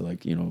straight into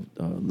like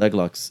leg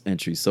locks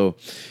entries. So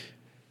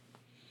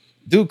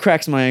dude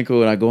cracks my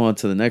ankle and I go on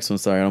to the next one.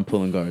 Sorry, I'm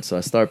pulling guard. So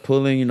I start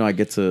pulling. I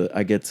get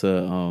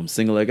to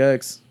single leg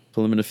X,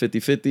 pull him into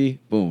 50-50,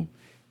 boom,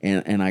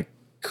 and I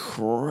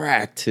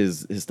cracked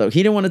his stuff.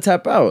 He didn't want to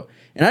tap out,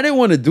 and I didn't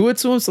want to do it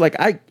to him. So like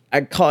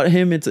I caught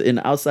him into an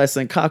outside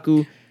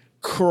senkaku,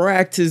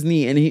 cracked his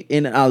knee,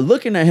 and I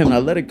looking at him and I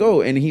let it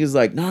go, and he was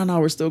like, no,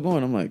 we're still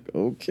going. I'm like,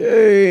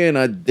 okay, and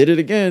I did it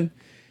again.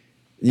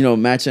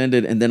 Match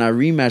ended, and then I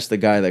rematched the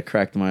guy that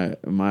cracked my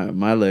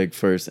leg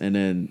first, and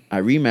then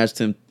I rematched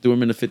him, threw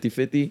him in the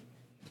 50-50,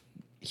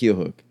 heel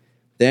hook.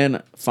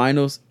 Then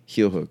finals,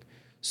 heel hook.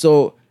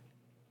 So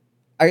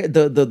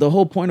the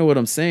whole point of what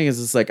I'm saying is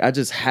it's like I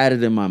just had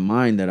it in my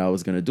mind that I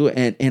was gonna do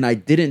it, and I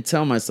didn't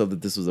tell myself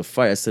that this was a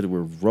fight. I said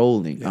we're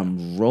rolling. Yeah.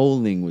 I'm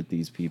rolling with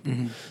these people.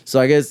 Mm-hmm. So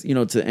I guess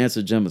to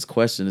answer Gemma's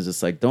question is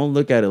just like, don't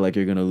look at it like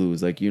you're gonna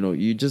lose. Like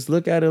you just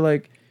look at it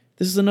like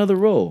this is another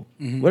roll.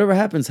 Mm-hmm. Whatever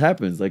happens,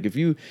 happens. Like if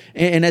you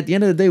and at the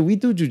end of the day, we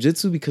do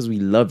jujitsu because we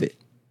love it,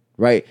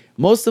 right?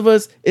 Most of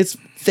us, it's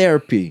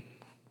therapy.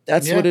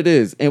 That's what it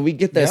is. And we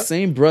get that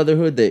same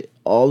brotherhood that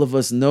all of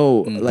us know,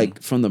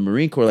 like from the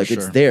Marine Corps. Like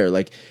it's there.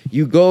 Like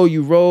you go,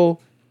 you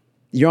roll,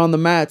 you're on the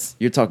mats,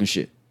 you're talking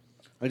shit.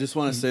 I just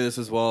want to say this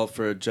as well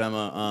for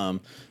Gemma.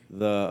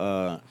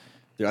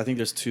 I think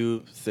there's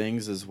two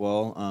things as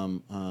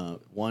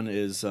well. One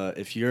is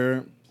if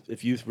you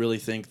really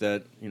think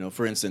that,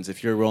 for instance,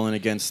 if you're rolling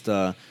against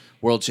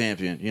world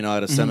champion,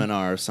 at a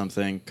seminar or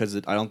something, because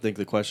I don't think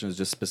the question is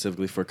just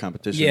specifically for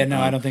competition. Yeah, no,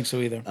 I don't think so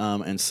either.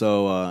 And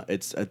so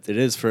it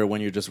is for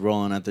when you're just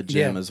rolling at the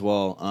gym as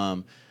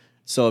well.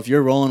 So if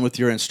you're rolling with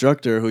your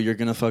instructor who you're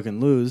gonna fucking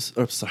lose,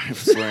 sorry, I'm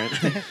swearing.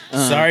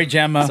 Sorry,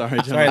 Gemma.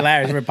 Sorry,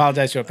 Larry. I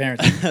apologize to your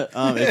parents.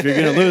 If you're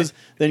gonna lose,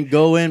 then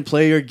go in,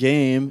 play your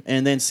game,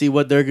 and then see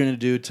what they're gonna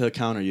do to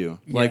counter you.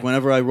 Yeah. Like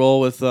whenever I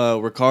roll with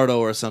Ricardo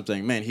or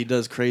something, man, he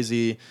does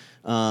crazy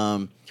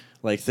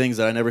things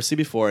that I never see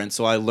before, and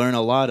so I learn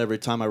a lot every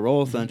time I roll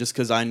with him. Just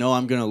because I know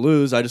I'm gonna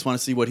lose, I just want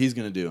to see what he's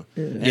gonna do,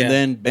 and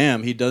then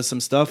bam, he does some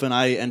stuff, and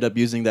I end up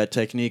using that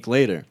technique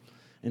later.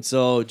 And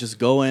so just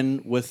go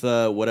in with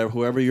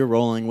whoever you're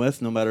rolling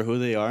with, no matter who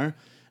they are,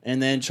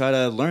 and then try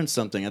to learn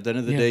something. At the end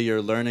of the day,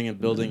 you're learning and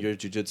building your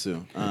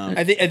jiu-jitsu.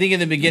 I think in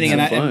the beginning,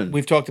 and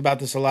we've talked about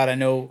this a lot. I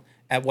know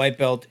at white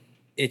belt,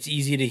 it's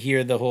easy to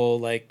hear the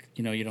whole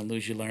you don't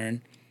lose, you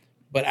learn.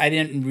 But I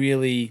didn't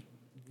really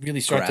really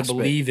start grasp to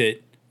believe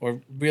it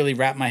or really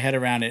wrap my head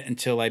around it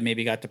until I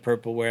maybe got to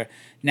purple, where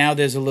now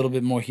there's a little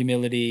bit more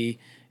humility.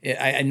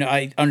 I know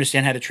I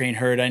understand how to train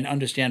herd. I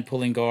understand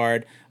pulling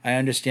guard. I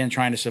understand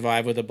trying to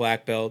survive with a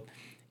black belt.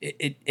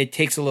 It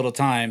takes a little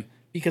time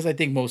because I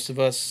think most of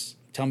us,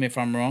 tell me if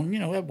I'm wrong,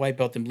 at white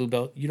belt and blue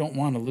belt, you don't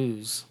want to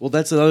lose. Well,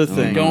 that's another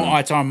thing.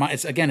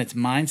 It's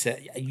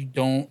mindset. You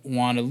don't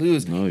want to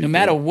lose. No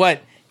matter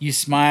what, you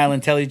smile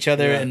and tell each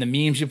other, and the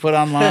memes you put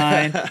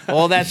online,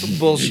 all that's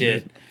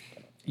bullshit.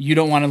 You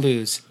don't want to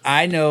lose.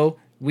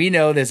 We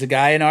know there's a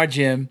guy in our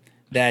gym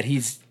that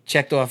he's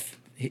checked off.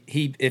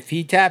 If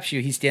he taps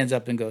you, he stands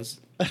up and goes,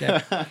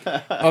 check.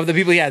 Of the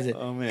people he has it.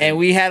 Oh, man. And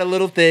we had a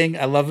little thing.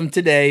 I love him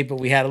today, but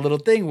we had a little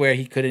thing where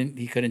he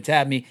couldn't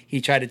tap me.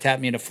 He tried to tap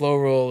me in a flow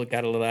roll. It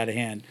got a little out of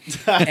hand.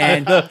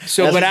 And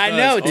so, but I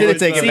know to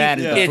take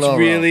advantage of the it's flow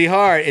really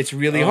hard. It's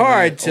really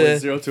hard to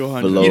 0 to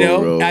 100.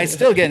 Below roll. I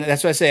still get.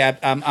 That's what I say.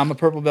 I'm a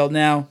purple belt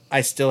now.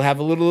 I still have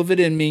a little of it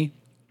in me,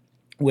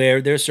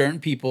 where there are certain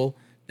people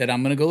that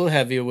I'm going to go a little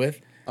heavier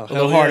with, a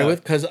little harder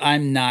with, because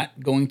I'm not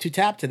going to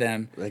tap to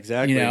them.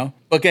 Exactly.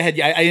 But go ahead.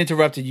 I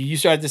interrupted you. You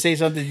started to say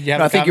something. Did you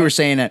have I think you were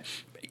saying that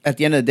at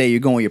the end of the day, you're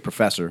going with your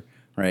professor,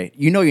 right?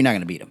 You know you're not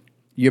going to beat him.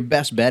 Your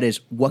best bet is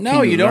what No,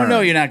 can you you don't learn?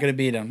 know you're not going to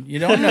beat him. You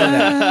don't know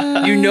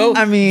that.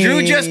 I mean,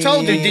 Drew just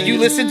told you. Did you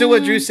listen to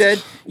what Drew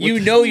said? You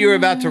know you're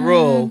about to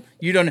roll.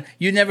 You don't.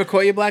 You never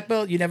caught your black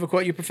belt. You never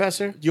caught your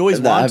professor. You always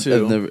want to,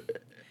 I've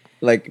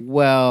never,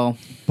 Well,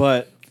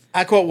 but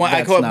I caught one. I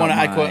That's caught not one.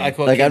 I mine.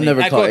 caught. Like, I've Kenny.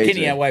 never I caught caught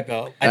Kenny AJ. at white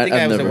belt. I think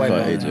I I've was never at white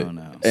caught belt. AJ.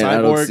 No. And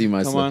I don't Cyborg, see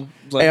myself. come on.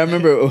 Hey, I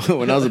remember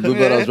when I was a blue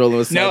belt, I was rolling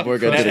with No,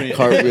 Cyborg. I did trust me. a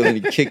cartwheel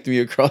and he kicked me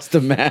across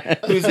the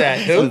mat. Who's that?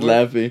 I Who? was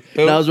laughing.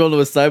 Who? And I was rolling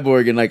with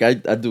Cyborg and like I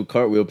do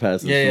cartwheel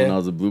passes Yeah, when yeah. I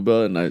was a blue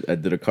belt and I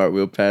did a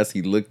cartwheel pass.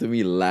 He looked at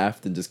me,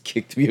 laughed, and just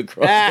kicked me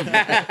across the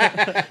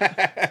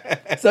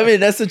mat. So I mean, in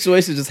that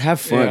situation, just have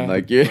fun. Yeah.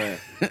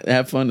 Like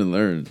have fun and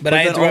learn. But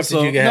I then interrupted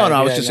also- you. Go no, ahead.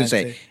 I was Yeah, just going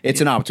to say,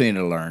 it's an opportunity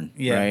to learn,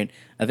 Yeah. right?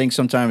 I think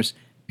sometimes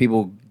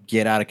people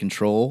get out of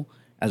control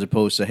as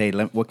opposed to, hey,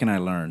 what can I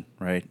learn,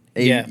 right?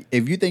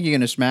 If you think you're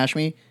going to smash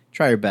me,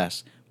 try your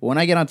best. But when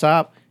I get on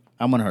top,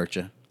 I'm going to hurt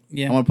you.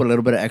 Yeah. I'm going to put a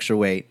little bit of extra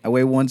weight. I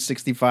weigh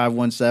 165,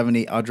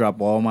 170. I'll drop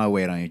all my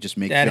weight on you. Just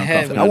make That you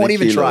head uncomfortable. I won't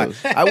even try.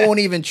 kilos. I won't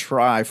even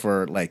try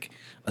for like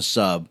a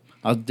sub.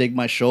 I'll dig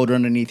my shoulder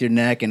underneath your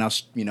neck and I'll,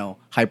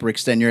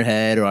 hyperextend your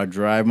head, or I'll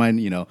drive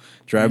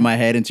my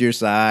head into your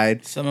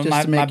side. Some of just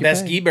my to make you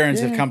best pay. ski burns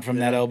have Yeah. come from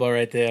that elbow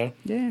right there.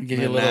 Yeah. Give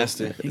you a little.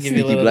 Nasty. Give you a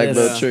Sneaky little black of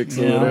belt this, tricks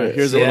you over know? there.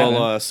 here's a Yeah.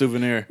 little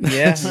souvenir.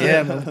 Yeah.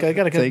 I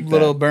got a Take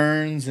little that.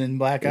 burns and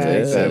black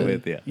eyes. Yeah.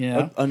 with you. You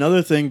know?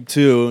 Another thing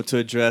too to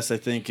address, I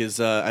think, is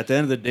at the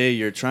end of the day,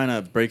 you're trying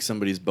to break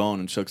somebody's bone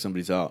and choke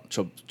somebody out.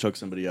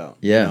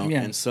 Yeah.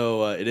 Yeah. And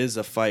so it is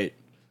a fight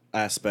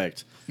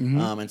aspect,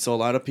 Mm-hmm. and so a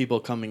lot of people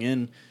coming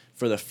in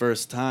for the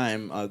first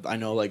time. I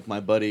know, like my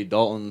buddy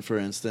Dalton, for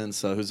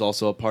instance, who's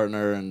also a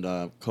partner and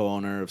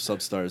co-owner of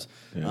Substars.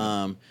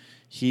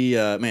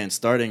 He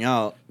starting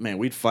out,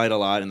 we'd fight a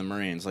lot in the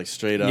Marines, like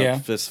straight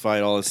up fist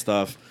fight, all this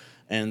stuff.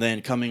 And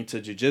then coming to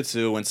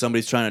jiu-jitsu, when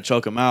somebody's trying to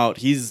choke him out,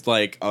 he's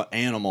like an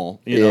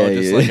animal, like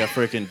a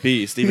freaking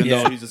beast, even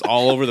though he's just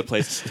all over the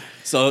place.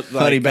 So like,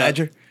 Honey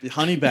badger?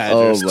 Honey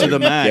badgers Oh to the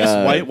my max.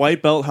 God.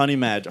 White belt honey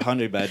badger,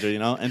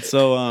 And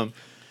so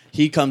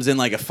he comes in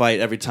like a fight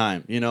every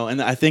time,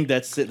 And I think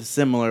that's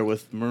similar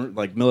with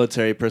like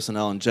military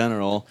personnel in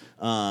general,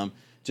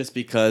 just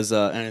because,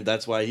 and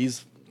that's why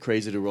he's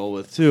crazy to roll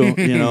with too,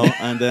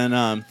 And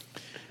then,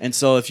 and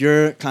so if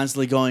you're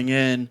constantly going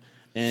in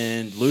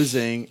and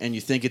losing, and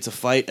you think it's a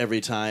fight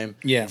every time,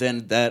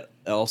 then that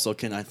also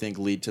can, I think,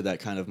 lead to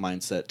that kind of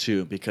mindset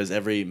too, because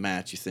every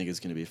match you think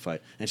is going to be a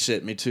fight. And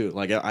shit, me too.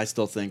 Like I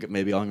still think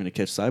maybe I'm going to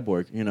catch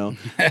Cyborg,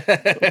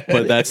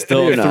 but that's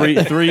still You're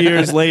not. 3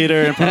 years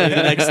later, and probably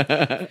the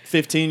next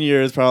 15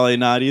 years, probably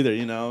not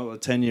either.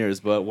 10 years,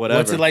 but whatever.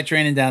 What's it like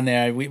training down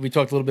there? We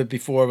talked a little bit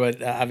before,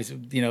 but obviously,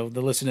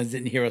 the listeners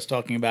didn't hear us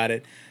talking about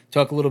it.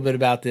 Talk a little bit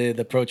about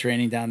the pro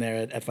training down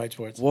there at Fight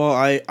Sports. Well,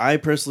 I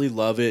personally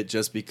love it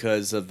just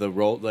because of the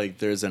role. Like,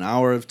 there's an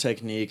hour of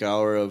technique,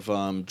 hour of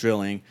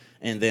drilling,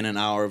 and then an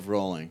hour of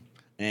rolling.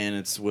 And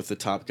it's with the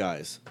top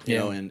guys,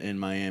 in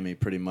Miami,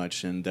 pretty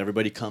much. And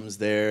everybody comes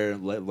there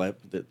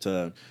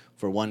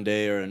for one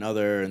day or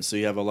another. And so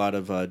you have a lot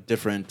of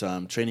different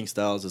training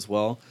styles as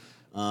well.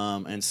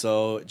 And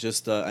so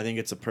just I think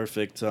it's a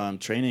perfect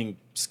training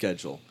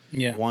schedule.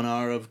 Yeah. 1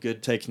 hour of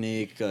good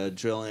technique,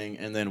 drilling,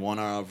 and then 1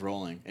 hour of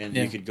rolling. And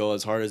you could go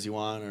as hard as you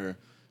want, or,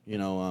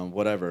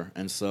 whatever.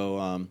 And so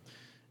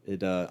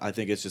I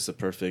think it's just a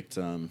perfect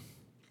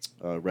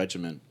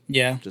regimen.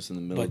 Yeah. Just in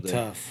the middle of the day.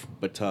 Tough.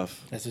 But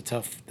tough. That's a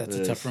tough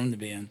is. room to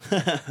be in.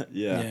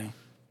 Yeah.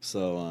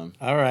 So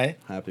All right.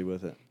 happy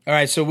with it. All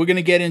right, so we're going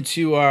to get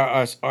into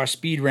our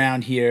speed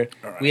round here.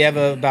 Right. We have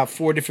about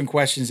 4 different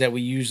questions that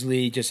we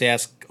usually just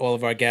ask all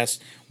of our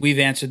guests. We've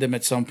answered them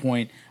at some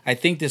point. I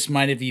think this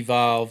might have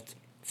evolved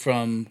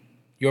from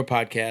your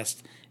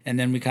podcast, and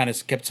then we kind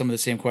of kept some of the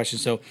same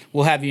questions. So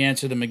we'll have you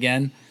answer them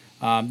again.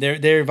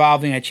 They're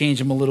evolving. I change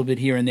them a little bit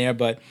here and there,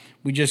 but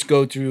we just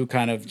go through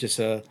kind of just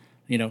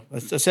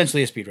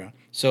essentially a speed round.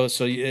 So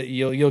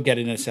you'll get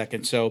it in a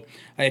second. So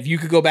if you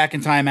could go back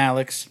in time,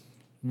 Alex,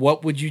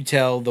 what would you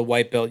tell the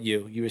white belt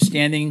you? You were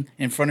standing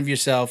in front of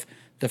yourself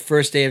the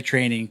first day of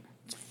training.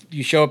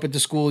 You show up at the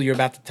school. You're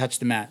about to touch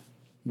the mat.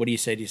 What do you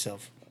say to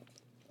yourself?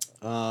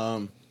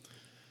 I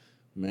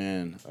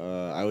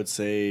would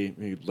say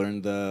you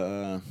learn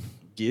the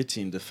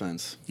guillotine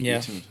defense.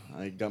 Yeah.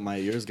 Guillotine. My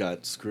ears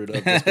got screwed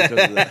up just because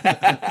of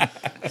that.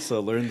 So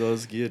learn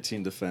those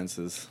guillotine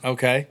defenses.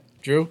 Okay.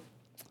 Drew?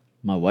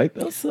 My white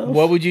belt self?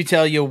 What would you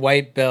tell your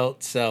white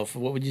belt self?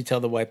 What would you tell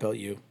the white belt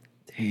you?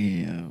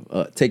 Damn.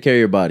 Take care of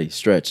your body.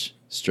 Stretch.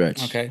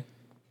 Okay.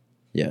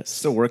 Yes.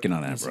 Still working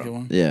on that, That's a good bro.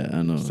 one. Yeah,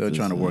 I know. Still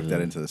trying to work that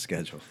into the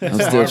schedule. I'm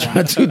still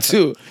trying to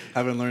too.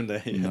 Haven't learned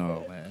that yet.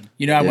 No, man.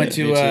 You know, I Yeah, went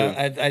to me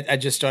too. I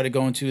just started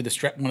going to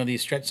one of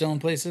these stretch zone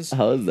places.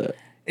 How is that?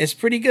 It's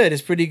pretty good.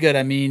 It's pretty good.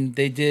 I mean,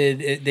 they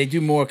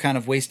do more kind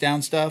of waist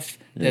down stuff.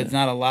 There's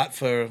not a lot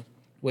for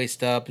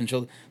waist up and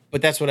shoulder,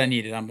 but that's what I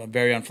needed. I'm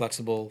very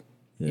unflexible.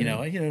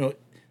 Yeah. You know,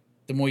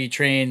 the more you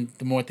train,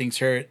 the more things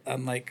hurt.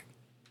 I'm like,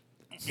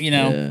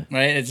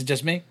 right? Is it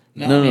just me?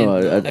 No,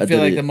 I feel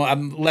like did it.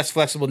 I'm less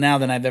flexible now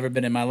than I've ever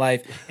been in my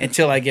life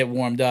until I get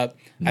warmed up.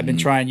 I've been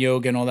trying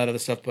yoga and all that other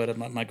stuff, but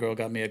my girl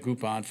got me a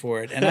Groupon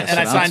for it, and I what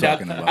I'm signed up.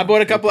 talking about. I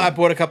bought a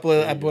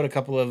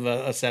couple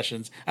of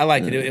sessions. I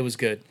liked it. It was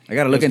good. I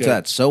got to look It was into good.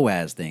 that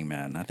psoas thing,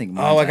 man. I think.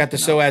 Oh, I got the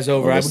psoas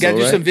over. Oh, I the got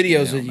you psoas? some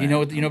videos. Yeah, you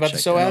know man. about the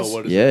Check that out. psoas?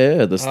 What is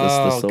Yeah. The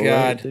Oh, soul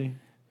God. thing.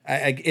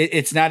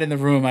 It's not in the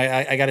room.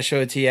 I got to show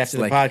it to you after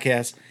the like-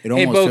 podcast. It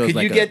Hey, almost Bo, feels could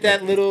like you get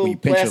that little when you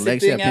pinch your plastic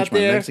legs, I thing out pinch my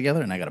there? legs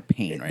together, and I got a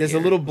pain right There's here.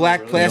 a little black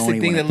I don't plastic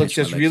even thing wanna that looks pinch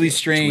my just legs really together. It's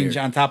strange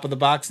weird. on top of the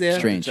box there.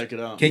 Strange. Check it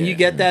out. Can you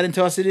get that and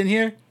toss it in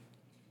here?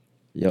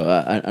 Yo,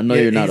 I know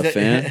you're not a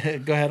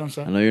fan. Go ahead. I'm I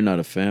sorry. know you're not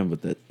a fan,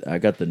 but I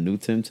got the new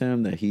Tim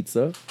Tam that heats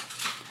up.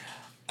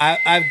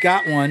 I've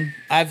got one.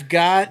 I've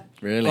got.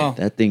 Really? Oh,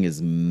 That thing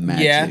is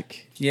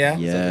magic. yeah.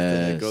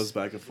 Yes. It goes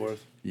back and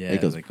forth. Yeah,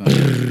 It goes like,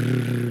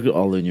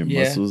 all in your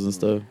Yeah. muscles and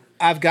stuff.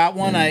 I've got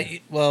one.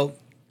 I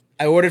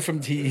ordered from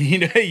were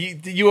you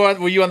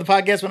on the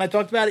podcast when I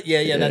talked about it?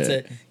 Yeah, that's Yeah.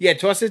 it. Yeah,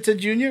 toss it to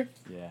Junior.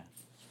 yeah.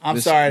 I'm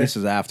sorry. This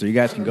is after. You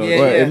guys can go. Yeah,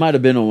 Or yeah. it might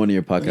have been on one of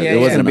your podcasts. Yeah, it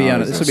yeah. wasn't It'll be on on-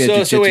 ours. this will be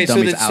a Jiu-Jitsu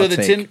Dummies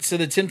outtake. So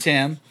the Tim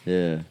Tam.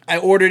 Yeah. I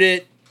ordered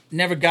it,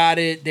 never got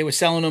it. They were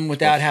selling them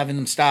without having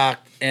them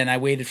stocked, and I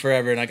waited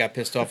forever, and I got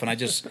pissed off, and I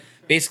just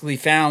basically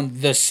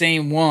found the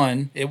same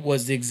one. It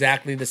was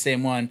exactly the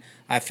same one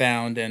I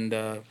found, and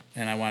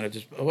I wanted to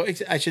just. Well,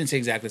 I shouldn't say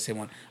exactly the same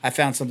one. I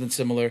found something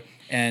similar,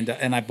 and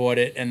I bought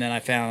it, and then I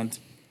found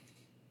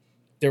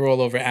they're all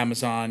over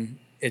Amazon.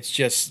 It's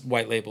just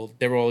white labeled.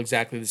 They're all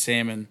exactly the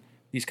same, and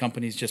these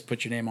companies just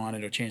put your name on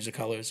it or change the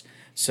colors.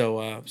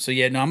 So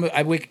yeah, no,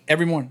 I wake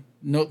every morning.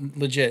 No,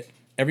 legit.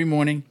 Every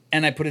morning,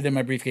 and I put it in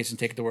my briefcase and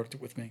take it to work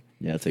with me.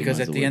 Yeah, I take because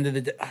mine at to the work. end of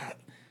the day,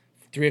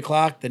 3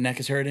 o'clock, the neck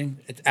is hurting.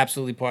 It's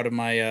absolutely part of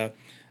my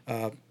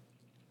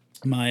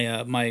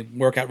my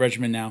workout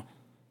regimen now.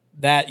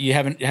 That you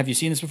have you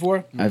seen this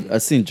before?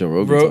 I've seen Joe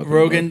Rogan. talking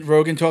about it.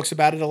 Rogan talks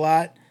about it a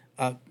lot.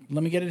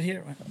 Let me get it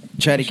here.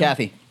 Chatty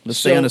Cathy. Let's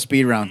stay So- on the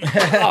speed round.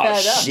 Oh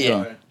shit!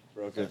 Sorry,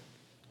 broke it.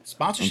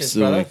 Sponsorships,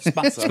 I'm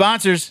brother.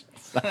 Sponsors.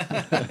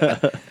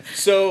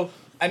 So,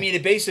 I mean,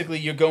 it basically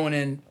you're going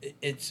in.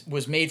 It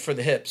was made for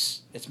the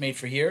hips. It's made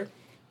for here,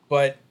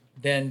 but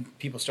then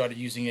people started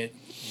using it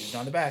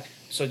on the back.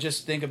 So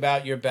just think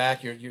about your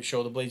back, your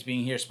shoulder blades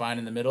being here, spine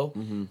in the middle.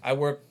 I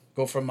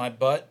go from my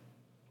butt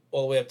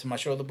all the way up to my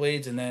shoulder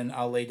blades, and then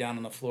I'll lay down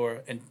on the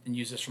floor and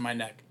use this for my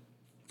neck.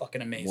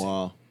 Fucking amazing.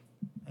 Wow.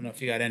 I don't know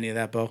if you got any of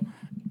that, Bo.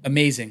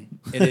 Amazing.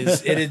 It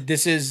is. It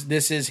is.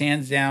 This is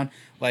hands down.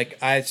 Like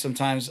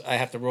sometimes I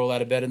have to roll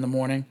out of bed in the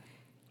morning.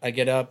 I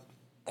get up.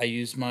 I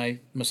use my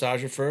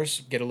massager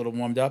first, get a little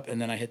warmed up,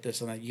 and then I hit this.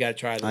 And you got to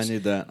try this. I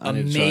need that. I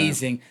need to try it.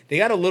 Amazing. They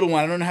got a little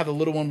one. I don't know how the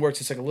little one works.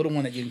 It's like a little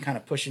one that you can kind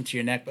of push into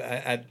your neck, but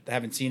I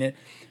haven't seen it.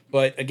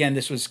 But again,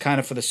 this was kind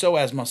of for the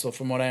psoas muscle.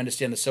 From what I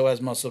understand, the psoas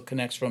muscle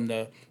connects from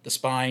the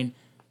spine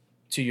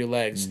to your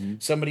legs.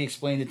 Somebody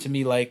explained it to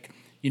me like,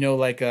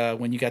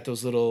 when you got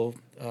those little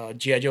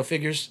G.I. Joe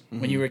figures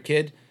when you were a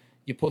kid,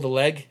 you pull the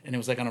leg and it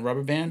was like on a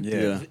rubber band.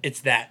 Yeah.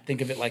 It's that.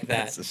 Think of it like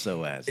that. That's the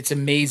psoas. It's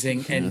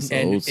amazing, and That's the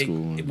and old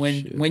school one.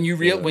 Shit. when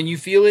you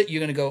feel it,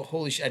 you're gonna go,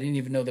 holy shit! I didn't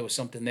even know there was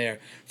something there.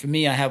 For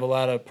me, I have a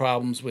lot of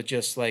problems with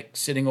just like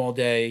sitting all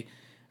day.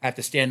 I have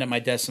to stand at my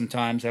desk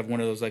sometimes. I have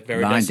one of those like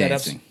very line desk setups.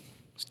 dancing.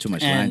 It's too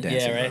much line And,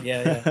 dancing. yeah, right.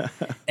 bro.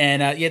 Yeah.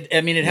 And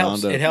I mean, it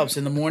helps. Round up. It helps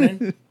in the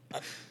morning.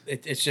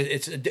 It's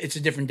a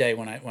different day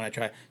when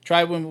I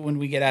try when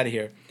we get out of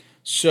here.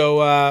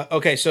 So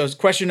okay, so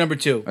question number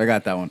 2. I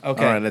got that one.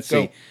 Okay, All right, let's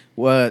go.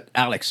 see.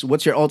 Alex,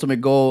 what's your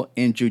ultimate goal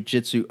in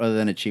jiu-jitsu other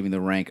than achieving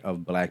the rank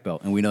of black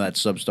belt? And we know that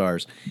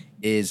Substars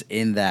is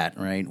in that,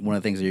 right? One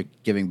of the things that you're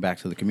giving back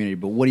to the community.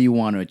 But what do you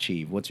want to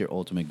achieve? What's your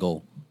ultimate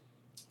goal?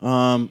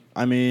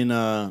 I mean,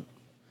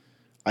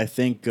 I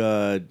think,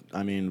 I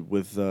mean,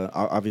 with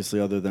obviously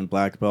other than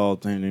black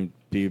belt and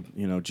be,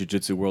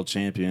 jiu-jitsu world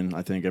champion.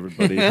 I think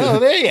everybody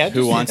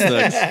who wants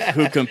to,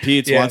 who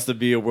competes wants to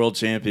be a world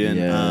champion.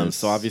 Yes.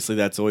 So obviously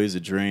that's always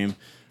a dream.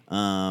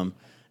 And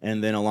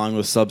then along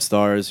with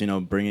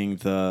Substars, bringing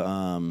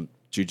the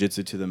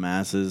jiu-jitsu to the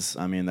masses.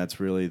 I mean, that's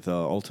really the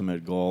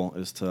ultimate goal,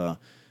 is to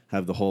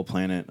have the whole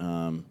planet,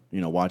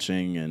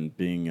 watching and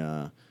being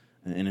and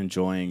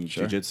enjoying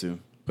jiu-jitsu.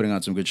 Putting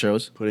on some good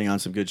shows. Putting on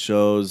some good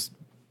shows,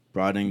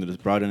 broadening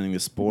the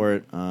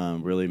sport,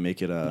 really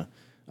make it a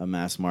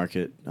mass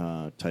market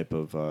type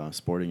of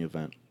sporting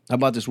event. How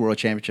about this world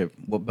championship?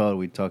 What belt are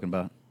we talking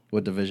about?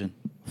 What division?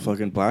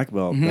 Fucking black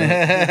belt.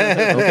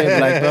 Okay,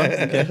 black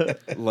belt.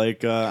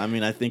 Okay. I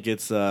mean, I think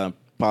it's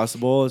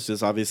possible. It's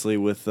just obviously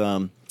with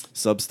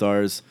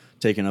Substars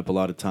taking up a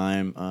lot of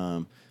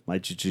time. My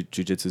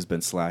jiu-jitsu's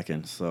been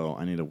slacking, so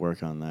I need to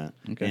work on that.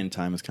 Okay. And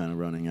time is kind of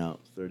running out.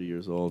 30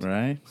 years old.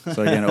 Right.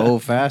 So you're getting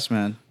old fast,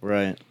 man.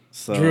 Right.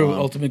 So Drew,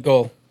 ultimate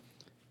goal.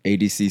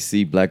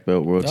 ADCC black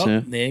belt world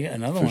champ. There you go,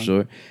 another for one.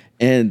 sure.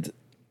 And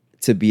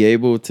to be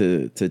able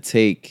to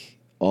take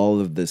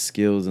all of the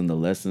skills and the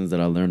lessons that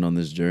I learned on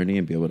this journey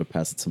and be able to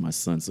pass it to my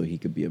son so he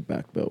could be a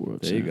black belt world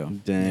There you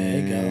champ. go.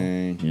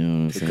 Dang. You know what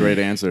I'm It's a saying? great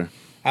answer.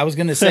 I was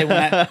gonna say when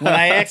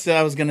I asked it,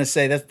 I was gonna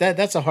say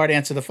that's a hard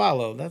answer to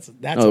follow. That's a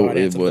Oh, hard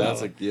it answer. was. To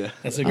follow. Yeah.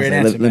 That's a I was great like,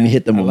 answer. let me man.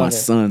 hit them I with my love it.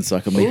 son so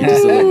I can make it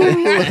just a little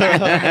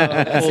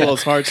bit, Pull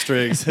those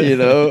heartstrings. you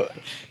know?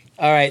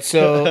 All right,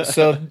 so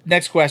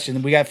next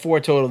question. We got 4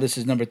 total. This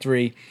is number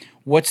 3.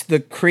 What's the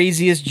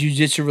craziest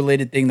jiu-jitsu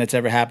related thing that's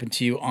ever happened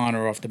to you on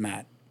or off the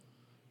mat?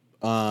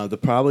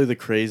 Probably the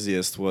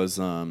craziest was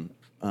I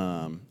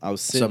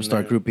was sitting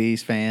Substar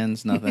groupies,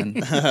 fans,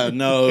 nothing.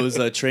 no, it was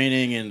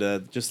training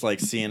and just like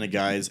seeing a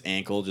guy's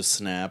ankle just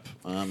snap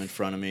in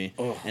front of me,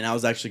 and I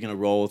was actually gonna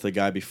roll with a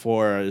guy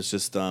before. It was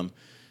just I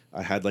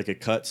had like a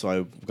cut, so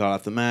I got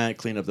off the mat,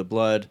 cleaned up the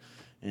blood,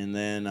 and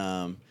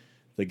then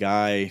the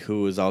guy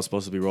who I was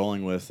supposed to be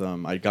rolling with,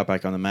 I got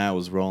back on the mat,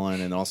 was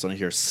rolling, and all of a sudden I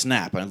hear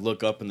snap. I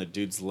look up, and the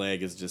dude's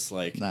leg is just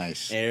like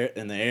Nice. air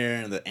in the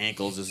air, and the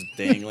ankle's just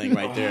dangling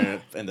right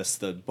there, and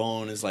the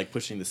bone is like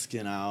pushing the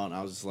skin out. And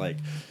I was just like,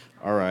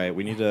 all right,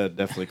 we need to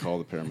definitely call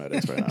the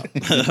paramedics right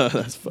now.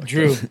 That's fucked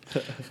Drew,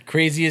 up.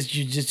 craziest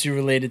jiu-jitsu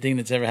related thing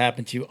that's ever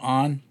happened to you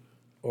on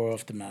or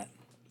off the mat?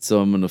 So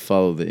I'm gonna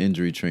follow the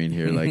injury train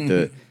here.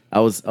 Like I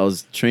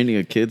was training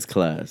a kids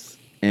class,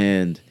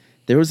 and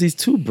there was these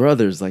 2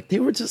 brothers. Like they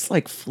were just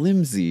like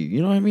flimsy.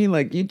 You know what I mean?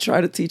 Like you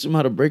try to teach them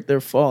how to break their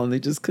fall, and they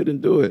just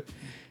couldn't do it.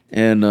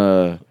 And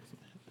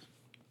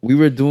we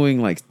were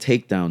doing like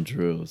takedown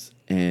drills,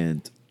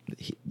 and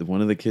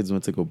one of the kids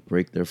went to go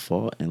break their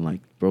fall, and like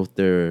both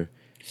their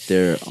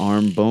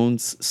arm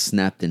bones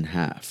snapped in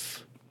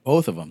half.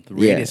 Both of them, the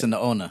radius and the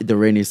ulna. The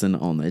radius and the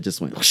ulna. It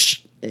just went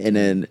whoosh. And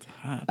then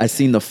I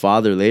seen the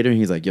father later, and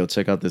he's like, yo,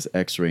 check out this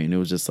x-ray. And it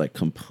was just like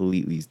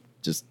completely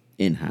just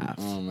in half.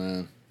 Oh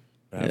man.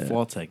 Bad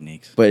fall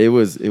techniques. But it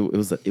was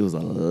a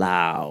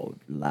loud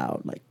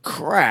like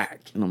crack.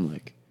 And I'm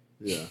like,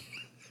 Yeah.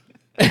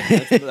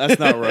 That's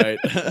not right.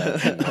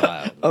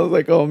 I was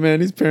like, oh man,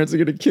 these parents are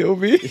gonna kill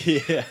me.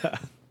 Yeah.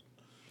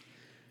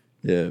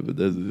 Yeah, but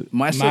that's it.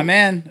 My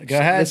man, go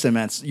ahead. Listen,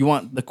 man. You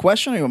want the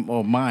question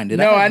or mine? Did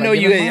No, I did know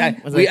give you. it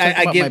mine? Was I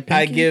talking about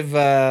my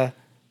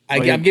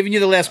pinky? I'm giving you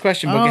the last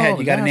question, but go Oh, ahead.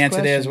 You got an last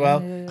answer there as well.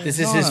 question. Yeah. This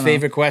is No, his no.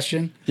 favorite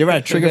question. You ever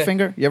had trigger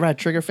finger? You ever had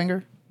trigger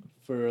finger?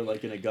 For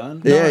like in a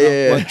gun? Yeah,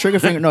 yeah. Well, trigger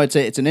finger. No, it's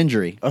an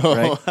injury.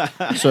 Right.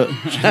 So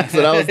That's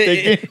what I was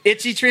thinking.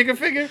 Itchy trigger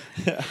finger?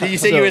 Did you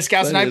say you were a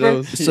scout plenty of sniper?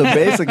 those. so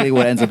basically,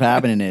 what ends up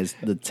happening is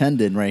the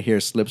tendon right here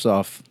slips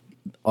off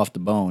the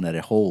bone that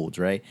it holds,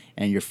 right?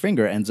 And your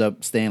finger ends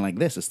up staying like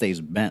this. It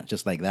stays bent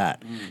just like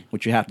that.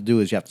 What you have to do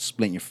is you have to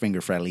splint your finger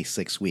for at least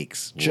 6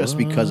 weeks just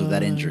because of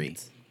that injury,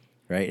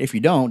 right? If you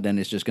don't, then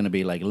it's just going to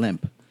be like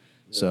limp.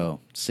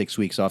 So 6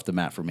 weeks off the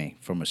mat for me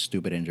from a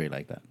stupid injury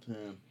like that.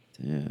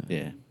 Yeah.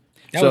 Yeah.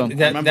 That So- was,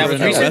 that, that was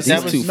remember recent. these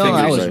That was two No, that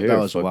fingers was right here that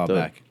was a while fucked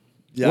up. back.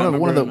 Yeah, one I of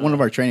remember, one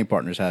of our training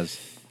partners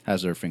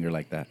has her finger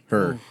like that.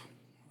 Her.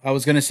 I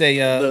was gonna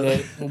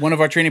say one of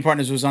our training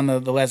partners was on the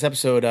last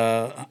episode.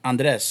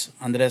 Andres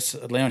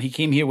Leon. He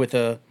came here with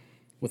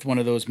one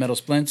of those metal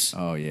splints,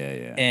 Oh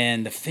yeah.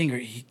 and the finger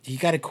he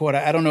got it caught.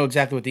 I don't know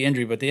exactly what the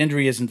injury, but the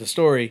injury isn't the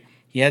story.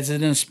 He has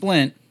it in a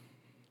splint,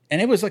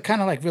 and it was like kind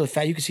of like really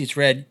fat. You can see it's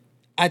red.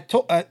 I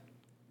told.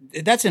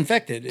 That's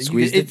infected.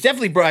 Squeezed It's it?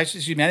 definitely broken.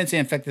 Excuse me, I didn't say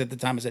infected at the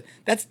time. I said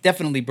that's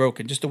definitely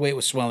broken, just the way it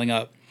was swelling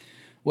up.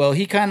 Well,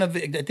 he kind of,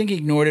 I think he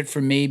ignored it for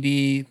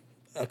maybe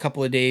a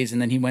couple of days,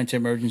 and then he went to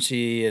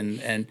emergency.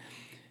 And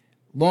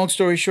long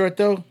story short,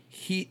 though,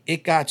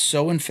 it got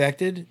so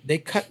infected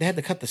they had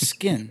to cut the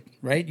skin.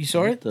 Right? You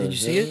saw it? Did you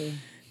see it?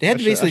 They had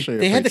to I'll show basically you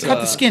a they had to picture.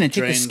 cut the skin and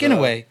take the Drain skin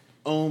away.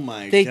 Oh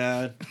my They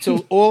god.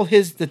 so all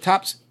the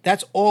tops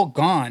that's all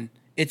gone.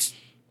 It's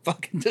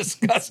fucking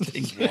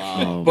disgusting.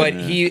 Wow. But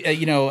man. he,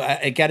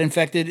 it got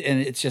infected, and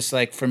it's just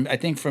like from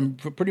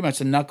pretty much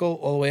the knuckle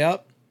all the way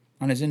up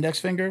on his index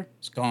finger,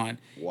 it's gone.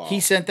 Wow. He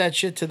sent that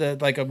shit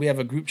to we have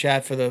a group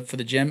chat for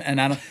the gym,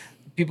 and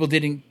people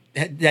didn't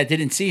that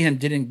didn't see him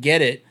didn't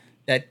get it.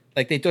 That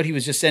like they thought he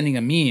was just sending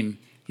a meme.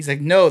 He's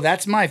like, no,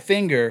 that's my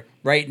finger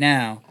right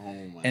now.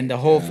 And the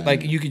whole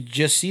like you could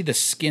just see the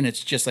skin.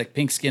 It's just like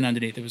pink skin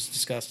underneath. It was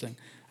disgusting.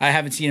 I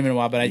haven't seen him in a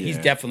while, but he's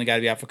definitely got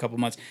to be out for a couple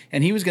months.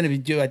 And he was going to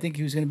be I think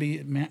he was going to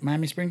be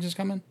Miami Springs is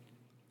coming.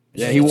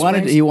 Yeah, he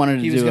wanted to He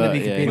was do going to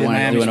be competing in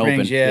Miami an Springs.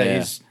 open.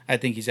 Yeah. I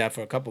think he's out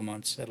for a couple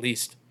months at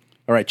least.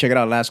 All right, check it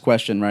out. Last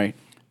question, right?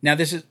 Now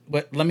this is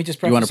what. Let me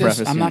just You wanna preface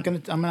this. preface, I'm yeah. not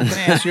going to. I'm not going to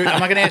ask your. I'm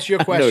not going to ask your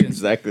I know question.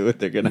 exactly what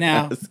they're gonna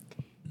Now, ask.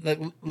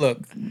 look,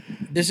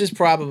 this is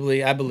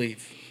probably. I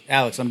believe,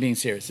 Alex. I'm being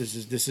serious.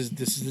 This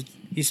is.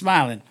 He's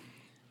smiling.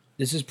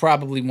 This is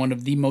probably one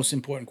of the most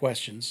important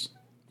questions.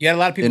 You got a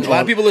lot of people. A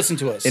lot of people listen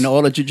to us. In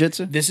all of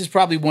jiu-jitsu? This is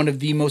probably one of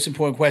the most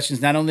important questions.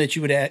 Not only that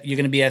you're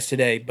going to be asked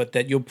today, but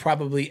that you'll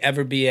probably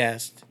ever be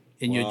asked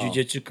in your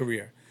jiu-jitsu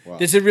career. Wow.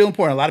 This is real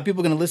important. A lot of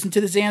people are going to listen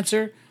to this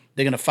answer.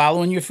 They're going to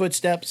follow in your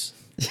footsteps.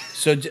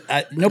 So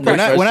no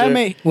pressure. When I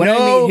meet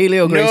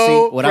Helio Gracie,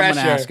 what I'm going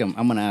to ask him,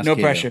 I'm going to ask No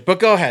Helio. pressure. But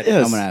go ahead.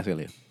 I'm going to ask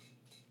Helio.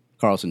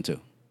 Carlson too.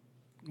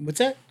 What's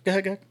that? Go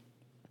ahead.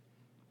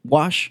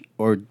 Wash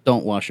or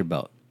don't wash your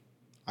belt?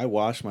 I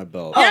wash my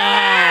belt.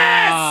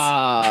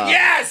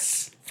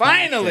 Yes!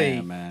 Finally,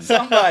 Damn, man.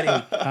 somebody.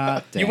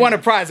 Damn. You won a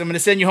prize. I'm going to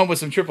send you home with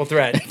some triple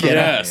threat.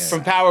 Yes.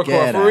 From Power Core.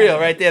 Get For out. real,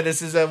 right there.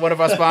 This is one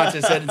of our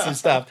sponsors sending some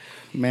stuff.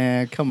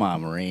 Man, come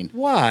on, Marine.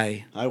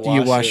 Why I do you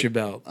wash wash it. your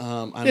belt?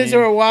 I Is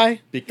there a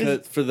why? Because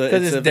it's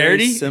it's a dirty?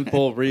 very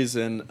simple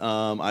reason.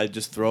 I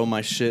just throw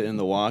my shit in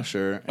the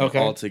washer Okay.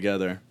 all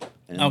together,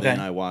 and Okay. then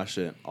I wash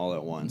it all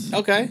at once.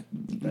 Okay.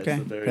 That's Okay.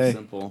 very Hey.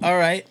 simple. All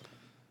right.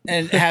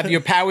 And have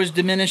your powers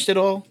diminished at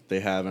all? They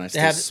have, and I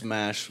still have-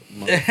 smash.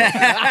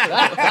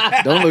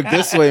 motherfuckers. Don't look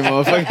this way,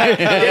 motherfucker.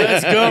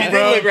 Let's go, He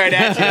did look right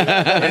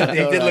at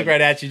you. He did look right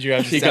at you, Drew.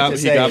 I'm just He have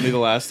to got say. me the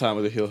last time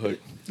with a heel hook.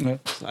 I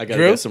gotta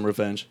Drew? get some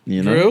revenge.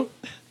 You know? Drew?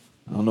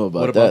 I don't know about,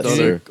 What about that, the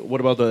sir.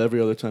 What about the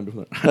every other time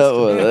before?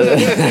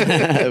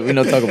 We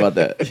don't talk about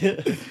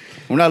that.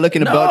 We're not looking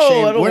to No, belt I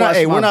shame. don't We're not. wash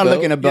Hey, my we're not belt.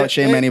 looking to belt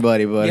shame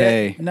anybody. But Yeah.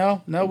 hey,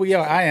 No, we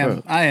are. I am.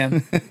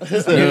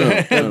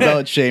 the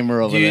belt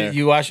shamer over there.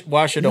 You wash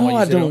or don't No,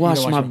 wash? I don't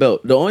wash my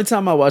belt. The only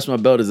time I wash my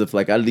belt is if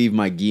like I leave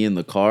my gi in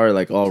the car,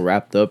 like all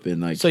wrapped up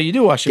and like So you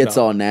do wash your gets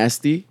belt. all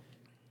nasty.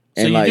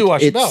 So And you like, do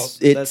wash your it's- belt.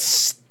 It That's-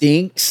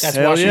 stinks. That's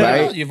Hell washing yeah. your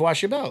right? belt. You've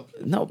washed your belt.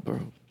 No, bro.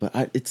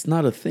 But it's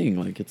not a thing.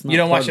 Like it's not. You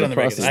don't part wash of it on the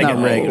regular. process. I It's not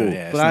get it. regular. Oh,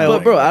 Yeah, it's but not I-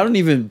 But bro, regular. I don't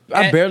even.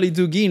 I And- barely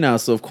do gi now,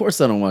 so of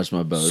course I don't wash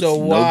my belt. So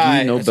It's why? No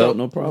gi, no so belt,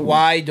 no problem.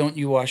 Why don't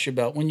you wash your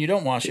belt? When you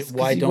don't wash it,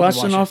 why You don't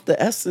washing you wash off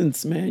the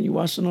essence, man. You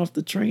washing off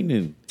the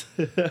training.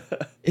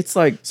 It's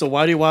like So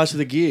why do you wash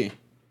the gi?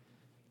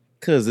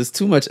 because it's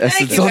too much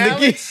essence you, on the gi.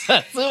 Alex.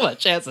 Too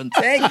much essence.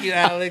 it? Thank you,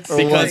 Alex.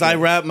 Because I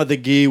wrap the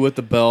gi with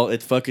the belt.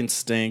 It fucking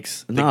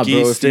stinks. The Nah, gi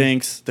bro, if you-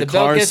 stinks. The, belt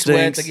car gets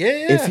wet. stinks. Like,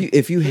 yeah.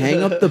 If you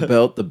hang up the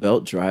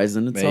belt dries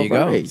and it's There you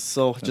all go. right.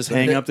 So just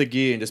hang up the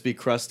gi and just be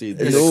crusty.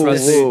 Be the, the Whoa,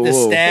 crusty. whoa, the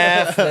whoa.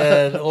 staff,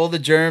 all the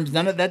germs,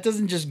 none of that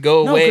doesn't just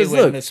go No, away 'cause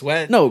when look, the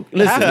sweat. no,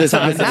 listen, listen.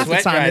 Half the Half the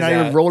sweat time you're dries not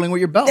even out. rolling with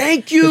your belt.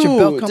 Thank you. 'Cause your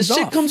belt The comes shit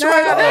off. comes Nah,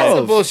 right that's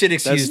a off. bullshit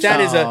excuse.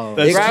 That is a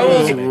That's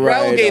Raul. true.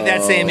 Raul gave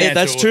that same Yeah, answer.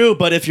 that's true.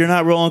 But if you're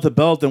not rolling with the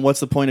belt, then what's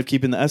the point of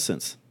keeping the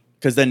essence?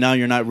 Because then now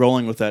you're not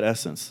rolling with that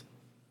essence.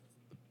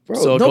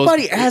 Bro, So it goes-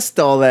 nobody asked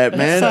all that,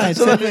 man.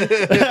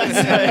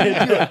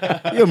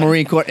 You're a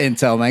Marine Corps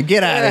intel, man.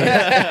 Get out of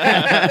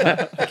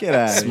here. Get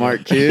out of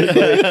Smart kid.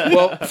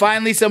 Well,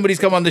 finally, somebody's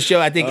come on the show.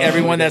 I think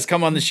everyone that's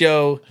come on the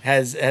show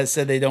has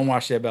said they don't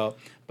wash their belt.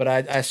 But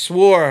I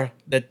swore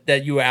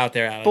that you were out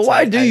there, Alex. But why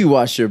I- do I- you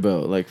wash your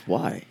belt? Like,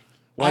 why?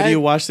 Why I- do you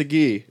wash the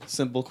gi?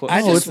 Simple question.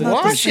 I just it's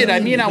not wash the it. I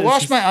mean, I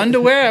wash my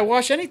underwear. I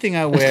wash anything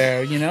I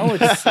wear. You know,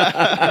 it's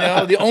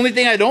the only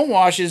thing I don't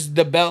wash is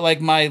the belt,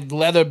 like my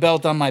leather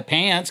belt on my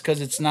pants,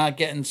 because it's not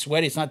getting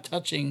sweaty. It's not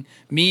touching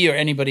me or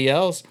anybody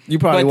else. You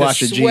probably But the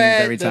wash your jeans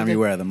sweat, every time you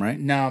wear them, right?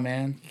 No,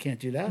 man, you can't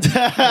do that.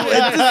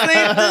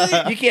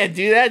 You can't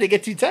do that. They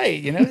get too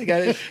tight. You know, you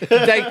got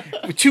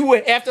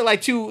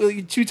like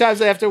two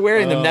times after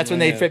wearing them. That's when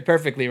they man. fit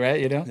perfectly, right?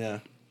 You know. Yeah,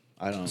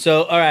 I don't.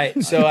 So all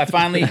right, so I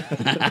finally,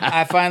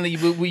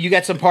 you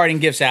got some parting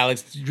gifts,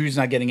 Alex. Drew's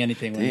not getting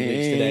anything when he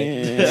leaves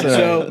today. Damn.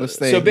 So, Let's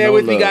stay- so bear no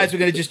with me, love. guys. We're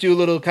gonna just do a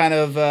little kind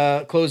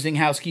of closing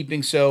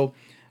housekeeping. So,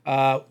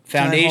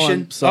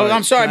 foundation. Sorry.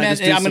 I'm sorry, Can I man.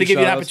 just do I'm gonna some give you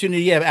an shout-outs?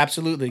 opportunity. Yeah,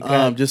 absolutely. Go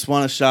ahead. Just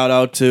want to shout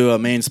out to a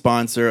main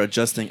sponsor,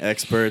 Adjusting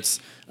Experts.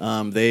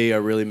 They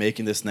are really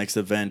making this next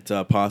event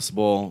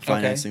possible,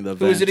 financing the Who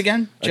event. is it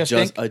again? Just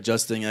Think?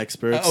 Adjusting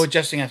Experts.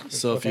 Adjusting experts.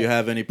 So if you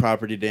have any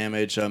property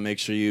damage, make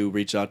sure you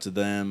reach out to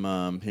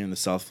them here in the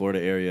South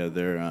Florida area.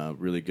 They're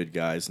really good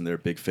guys, and they're a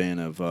big fan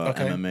of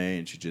MMA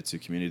and jiu-jitsu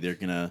community. They're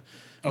going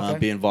to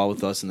be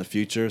involved with us in the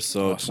future.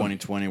 So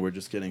 2020, we're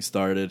just getting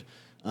started.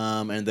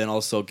 And then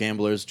also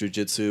Gamblers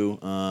Jiu-Jitsu.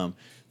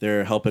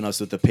 They're helping us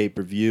with the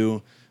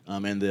pay-per-view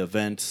and the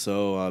event.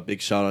 So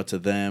big shout out to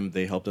them.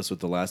 They helped us with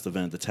the last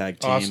event, the tag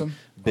team. Awesome.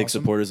 Big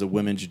supporters of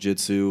women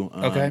jiu-jitsu.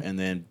 Okay. And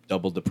then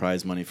doubled the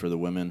prize money for the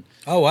women.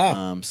 Oh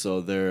wow. So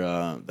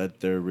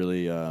they're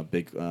really a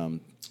big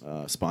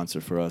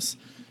sponsor for us.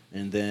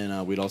 And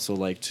then we'd also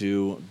like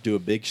to do a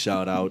big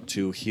shout out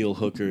to Heel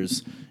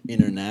Hookers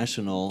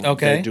International.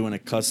 Okay. They're doing a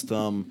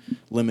custom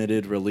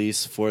limited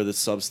release for the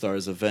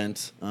Substars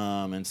event.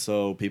 And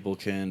so people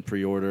can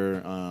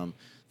pre-order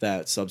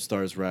that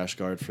Substars rash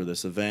guard for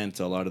this event.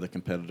 A lot of the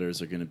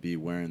competitors are going to be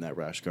wearing that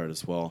rash guard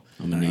as well.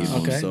 Okay,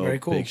 so very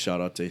cool. Big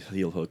shout out to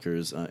Heel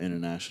Hookers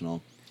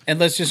International. And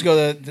let's just go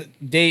the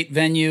date,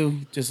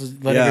 venue,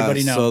 just let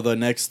everybody know. So the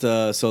next,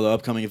 so the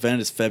upcoming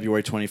event is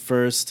February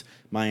 21st,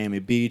 Miami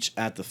Beach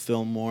at the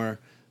Fillmore.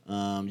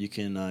 You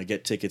can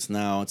get tickets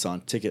now. It's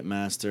on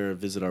Ticketmaster.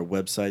 Visit our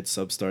website,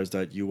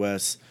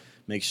 substars.us.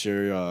 Make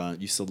sure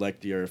you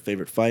select your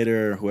favorite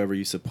fighter, whoever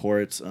you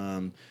support.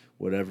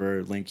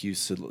 Whatever link you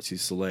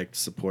select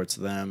supports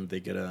them, they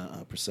get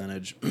a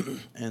percentage.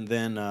 And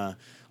then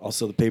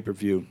also the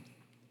pay-per-view.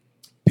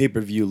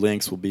 Pay-per-view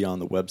links will be on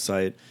the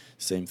website.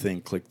 Same thing,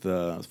 click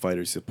the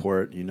fighter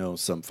support. You know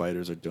some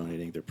fighters are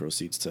donating their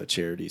proceeds to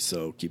charity,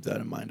 so keep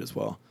that in mind as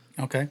well.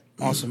 Okay,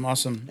 awesome.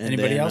 And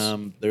Anybody then,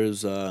 else?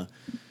 There's, I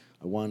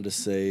wanted to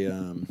say,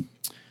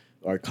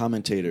 our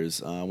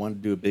commentators. I wanted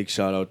to do a big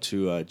shout out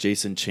to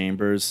Jason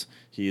Chambers.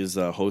 He is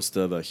the host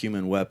of a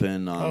Human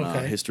Weapon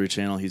on History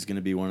Channel. He's going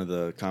to be one of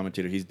the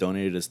commentators. He's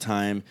donated his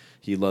time.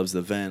 He loves the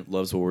event,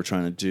 loves what we're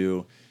trying to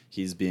do.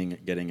 He's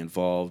getting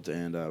involved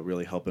and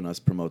really helping us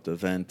promote the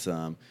event.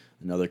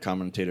 Another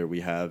commentator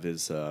we have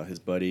is his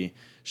buddy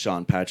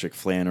Sean Patrick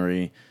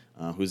Flannery,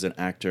 who's an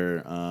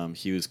actor.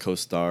 He was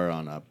co-star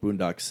on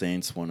Boondock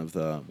Saints, one of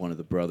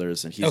the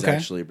brothers, and he's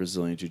actually a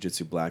Brazilian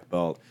Jiu-Jitsu black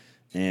belt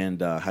and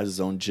has his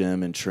own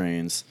gym and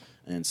trains.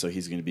 And so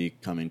he's going to be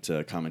coming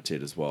to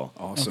commentate as well.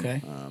 Awesome.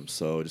 Okay.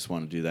 So just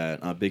want to do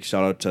that. Big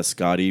shout out to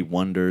Scotty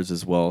Wonders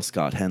as well,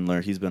 Scott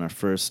Hendler. He's been our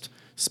first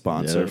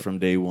sponsor from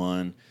day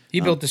one. He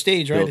built the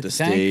stage, right? Built the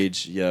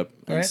stage, yep.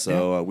 All and right,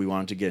 so we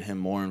wanted to get him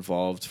more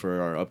involved for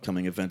our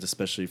upcoming event,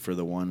 especially for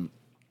the one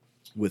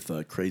with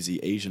a crazy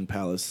Asian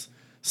Palace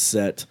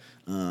set.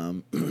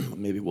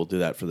 Maybe we'll do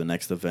that for the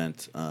next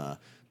event.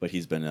 But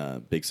he's been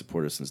a big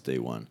supporter since day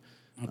one.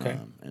 Okay.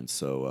 And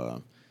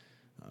so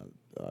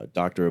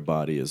Dr.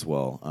 Abadi as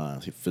well,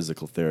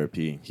 physical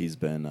therapy. He's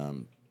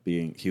been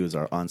he was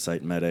our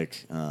on-site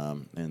medic,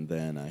 and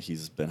then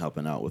he's been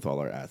helping out with all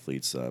our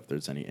athletes if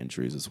there's any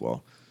injuries as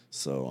well.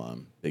 So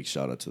big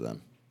shout out to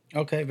them.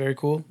 Okay, very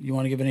cool. You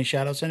want to give any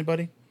shout outs to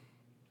anybody?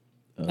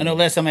 I know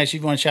last time I actually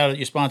want to shout out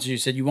your sponsors. You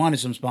said you wanted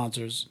some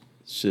sponsors.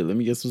 Shit, let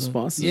me get some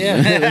sponsors.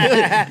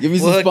 Yeah. Give me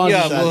some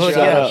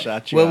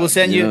sponsors. We'll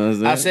send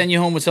you. I'll send you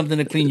home with something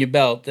to clean your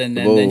belt, and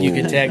then you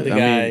can tag the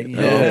guy.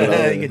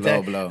 You can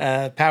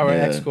tag Power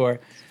X Score.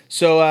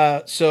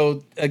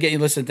 So again,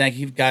 listen. Thank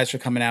you guys for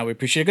coming out. We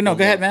appreciate it. No,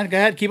 go ahead, man. Go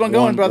ahead. Keep on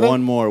going, brother.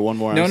 One more.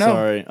 I'm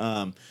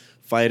sorry.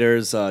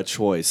 Fighters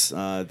Choice.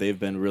 They've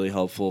been really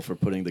helpful for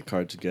putting the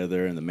card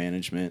together and the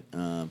management.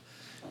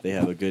 They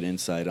have a good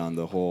insight on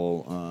the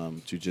whole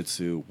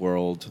jiu-jitsu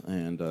world,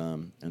 and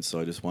so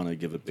I just want to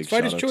give a big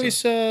Fighters shout out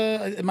Choice.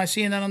 Am I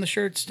seeing that on the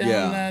shirts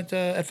down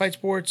at Fight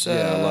Sports?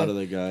 Yeah, a lot of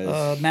the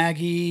guys.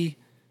 Maggie,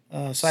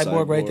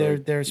 Cyborg, right there.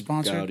 They're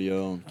sponsored.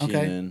 Gaudio,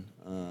 Keenan,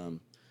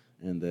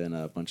 and then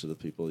a bunch of the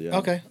people. Yeah.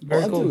 Okay,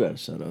 very cool. I do got to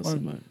shout out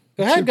some.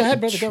 Go ahead,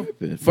 brother.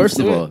 Go. First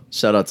of all,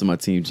 shout out to my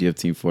team, GF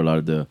Team Fort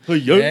Lauderdale.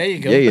 There you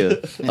go.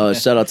 Yeah.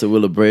 Shout out to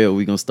Willa Brea.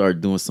 We're going to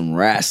start doing some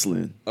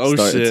wrestling.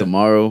 Starting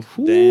tomorrow.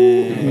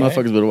 Damn.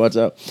 Motherfuckers better watch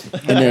out.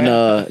 And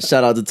then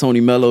shout out to Tony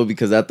Mello,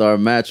 because after our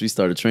match, we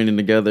started training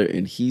together,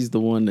 and he's the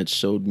one that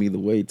showed me the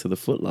way to the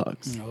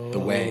footlocks. Oh.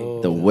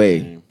 The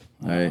way.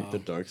 All right. The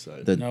dark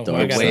side. The No,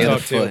 dark Way side. of the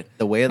foot.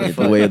 The way of the The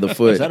foot. way of the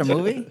foot. Is that a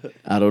movie?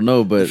 I don't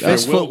know, but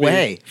Fistfoot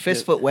Way.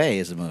 Fistfoot Way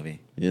is a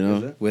movie you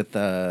know. with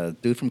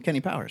dude from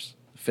Kenny Powers.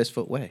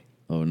 Fistfoot Way.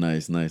 Oh,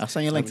 nice. I'll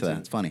send you a link to that.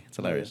 It's funny. It's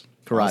hilarious.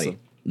 Karate.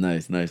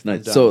 Awesome.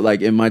 Nice. So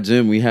like in my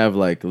gym, we have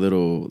like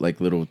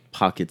little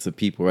pockets of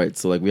people, right?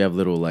 So like we have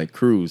little like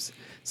crews.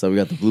 So we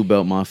got the blue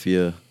belt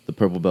mafia, the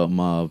purple belt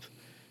mob.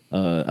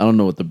 I don't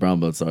know what the brown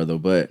belts are though,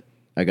 but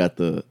I got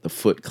the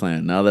Foot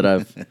Clan. Now that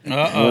I've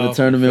won a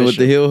tournament with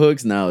the heel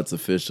hooks, now it's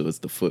official. It's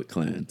the Foot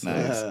Clan. So,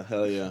 Nice.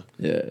 Hell yeah.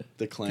 yeah.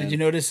 The clan. Did you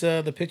notice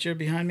the picture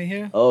behind me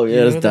here? Oh yeah, You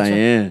know that's who that's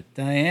Diane.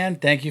 Diane,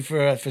 thank you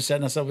for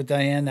setting us up with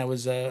Diane. That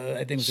was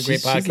I think it was a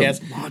great She's a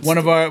podcast.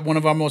 monster. One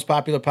of our most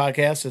popular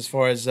podcasts as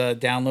far as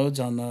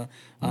downloads on the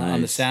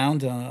Nice.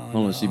 sound.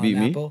 Hold on, she beat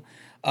me? Apple.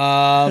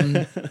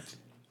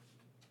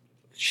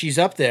 She's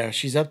up there.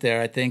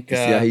 I think. See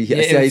how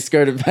he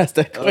skirted past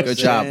that question. Good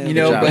job. You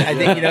know, but I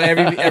think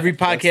every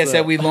podcast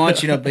that we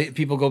launch,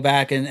 people go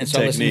back and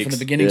start listening from the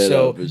beginning. Yeah,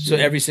 so for sure.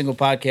 every single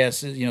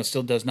podcast,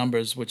 still does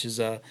numbers, which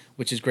is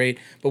great.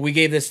 But we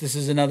gave this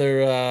is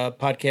another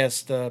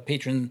podcast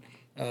patron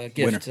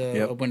gift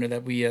winner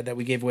that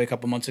we gave away a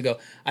couple months ago.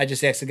 I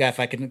just asked the guy if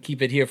I can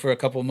keep it here for a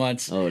couple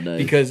months. Oh,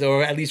 nice.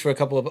 or at least for a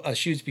couple of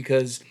shoots,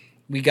 because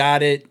we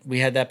got it. We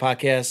had that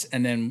podcast,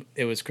 and then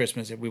it was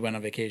Christmas. We went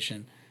on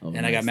vacation.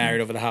 And I got nice,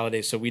 married over the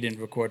holidays, so we didn't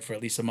record for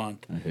at least a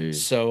month. I hear you.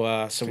 So we were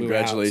out.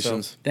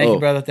 Congratulations. So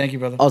thank you,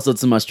 brother. Also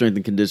to my strength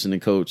and conditioning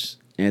coach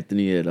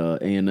Anthony at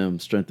A&M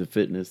Strength and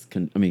Fitness.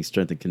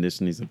 Strength and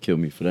Conditioning. He's gonna kill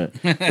me for that.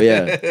 But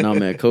yeah, no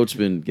man, Coach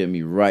been getting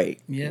me right.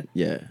 Yeah.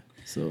 Yeah.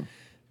 So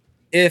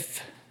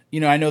If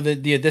I know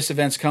that this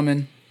event's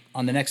coming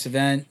on the next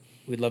event,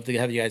 we'd love to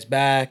have you guys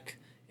back.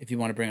 If you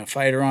want to bring a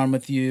fighter on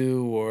with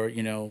you, or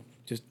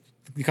just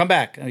come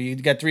back. You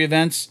got 3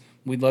 events.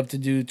 We'd love to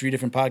do 3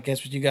 different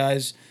podcasts with you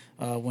guys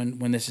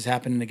when this is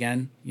happening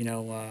again.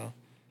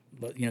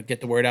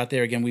 Get the word out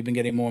there. Again, we've been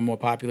getting more and more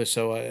popular,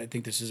 so I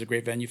think this is a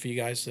great venue for you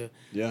guys to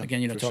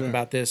talk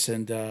about this.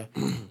 And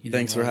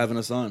thanks for having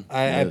us on.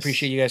 I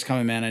appreciate you guys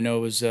coming, man. I know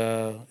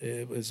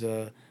it was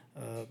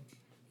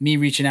me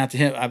reaching out to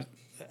him.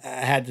 I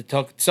had to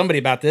talk to somebody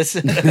about this.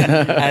 I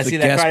see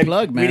that guest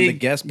plug, man. The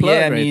guest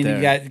plug,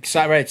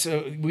 there.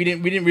 So we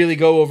didn't really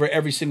go over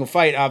every single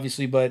fight,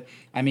 obviously, but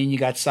I mean, you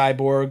got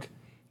Cyborg,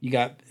 you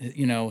got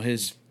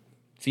his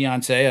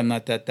fiance. I'm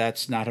not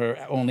that's not her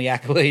only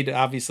accolade,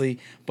 obviously,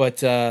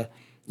 but Luisa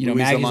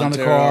Maggie's Montero, on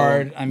the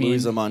card. I mean,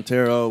 Luisa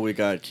Montero. We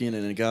got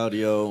Keenan and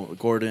Gaudio,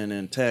 Gordon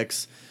and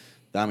Tex.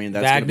 I mean,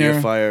 that's going to Wagner, be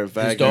a fire.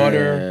 Wagner, his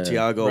daughter,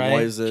 Tiago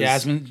Moises,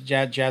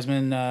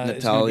 Jasmine,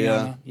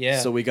 Natalia. Yeah.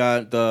 So we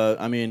got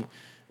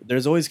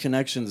there's always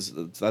connections.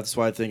 That's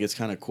why I think it's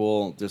kind of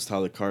cool just how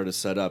the card is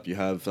set up. You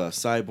have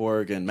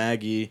Cyborg and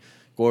Maggie,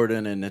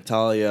 Gordon and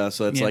Natalia.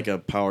 So it's like a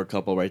power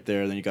couple right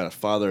there. Then you got a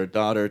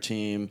father-daughter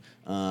team,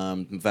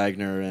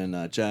 Wagner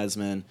and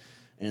Jasmine.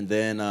 And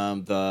then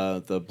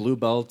the blue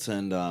belt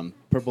and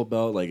purple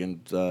belt, like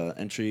in the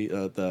entry,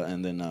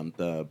 and then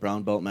the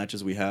brown belt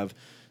matches we have.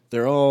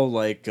 They're all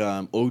like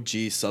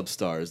OG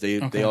Substars.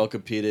 They all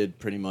competed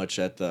pretty much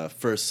at the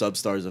first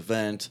Substars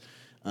event,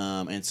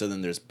 and so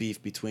then there's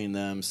beef between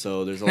them.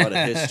 So there's a lot of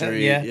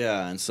history.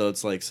 And so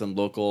it's like some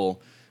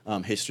local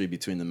history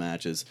between the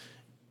matches,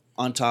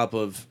 on top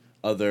of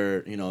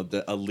other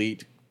the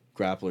elite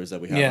grapplers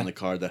that we have on the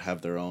card that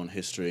have their own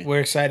history. We're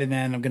excited,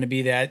 man. I'm going to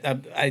be there.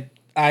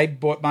 I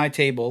bought my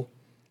table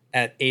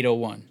at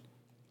 8:01.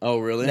 Oh,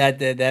 really?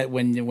 That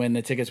when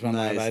the tickets went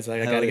live, I was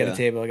like, I got to get a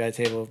table. I got a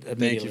table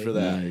immediately. Thank you for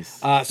that. Nice.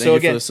 Thank so you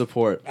again, for the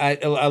support. I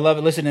love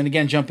it. Listen, and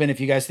again, jump in if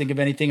you guys think of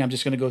anything. I'm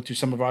just going to go through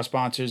some of our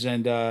sponsors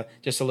and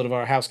just a little of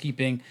our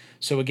housekeeping.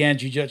 So again,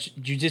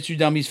 Jiu-Jitsu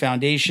Dummies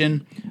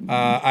Foundation,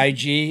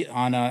 IG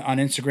on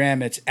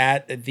Instagram. It's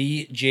at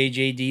the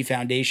JJD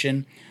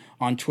Foundation.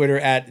 On Twitter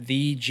at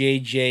the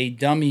JJ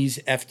Dummies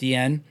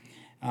FDN,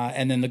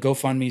 and then the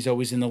GoFundMe is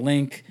always in the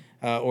link.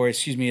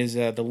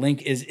 The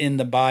link is in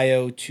the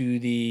bio to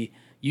the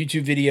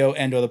YouTube video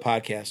and or the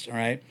podcast. All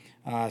right.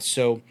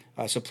 So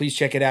please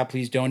check it out.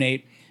 Please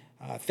donate.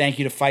 Thank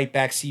you to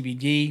Fightback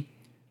CBD.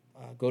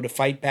 Go to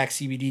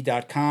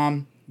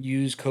fightbackcbd.com.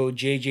 Use code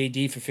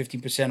JJD for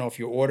 15% off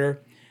your order.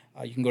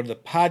 You can go to the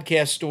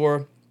podcast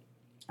store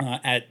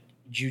at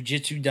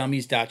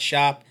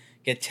jujitsudummies.shop.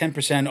 Get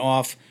 10%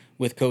 off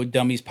with code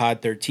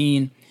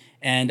DummiesPod13.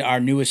 And our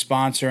newest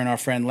sponsor and our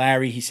friend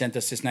Larry, he sent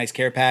us this nice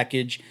care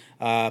package.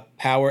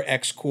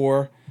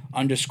 PowerXcore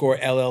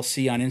 _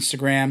 LLC on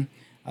Instagram.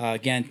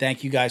 Again,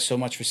 thank you guys so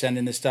much for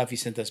sending this stuff. He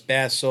sent us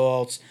bath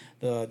salts,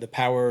 the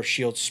Power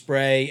Shield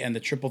spray, and the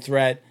Triple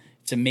Threat.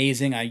 It's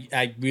amazing.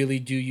 I really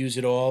do use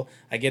it all.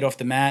 I get off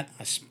the mat,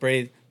 I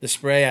spray the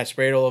spray. I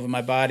spray it all over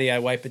my body. I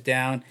wipe it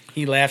down.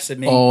 He laughs at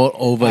me. All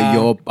over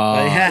your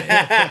body.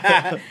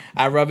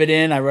 I rub it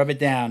in. I rub it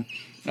down.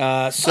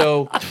 What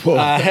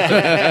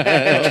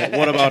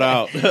about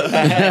out?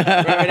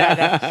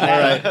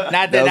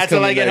 That's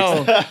till I get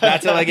home.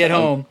 That's till I get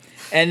home.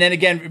 And then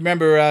again,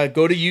 remember,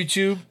 go to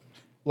YouTube,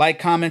 like,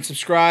 comment,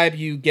 subscribe.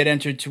 You get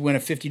entered to win a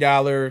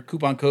 $50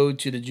 coupon code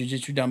to the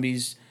Jiu-Jitsu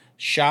Dummies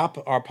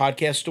shop, our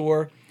podcast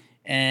store.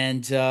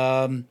 And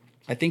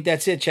I think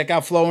that's it. Check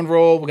out Flow and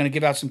Roll. We're going to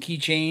give out some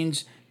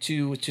keychains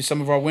to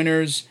some of our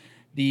winners.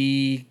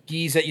 The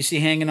gis that you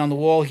see hanging on the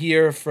wall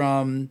here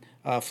from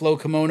Flow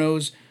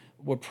Kimonos.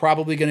 We're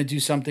probably going to do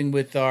something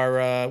with our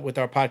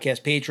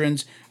podcast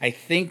patrons. I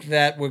think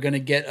that we're going to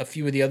get a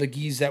few of the other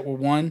gis that were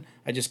won.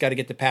 I just got to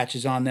get the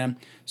patches on them.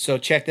 So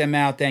check them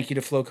out. Thank you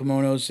to Flow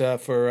Kimonos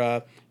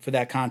for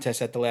that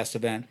contest at the last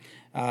event.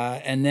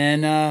 And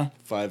then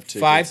 5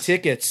 tickets. 5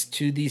 tickets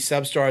to the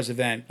Substars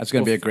event. That's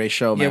going to be a great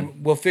show, man. Yeah,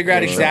 we'll figure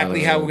out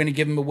exactly how we're going to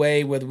give them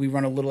away, whether we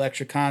run a little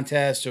extra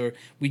contest or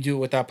we do it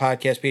with our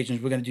podcast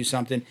patrons. We're going to do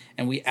something,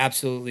 and we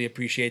absolutely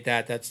appreciate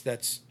that.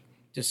 That's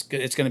just,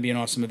 it's going to be an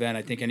awesome event.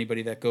 I think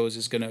anybody that goes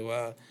is going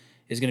to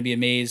be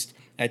amazed.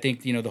 I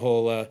think the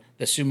whole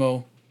the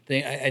sumo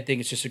thing. I think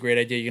it's just a great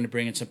idea. You're going to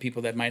bring in some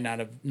people that might not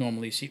have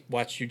normally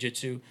watched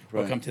jiu-jitsu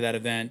or come to that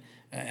event.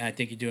 And I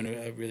think you're doing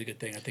a really good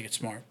thing. I think it's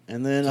smart.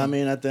 And then I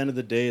mean, at the end of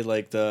the day,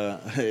 like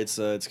it's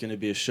going to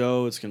be a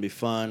show. It's going to be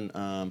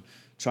fun.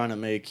 Trying to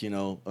make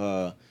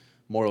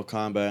Mortal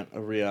Kombat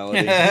a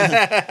reality.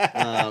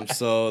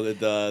 So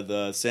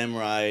the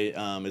samurai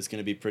is going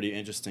to be pretty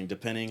interesting,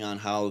 depending on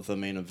how the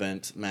main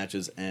event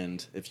matches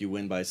end. If you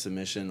win by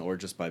submission or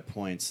just by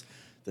points,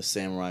 the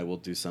samurai will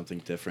do something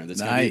different. It's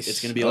going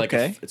to be like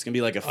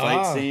a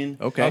fight scene.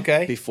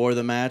 Okay. Before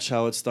the match,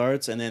 how it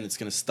starts, and then it's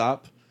going to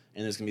stop,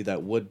 and there's gonna be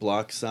that wood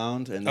block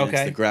sound, and then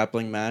it's the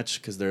grappling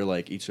match because they're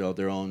like each of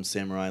their own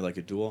samurai, like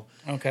a duel.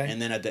 Okay.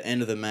 And then at the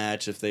end of the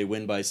match, if they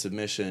win by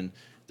submission,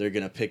 they're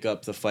gonna pick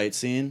up the fight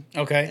scene.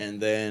 Okay.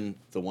 And then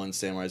the one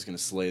samurai is gonna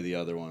slay the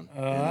other one.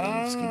 And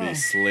then it's gonna be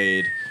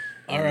slayed.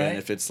 And then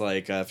if it's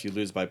like if you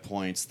lose by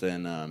points,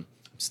 then I'm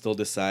still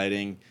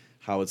deciding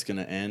how it's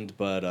gonna end.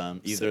 But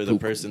either the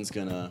person's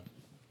gonna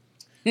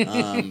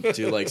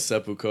do like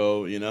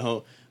seppuku, you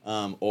know.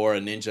 Or a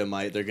ninja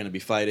might, they're going to be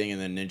fighting, and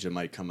then ninja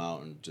might come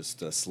out and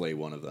just slay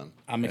one of them.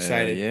 I'm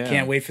excited. Yeah.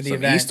 Can't wait for the Some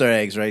event. Easter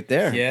eggs right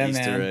there. Yeah,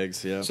 Easter man.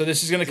 eggs, yeah. So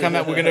this is going to come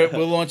out.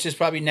 We'll launch this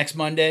probably next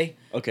Monday.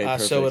 Okay,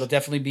 perfect. So it'll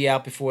definitely be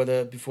out before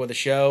the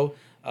show.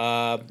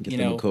 Get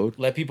them a code.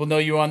 Let people know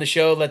you're on the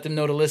show. Let them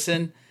know to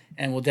listen,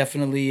 and we'll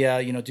definitely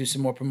do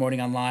some more promoting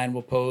online.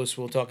 We'll post.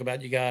 We'll talk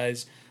about you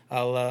guys.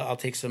 I'll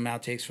take some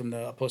outtakes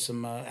I'll post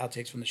some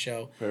outtakes from the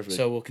show. Perfect.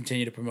 So we'll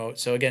continue to promote.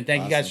 So again,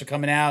 thank you guys for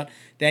coming out.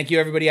 Thank you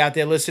everybody out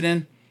there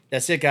listening.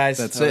 That's it, guys.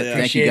 That's it. yeah.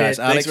 Thank you, guys. Appreciate it.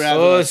 Alex, Thanks for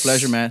having us.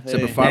 pleasure, man. Hey.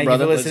 Sip of fire, Thank you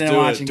brother. for listening and Do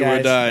watching, it. Do or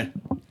guys. die.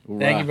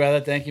 Thank you, brother.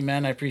 Thank you,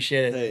 man. I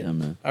appreciate it. Hey. Yeah,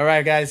 man. All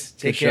right, guys.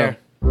 Take Good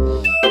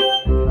show. care.